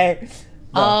him, okay?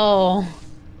 Oh.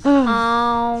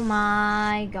 Oh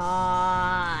my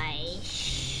gosh.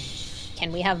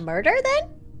 Can we have murder then?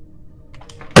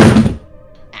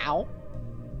 Ow.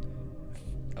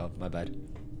 Oh, my bad.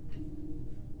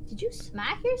 Did you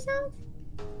smack yourself?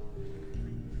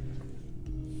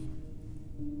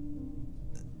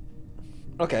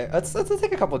 Okay, let's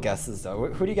take a couple guesses though.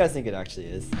 Who do you guys think it actually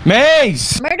is?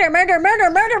 Maze! Murder, murder, murder,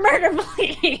 murder, murder,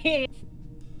 please.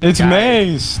 It's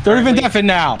Maze. They're even deafened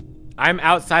now. I'm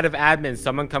outside of admin.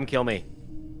 Someone come kill me.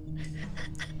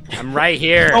 I'm right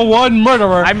here. The one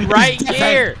murderer. I'm right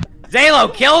here.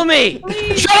 Zalo, kill me!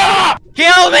 Please. Shut up!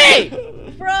 Kill me!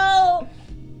 Bro!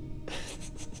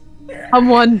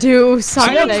 Someone do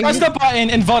something. Press the button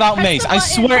and vote out Maze. I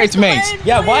swear it's Maze.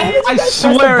 Yeah, why? I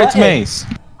swear it's Maze.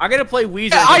 I'm gonna play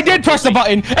Weezer. Yeah, I did press the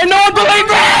button and no one believed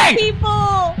me! People!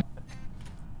 I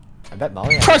bet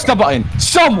Molly. Press the button.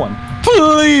 Someone,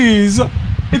 please.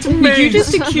 It's Maze. Did you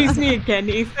just accuse me again,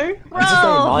 Ether? I'm just saying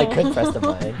Molly could press the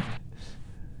button.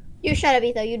 You shut up,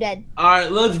 Etho. You dead.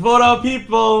 Alright, let's vote out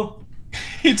people.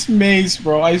 It's Maze,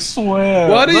 bro. I swear.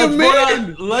 What do you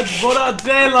mean? Let's vote out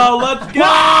Zalo. Let's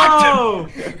go.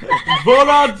 Vote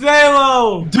out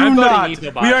Zalo. Do not.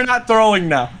 We are not throwing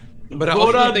now. But I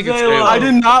also think it's Zalo. I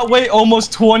did not wait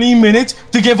almost 20 minutes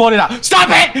to get voted out. Stop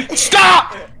it!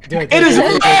 Stop! It is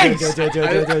Maze!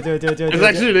 It's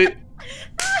actually me.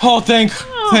 Oh, thank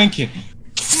you.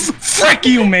 Frick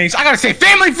you, Maze. I gotta say,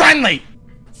 family friendly.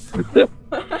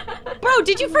 Bro,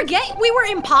 did you forget we were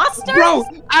imposters? Bro,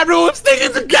 everyone's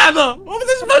sticking together. What was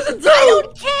I supposed to do? I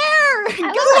don't care.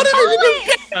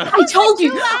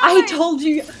 I told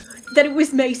you that it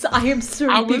was Mace. I am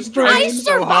so big brain. I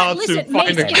survived. Listen,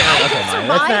 Mace, if I can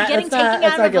survive getting taken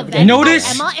out of a vent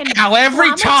Notice by Emma and how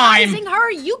every time traumatizing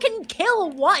her, you can kill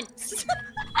once.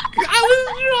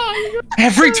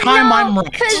 every time I'm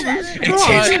right,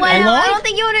 I don't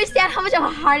think you understand how much of a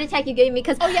heart attack you gave me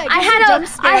because I had a jump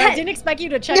scare. I didn't expect you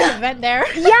to check the vent there.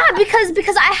 Yeah,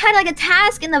 because I had like a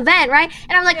task in the vent, right?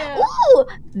 And I'm like, ooh,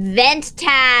 vent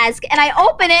task, and I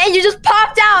open it and you just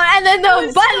popped out, and then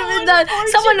the button,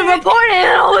 someone reported, and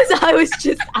I was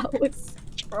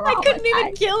I couldn't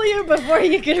even kill you before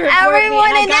you could report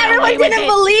everyone me. And everyone didn't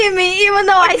believe me, even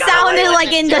though I sounded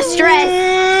like in distress.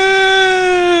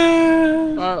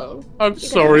 I'm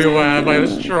sorry, Wham. I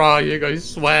was trying, I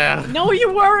swear. No,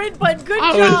 you weren't, but good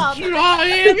I job. was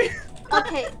trying.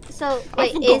 Okay, so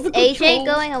wait, is AJ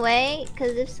going away?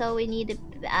 Because if so, we need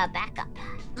a backup.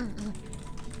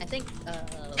 I think.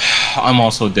 I'm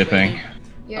also dipping.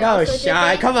 No,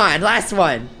 Shy. Come on, last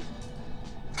one.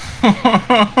 That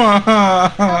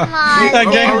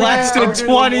game lasted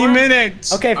 20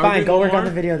 minutes. Okay, fine. Go work on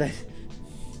the video then.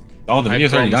 Oh, the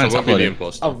video's already done. It's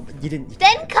uploaded. Oh, you didn't.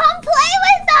 Then come play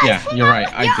with us. Yeah, you're right.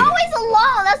 You're always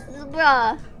alone. That's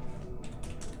bruh.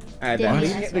 Alright,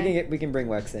 Ben. We can bring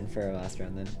Wex in for our last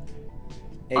round then.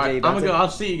 AJ, Alright, I'm gonna go. I'll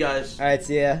see you guys. Alright,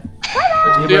 see ya. Bye bye.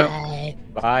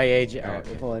 Bye, AJ. Alright,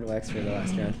 we're pulling Wex for the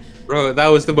last round. Bro, that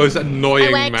was the most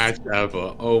annoying match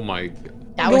ever. Oh my god.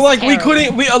 That was like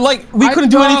terrible. we couldn't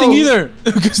do anything either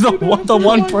because the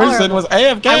one person was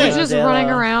AFK. I was just running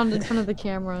around in front of the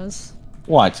cameras.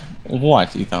 What,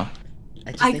 Etho?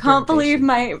 I can't believe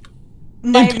my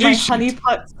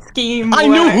honeypot scheme. I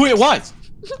knew who it was,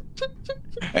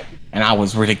 and I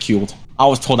was ridiculed. I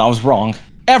was told I was wrong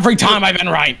every time I've been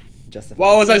right.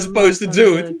 What was I supposed to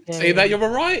do? Say that you were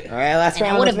right? All right, last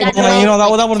round. You know that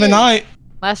would have been nice.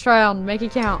 Last round, make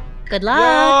it count. Good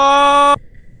luck.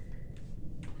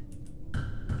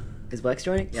 Is Wex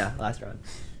joining? Yeah, last round.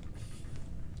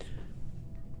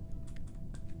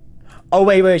 Oh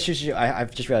wait,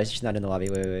 I've just realized she's not in the lobby.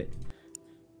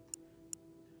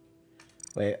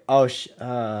 Wait. Oh,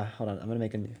 hold on. I'm gonna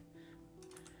make a new.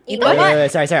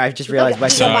 Wait. Sorry. I just realized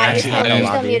Wex is actually in the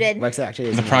lobby. Wex actually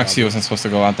is. The proxy wasn't supposed to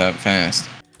go out that fast.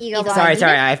 Sorry.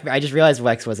 I just realized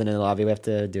Wex wasn't in the lobby. We have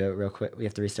to do it real quick. We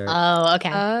have to restart. Oh,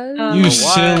 okay. You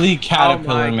silly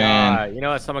caterpillar, man. You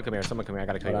know what? Someone come here. I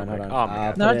gotta cut you. Hold on. Oh my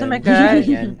god. Not to make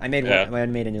it. I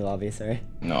made a new lobby. Sorry.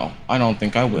 No, I don't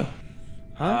think I will.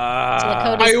 Huh? So the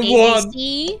code is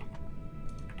I won.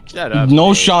 Shut up.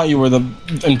 No shot. You were the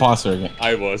imposter again.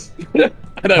 I was.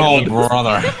 Oh,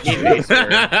 brother.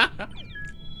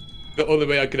 The only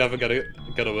way I could ever get a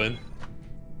win.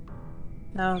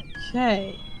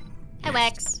 Okay. Hi,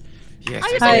 Wex. Yes. Oh,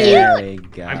 you're There so we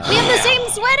cute. go. We have the same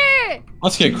sweater.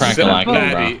 Let's get cracking like it,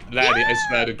 bro. Laddie, I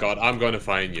swear to God, I'm gonna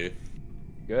find you.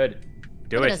 Good.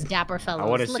 Do Look it. at us dapper fellows. I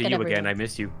want to Look see at you everyone. again. I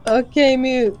miss you. Okay,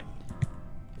 mute.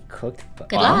 Cooked.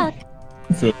 Good luck.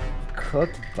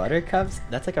 Cooked buttercups?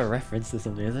 That's like a reference to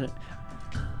something, isn't it?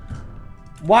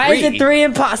 Why is it 3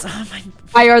 imposters? Oh my.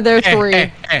 Why are there 3?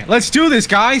 Hey, let's do this,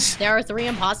 guys. There are 3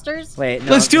 imposters. Wait,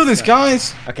 no. Let's do this,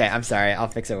 guys. Okay, I'm sorry. I'll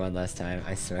fix it one last time.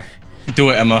 I swear.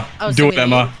 Do it, Emma. Oh, Do it,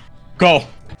 Emma. Go.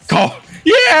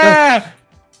 Yeah.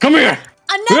 Come here.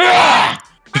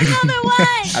 Another one.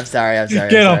 I'm sorry.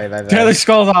 Get him. Tear the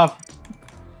skulls off.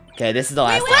 Okay, this is the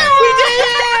last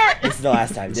time. This is the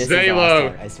last time. This is the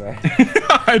last time. I swear.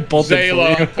 I bolted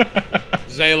Zalo. for you.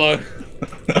 Zalo.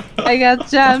 I got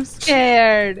jump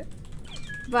scared.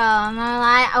 Bro, I'm not gonna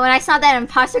lie. When I saw that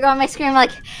imposter go on my screen, I'm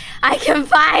like, I can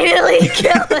finally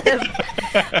kill him.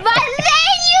 But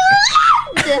then you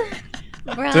left!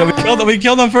 Bro. So we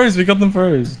killed them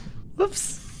first.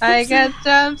 Whoops. I got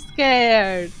jump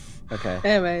scared. Okay.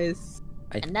 Anyways.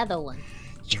 Another one.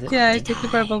 Yeah, take the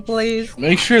purple, please.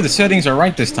 Make sure the settings are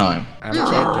right this time.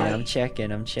 I'm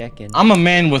checking. I'm a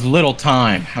man with little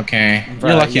time, okay? Bro,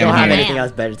 You're lucky you don't I'm have here. anything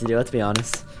else better to do, let's be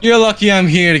honest. You're lucky I'm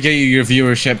here to get you your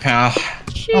viewership, pal.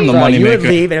 I'm the Bro, money you maker. would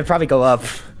leave and it'd probably go up.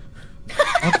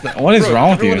 What is wrong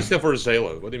with everyone you? is there for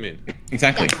Zalo. What do you mean?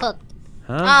 Exactly. Huh?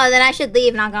 Oh, then I should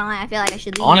leave, not gonna lie. I feel like I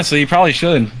should leave. Honestly, you probably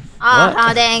should.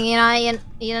 Oh dang, you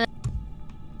know.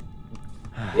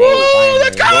 Whoa,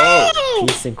 let's go!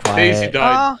 Peace and Daisy quiet.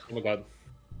 died. Oh my god.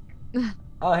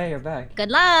 Oh, hey, you're back. Good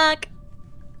luck.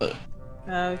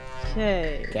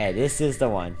 Okay. Okay, this is the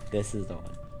one.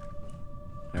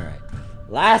 Alright.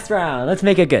 Last round. Let's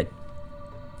make it good.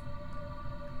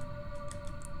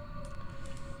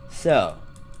 So,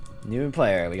 new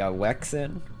player. We got Wex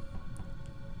in.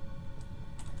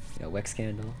 We got Wex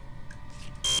Candle.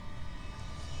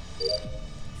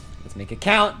 Let's make it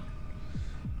count.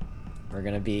 We're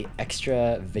gonna be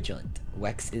extra vigilant.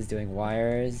 Wex is doing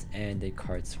wires and a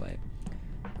card swipe.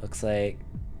 Looks like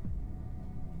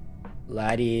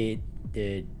Laddie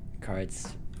did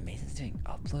cards. Mason's doing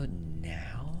upload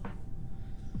now?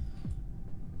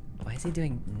 Why is he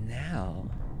doing now?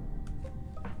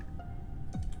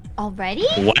 Already?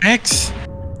 Wax?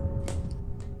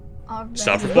 Already.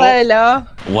 Hello.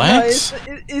 What?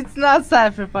 No, it's not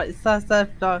sacrifice. It's not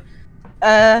sacrifice.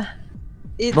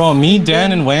 It's Bro, me,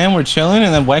 Dan, and Wham were chilling,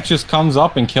 and then Wex just comes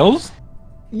up and kills?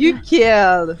 You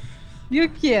killed.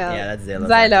 Yeah, that's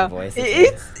Zylo. voice.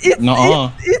 It's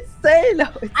Zylo.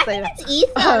 I think it's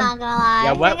Etho, not gonna lie.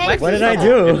 Yeah, what did I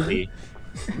do?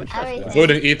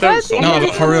 Voting Etho? No,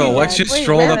 but for real, Wex just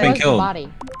strolled up and killed.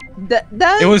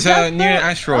 It was near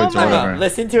asteroids or whatever.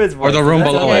 Listen to his voice. Or the room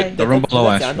Does that below sound it. The room below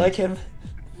does that sound like asteroids. him?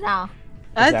 No.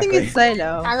 I think it's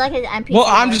Zylo. I like his NPC. Well,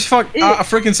 I'm just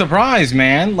freaking surprised,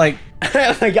 man. Like,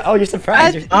 Oh my god, oh, you're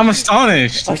surprised. I'm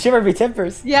astonished. Oh, shiver me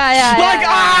timbers. Yeah. Like,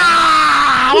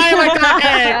 why am I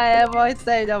cooking? Voice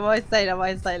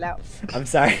Zylo. I'm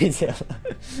sorry, Zilla.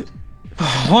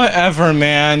 Whatever,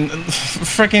 man.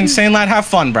 Freaking Sane Lad, have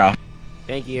fun, bro.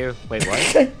 Thank you. Wait,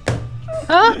 what?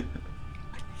 Huh?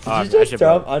 Did you just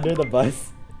jump under the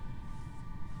bus?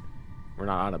 We're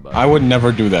not on a bus. I would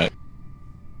never do that.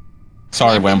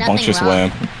 Sorry, Yeah, Wham. nothing Punctuous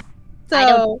wrong. Wham.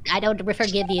 So I don't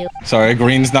forgive you. Sorry,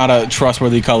 green's not a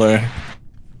trustworthy color.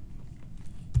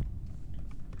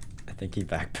 I think he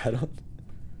backpedaled.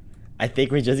 I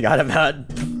think we just got him out.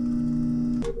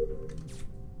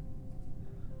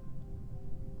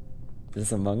 Is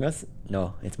this Among Us?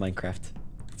 No, it's Minecraft.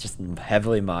 It's just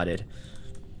heavily modded.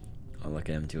 Oh, look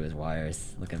at him do his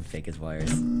wires. Look at him fake his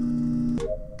wires.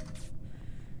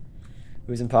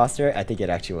 Who's imposter? I think it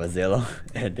actually was Zillow.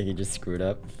 I think he just screwed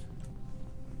up.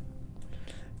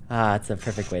 Ah, it's a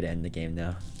perfect way to end the game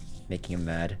now. Making him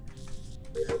mad.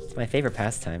 It's my favorite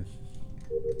pastime.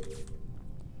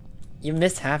 You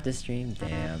missed half the stream?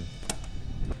 Damn.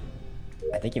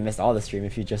 I think you missed all the stream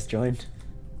if you just joined.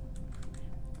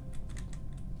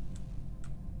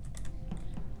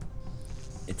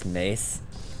 It's Mace.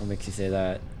 What makes you say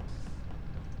that?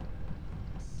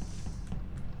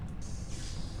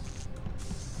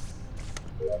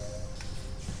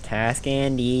 Task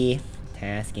Andy.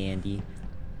 Task Andy.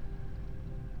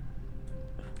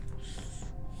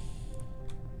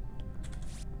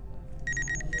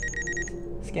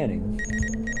 Scanning.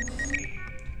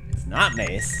 It's not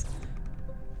Mace.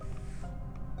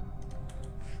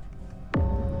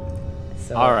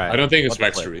 So, all right. I don't think it's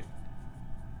Maxtery.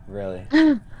 Really?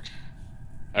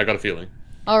 I got a feeling.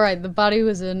 All right, the body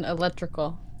was in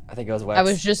electrical. I think it was Wex. I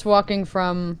was just walking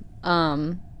from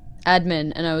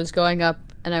admin, and I was going up,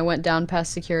 and I went down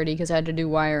past security because I had to do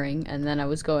wiring, and then I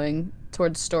was going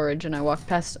towards storage, and I walked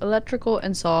past electrical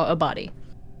and saw a body.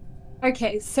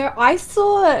 Okay, so I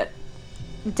saw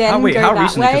Den go how that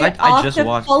recently? way I just after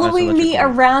watched following me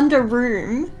around a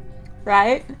room,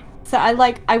 right? So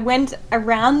I went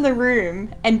around the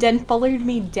room and Den followed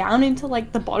me down into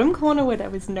like the bottom corner where there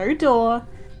was no door,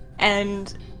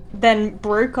 and then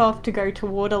broke off to go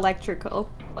toward electrical,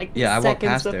 like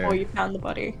seconds before you found the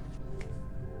body.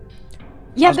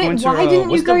 Yeah, but why didn't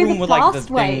you go the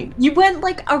fast way? You went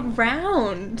like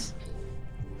around.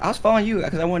 I was following you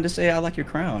because I wanted to say I like your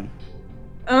crown.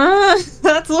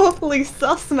 That's awfully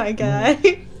sus, my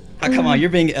guy. Oh, come on, you're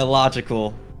being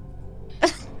illogical.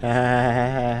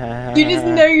 You just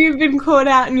know you've been caught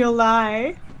out in your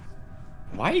lie.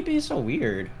 Why are you being so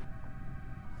weird?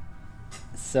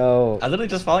 So I literally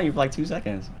just followed you for like 2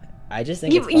 seconds. I just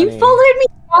think you followed me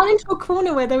down into a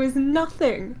corner where there was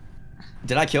nothing.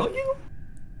 Did I kill you?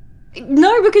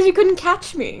 No, because you couldn't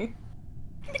catch me.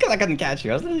 Because I couldn't catch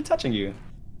you. I was literally touching you.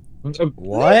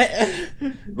 What?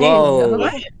 Whoa.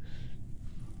 What?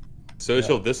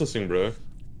 Social distancing, bro.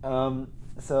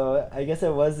 So I guess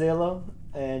it was Zalo,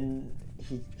 and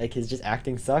his just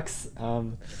acting sucks.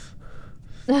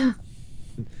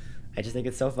 I just think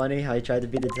it's so funny how he tried to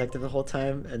be the detective the whole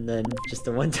time, and then just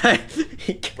the one time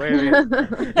he... Wait.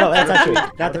 No, that's not true.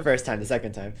 Not the first time, the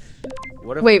second time.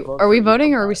 Wait, are we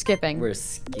voting or are we skipping? We're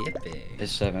skipping.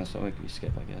 It's 7, so we can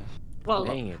skip, I guess. Well,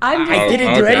 I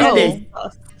didn't do anything. I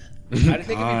think it'd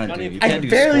be funny if you can't do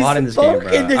squat in this game, bro.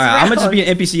 Alright, I'm gonna just be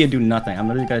an NPC and do nothing. I'm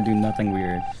literally gonna do nothing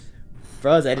weird.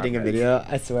 Bro, I was editing a video,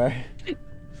 I swear.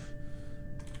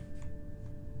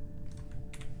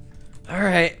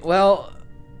 Alright, well...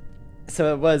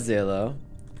 So it was Zillow,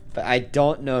 but I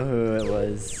don't know who it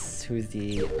was. Who's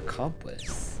the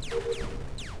accomplice?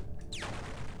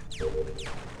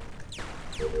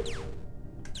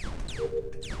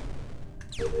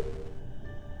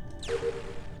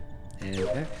 And who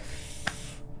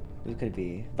could it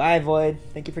be? Bye, Void.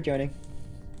 Thank you for joining.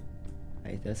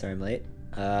 Sorry I'm late.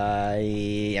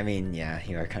 I mean, yeah,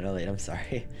 you are kind of late. I'm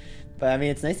sorry, but I mean,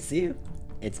 it's nice to see you.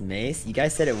 It's Mace. You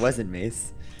guys said it wasn't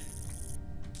Mace.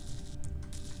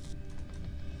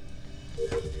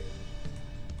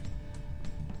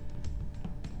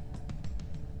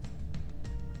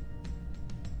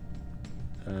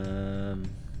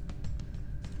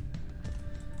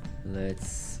 Let's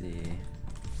see.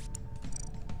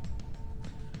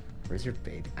 Where's your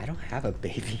baby? I don't have a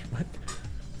baby. What?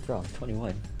 Bro, I'm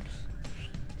 21.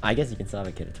 I guess you can still have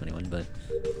a kid at 21, but...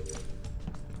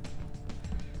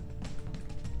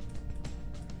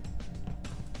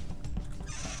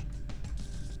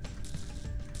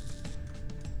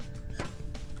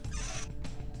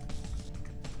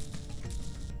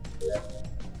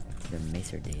 The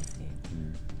Mace or Daisy?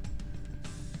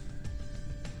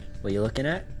 What are you looking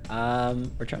at?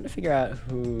 We're trying to figure out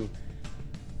who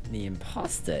the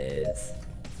imposter is.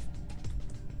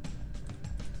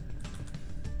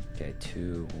 Okay,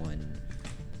 2, 1.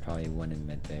 Probably 1 in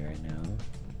medbay right now.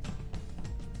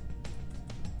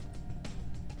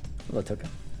 Hello, Toka.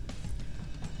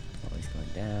 Always going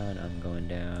down. I'm going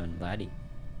down. Laddie.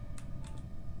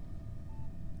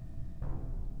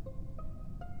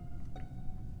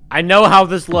 I know how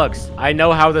this looks.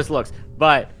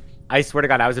 But I swear to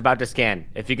God, I was about to scan.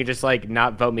 If you could just like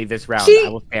not vote me this round, I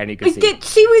will scan. You can see.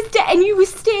 She was dead, and you were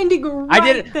standing right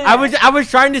I did. there. I was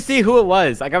trying to see who it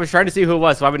was. Like I was trying to see who it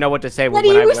was, so I would know what to say when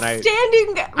I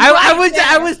standing.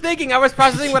 I was thinking. I was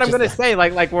processing what I'm gonna say,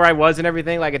 like where I was and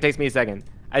everything. Like it takes me a second.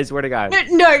 I swear to God.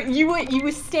 No, you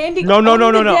were standing. No.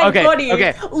 Okay.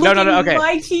 Okay. No. Okay.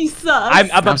 Mighty sus.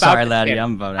 I'm sorry, laddie.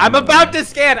 I'm about to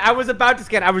scan. I was about to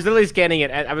scan. I was literally scanning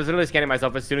it. I was literally scanning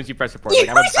myself as soon as you press report. Like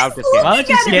I'm about to scan. Why don't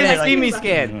you scan it? You can see me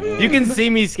scan. You can see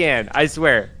me scan. I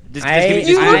swear. Just give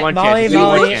me one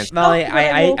chance. Molly,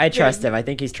 I trust him. I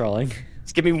think he's trolling.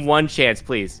 Just give me one chance,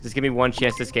 please. Just give me one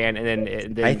chance to scan, and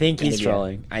then I think he's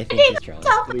trolling. I think he's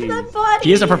trolling.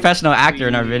 He is a professional actor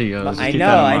in our videos. I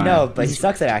know, but he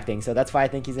sucks at acting, so that's why I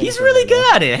think he's innocent. He's really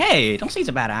good at it. Hey, don't say he's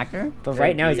a bad actor. But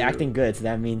right now he's acting good, so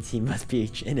that means he must be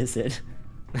innocent.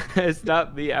 It's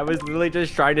not me. I was literally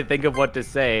just trying to think of what to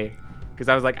say. Because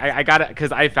I was like, I got it,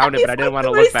 because I found it, but I didn't want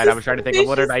to look bad. I was trying to think of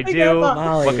what did I do?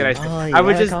 What can I say? I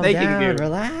was just thinking, dude.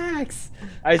 Relax.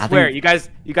 I swear, you guys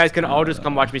can all just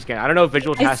come watch me scan. I don't know if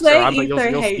visual tasks are on, but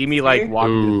you'll see me like walk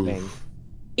through the thing.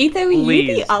 Etho, were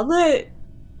you the other?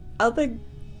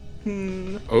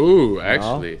 Oh,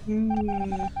 actually.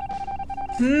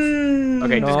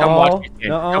 Okay, just come watch me scan.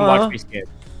 Come watch me scan.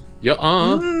 Yeah.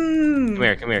 Come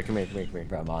here.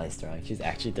 Bro, Molly's throwing. She's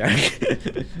actually throwing.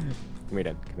 Come here,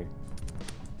 Dad. Come here.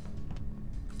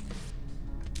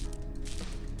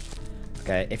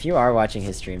 Okay, if you are watching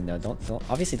his stream though, don't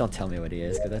obviously don't tell me what he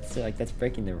is, because that's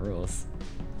breaking the rules.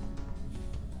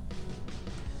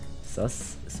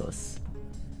 Sus.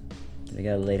 Can I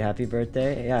get a late happy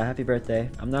birthday? Yeah, happy birthday.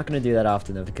 I'm not gonna do that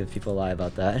often though, because people lie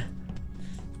about that.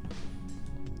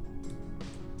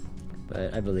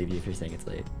 But I believe you if you're saying it's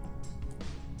late.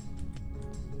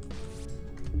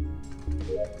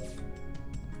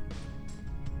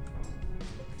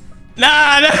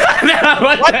 Nah,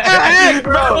 what the heck,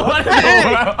 bro? What the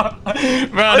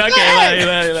heck? Bro,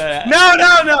 okay, let. No,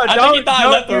 I think he thought I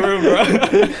left the room, bro.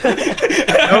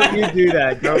 Don't you do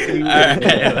that. Don't you do that.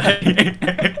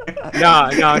 No.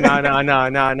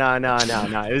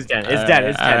 It's dead.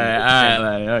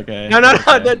 Alright, okay. No,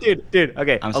 dude.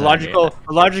 Okay. A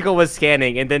logical was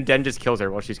scanning, and then Den just kills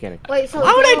her while she's scanning. Wait, so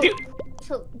why would I do?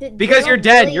 So because you're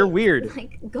dead. You're weird.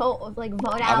 Like vote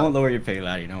out. I won't lower your pay,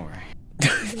 laddie. Don't worry.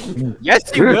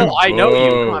 Yes, you will. I know you.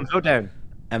 Come on, vote down.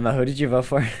 Emma, who did you vote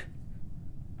for?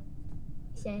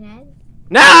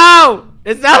 No!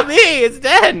 It's not me. It's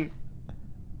Den.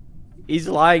 He's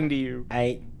lying to you.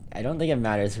 I don't think it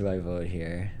matters who I vote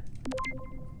here.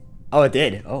 Oh, it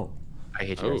did. Oh. I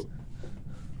hate you.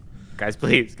 Guys,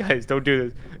 please. Guys, don't do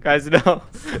this. Guys, no.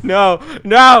 No.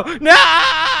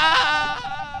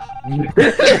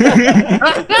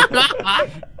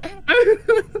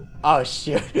 Oh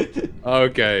shit.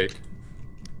 Okay.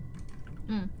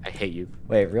 I hate you.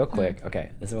 Wait, real quick.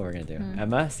 Okay, this is what we're gonna do.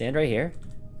 Emma, stand right here.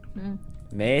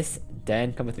 Mace,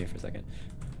 Dan, come with me for a second.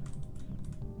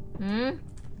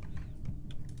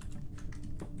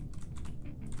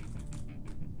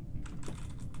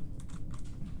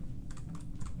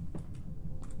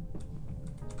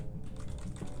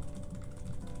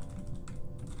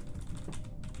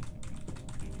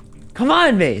 Come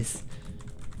on, Mace.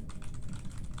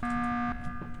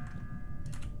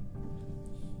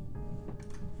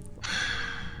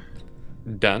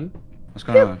 Dan? What's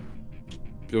going on?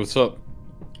 Yo, what's up?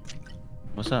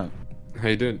 What's up? How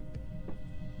you doing?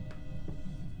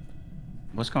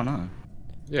 What's going on?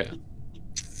 Yeah.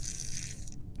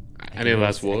 Any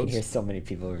last words? I can hear so many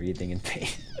people breathing in pain.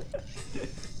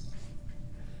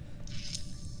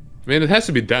 I mean, it has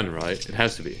to be done, right? It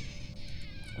has to be.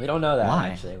 We don't know that, why?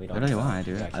 actually. We don't Literally know. why,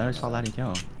 dude? I already saw Laddie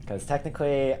kill. Because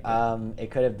technically,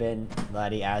 it could have been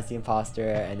Laddie as the imposter,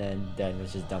 and then Den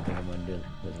was just dumping him under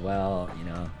as well, you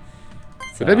know.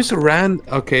 So, Would that be so random?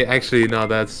 Okay, actually, no,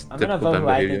 that's I'm gonna vote who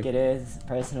I think it is,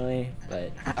 personally,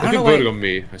 but... I think voting on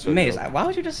me. Maze, why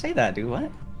would you just say that, dude?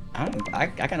 What? I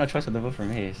got no choice but to vote for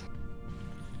Maze.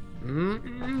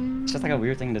 It's just like a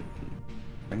weird thing to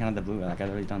bring out of the blue, like I've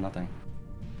already done nothing.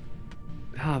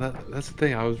 Ah, that's the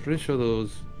thing. I was pretty sure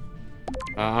those.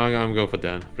 I'm going for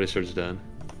Dan. Pretty sure it's Dan.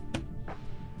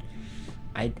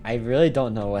 I really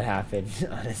don't know what happened,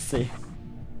 honestly.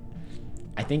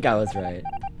 I think I was right,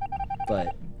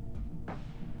 but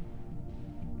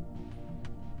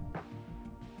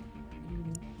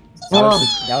that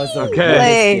was the worst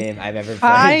game I've ever played.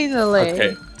 Finally.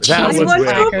 Okay. I want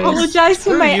to apologize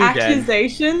for my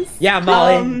accusations. Yeah,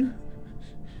 Molly.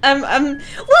 Well,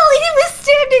 he was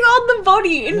standing on the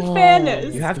body, in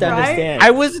fairness. You have to understand.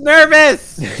 I was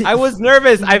nervous! I was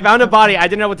nervous! I found a body. I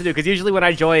didn't know what to do, because usually when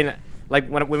I join like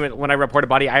when I report a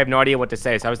body, I have no idea what to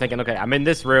say. So I was thinking, okay, I'm in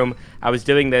this room. I was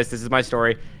doing this. This is my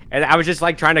story. And I was just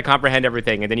like trying to comprehend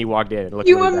everything. And then you walked in.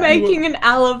 You were making an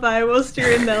alibi whilst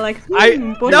you're in there, like, what did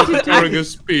you do? During a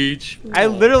speech. I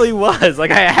literally was.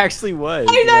 Like, I actually was.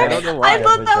 I know. I don't know why. I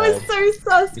thought that was so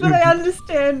sus, but I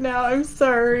understand now. I'm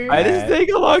sorry. I just take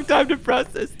a long time to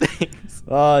process things.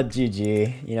 Oh,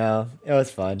 GG. You know, it was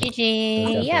fun.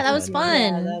 GG. Yeah, that was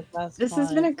fun. Yeah, This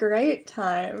has been a great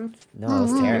time. No, it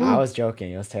was terrible. I was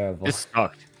joking. It was terrible. It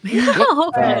sucked.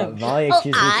 Molly accused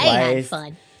me I twice. had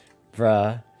fun.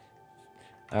 Bruh.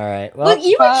 All right. Well, Look,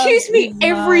 you accuse me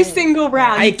every single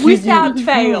round. I accused without you 2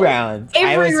 fail. rounds.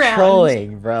 Every I was round.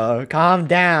 trolling, bro. Calm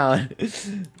down.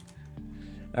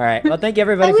 All right. Well, thank you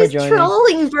everybody for joining. I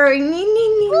was trolling, bro.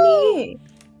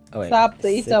 Oh, wait. Stop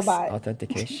the 6 Ethobot.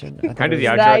 authentication. Can I do the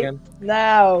outro again?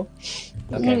 No.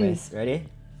 Okay, Mace. Ready?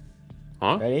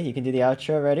 Huh? Ready? You can do the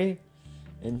outro. Ready?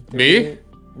 In 3, Me?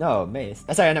 No, Mace.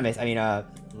 Sorry, not Mace. I mean,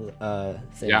 Yeah,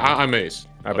 I'm Ace.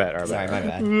 I bet. Sorry, my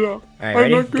bad. Yeah. All right,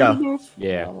 ready? Go.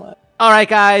 Yeah. All right,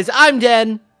 guys. I'm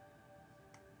Den.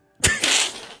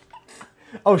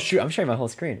 Oh shoot! I'm sharing my whole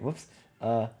screen. Whoops.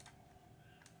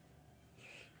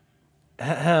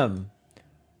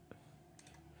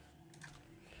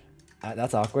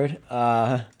 That's awkward.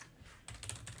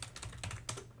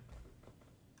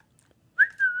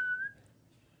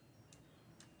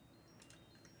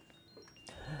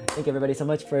 Thank you everybody so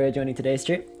much for joining today's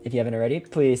stream. If you haven't already,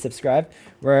 please subscribe.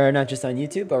 We're not just on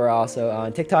YouTube, but we're also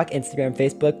on TikTok, Instagram,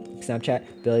 Facebook, Snapchat,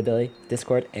 Bilibili,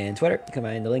 Discord, and Twitter. You can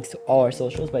find the links to all our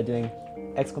socials by doing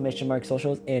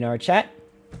 !socials in our chat.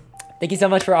 Thank you so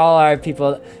much for all our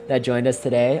people that joined us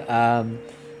today.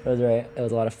 It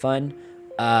was a lot of fun.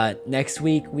 Next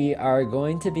week we are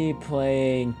going to be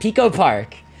playing Pico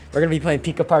Park. We're gonna be playing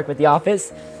Pico Park with The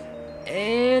Office,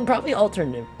 and probably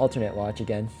alternate watch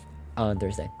again on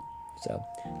Thursday. So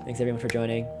thanks everyone for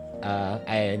joining.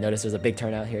 I noticed there's a big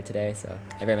turnout here today, so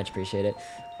I very much appreciate it.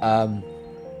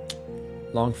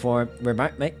 Long form, we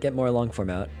might get more long form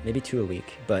out, maybe 2 a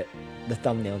week, but the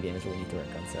thumbnail game is what we need to work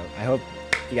on. So I hope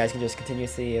you guys can just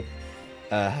continuously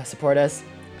support us.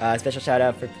 Special shout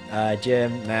out for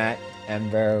Jim, Matt,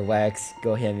 Ember, Wex,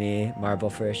 Go Hit Me, Marble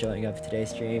for showing up for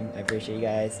today's stream. I appreciate you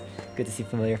guys. Good to see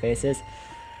familiar faces.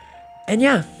 And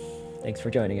yeah, thanks for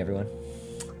joining everyone.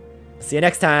 See you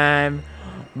next time.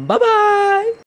 Bye-bye.